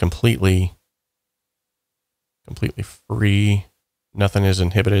 Completely free. Nothing is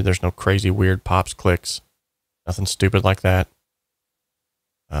inhibited. There's no crazy weird pops, clicks, nothing stupid like that.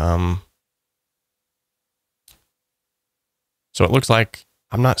 So it looks like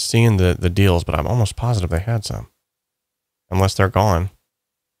I'm not seeing the deals, but I'm almost positive they had some, unless they're gone.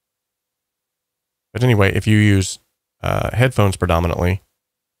 But anyway, if you use headphones predominantly,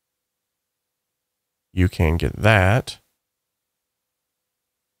 you can get that.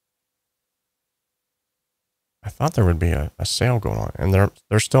 I thought there would be a sale going on, and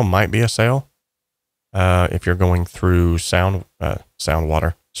there still might be a sale if you're going through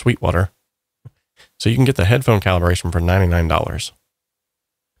Sweetwater. So you can get the headphone calibration for $99.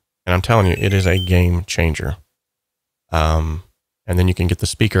 And I'm telling you, it is a game changer. And then you can get the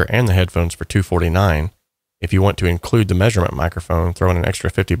speaker and the headphones for $249. If you want to include the measurement microphone, throw in an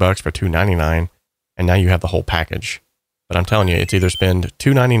extra $50 for $299, and now you have the whole package. But I'm telling you, it's either spend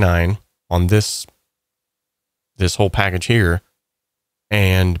 $299 on this whole package here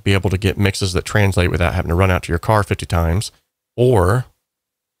and be able to get mixes that translate without having to run out to your car 50 times, or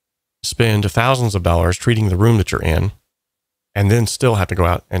spend thousands of dollars treating the room that you're in and then still have to go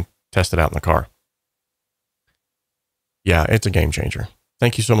out and test it out in the car. Yeah, it's a game changer.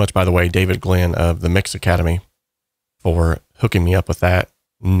 Thank you so much, by the way, David Glenn of the Mix Academy, for hooking me up with that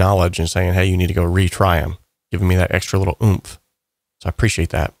knowledge and saying, hey, you need to go retry them, giving me that extra little oomph. So I appreciate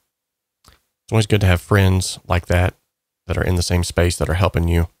that. It's always good to have friends like that are in the same space, that are helping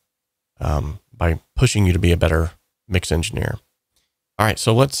you by pushing you to be a better mix engineer. All right,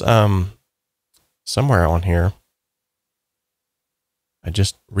 so let's, somewhere on here, I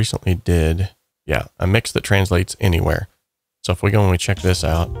just recently did, yeah, a mix that translates anywhere. So if we go and we check this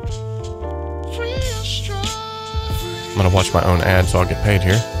out, I'm going to watch my own ad so I'll get paid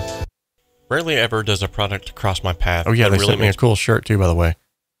here. Rarely ever does a product cross my path. Oh yeah, they really sent me a cool shirt too, by the way.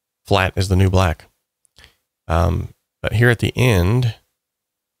 Flat is the new black. But here at the end,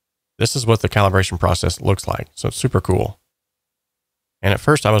 this is what the calibration process looks like. So it's super cool. And at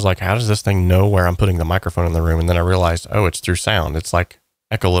first I was like, how does this thing know where I'm putting the microphone in the room? And then I realized, oh, it's through sound. It's like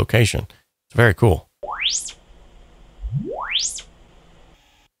echolocation. It's very cool.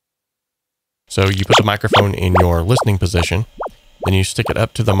 So you put the microphone in your listening position, then you stick it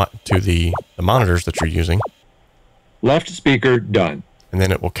up to the monitors that you're using. Left speaker done. And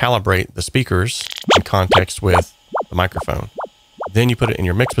then it will calibrate the speakers in context with the microphone. Then you put it in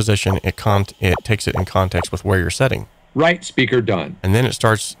your mix position. It takes it in context with where you're setting. Right speaker done. And then it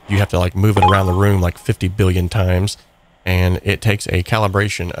starts, you have to like move it around the room like 50 billion times. And it takes a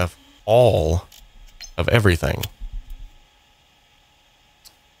calibration of all of everything.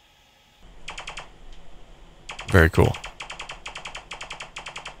 Very cool.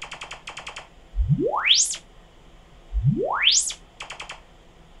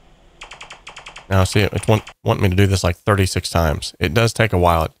 Now see, it's want me to do this like 36 times. It does take a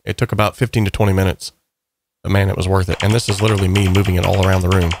while. It took about 15 to 20 minutes. But man, it was worth it. And this is literally me moving it all around the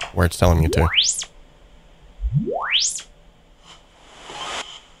room where it's telling me to.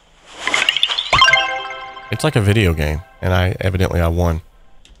 It's like a video game, and I won.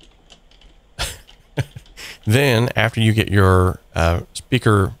 Then, after you get your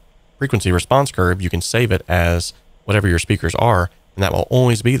speaker frequency response curve, you can save it as whatever your speakers are, and that will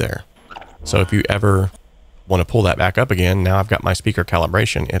always be there. So if you ever want to pull that back up again, now I've got my speaker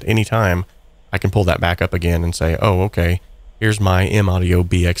calibration. At any time, I can pull that back up again and say, oh, okay, here's my M-Audio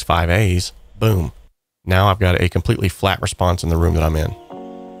BX5As. Boom. Now I've got a completely flat response in the room that I'm in.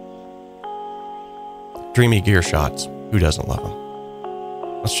 Dreamy gear shots. Who doesn't love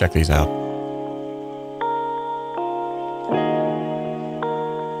them? Let's check these out.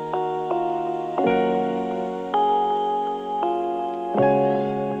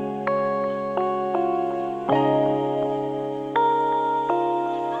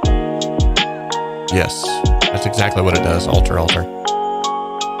 Yes, that's exactly what it does. Alter.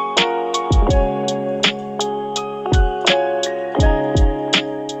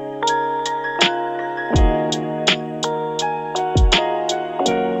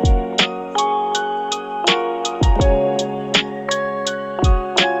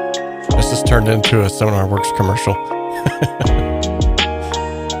 This has turned into a SonarWorks commercial.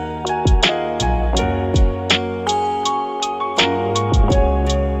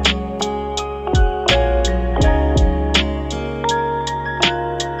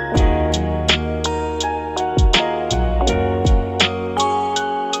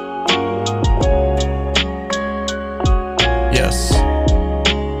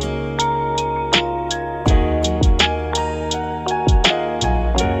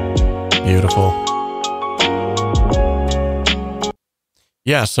 Beautiful.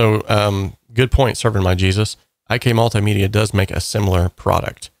 Yeah, so good point, Serving My Jesus. IK Multimedia does make a similar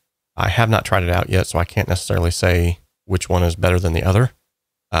product. I have not tried it out yet, so I can't necessarily say which one is better than the other.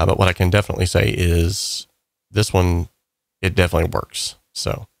 But what I can definitely say is this one, it definitely works.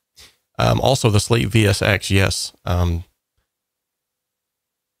 So also the Slate VSX, yes.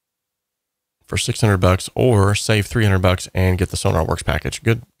 For $600 or save $300 and get the SonarWorks package.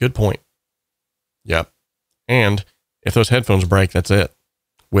 Good point. Yep. And if those headphones break, that's it.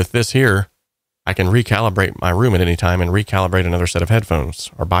 With this here, I can recalibrate my room at any time and recalibrate another set of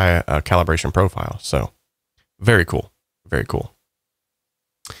headphones or buy a calibration profile. So very cool. Very cool.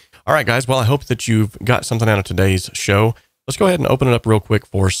 All right, guys. Well, I hope that you've got something out of today's show. Let's go ahead and open it up real quick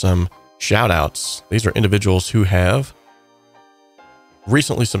for some shout outs. These are individuals who have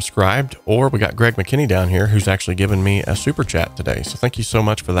recently subscribed, or we got Greg McKinney down here who's actually given me a super chat today. So thank you so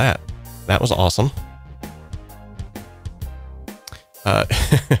much for that. That was awesome.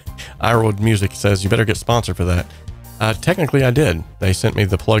 iRoad Music says you better get sponsored for that. Technically I did. They sent me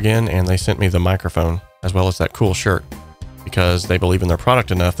the plug-in and they sent me the microphone as well as that cool shirt because they believe in their product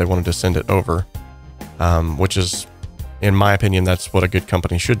enough. They wanted to send it over, which is, in my opinion, that's what a good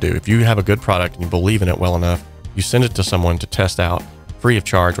company should do. If you have a good product and you believe in it well enough, you send it to someone to test out free of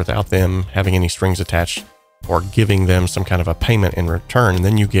charge without them having any strings attached or giving them some kind of a payment in return. And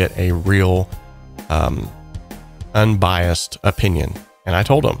then you get a real unbiased opinion. And I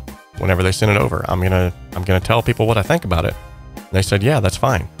told them whenever they sent it over, I'm gonna tell people what I think about it. And they said, yeah, that's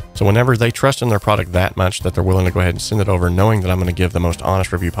fine. So whenever they trust in their product that much that they're willing to go ahead and send it over, knowing that I'm going to give the most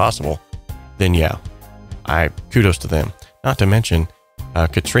honest review possible, then yeah, kudos to them. Not to mention,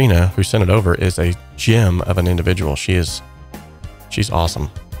 Katrina, who sent it over, is a gem of an individual. She's awesome.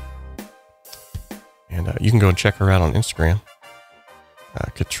 And you can go and check her out on Instagram.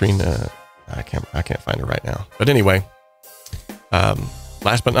 Katrina, I can't find her right now. But anyway,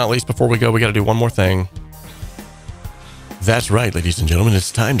 last but not least, before we go, we got to do one more thing. That's right, ladies and gentlemen,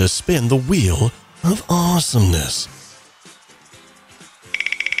 it's time to spin the wheel of awesomeness.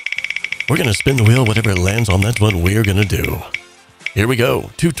 We're going to spin the wheel, whatever it lands on, that's what we're going to do. Here we go,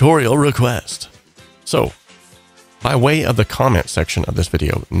 tutorial request. So, by way of the comment section of this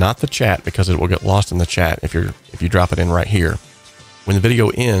video, not the chat, because it will get lost in the chat if you drop it in right here. When the video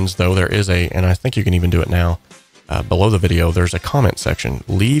ends, though, there is and I think you can even do it now, below the video, there's a comment section.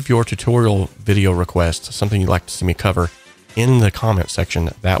 Leave your tutorial video request, something you'd like to see me cover, in the comment section.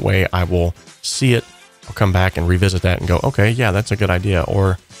 That way I will see it. I'll come back and revisit that and go, okay, yeah, that's a good idea.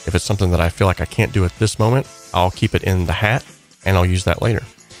 Or if it's something that I feel like I can't do at this moment, I'll keep it in the hat and I'll use that later.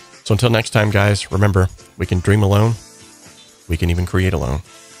 So until next time, guys, remember, we can dream alone. We can even create alone.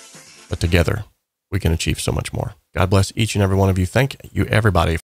 But together, we can achieve so much more. God bless each and every one of you. Thank you, everybody.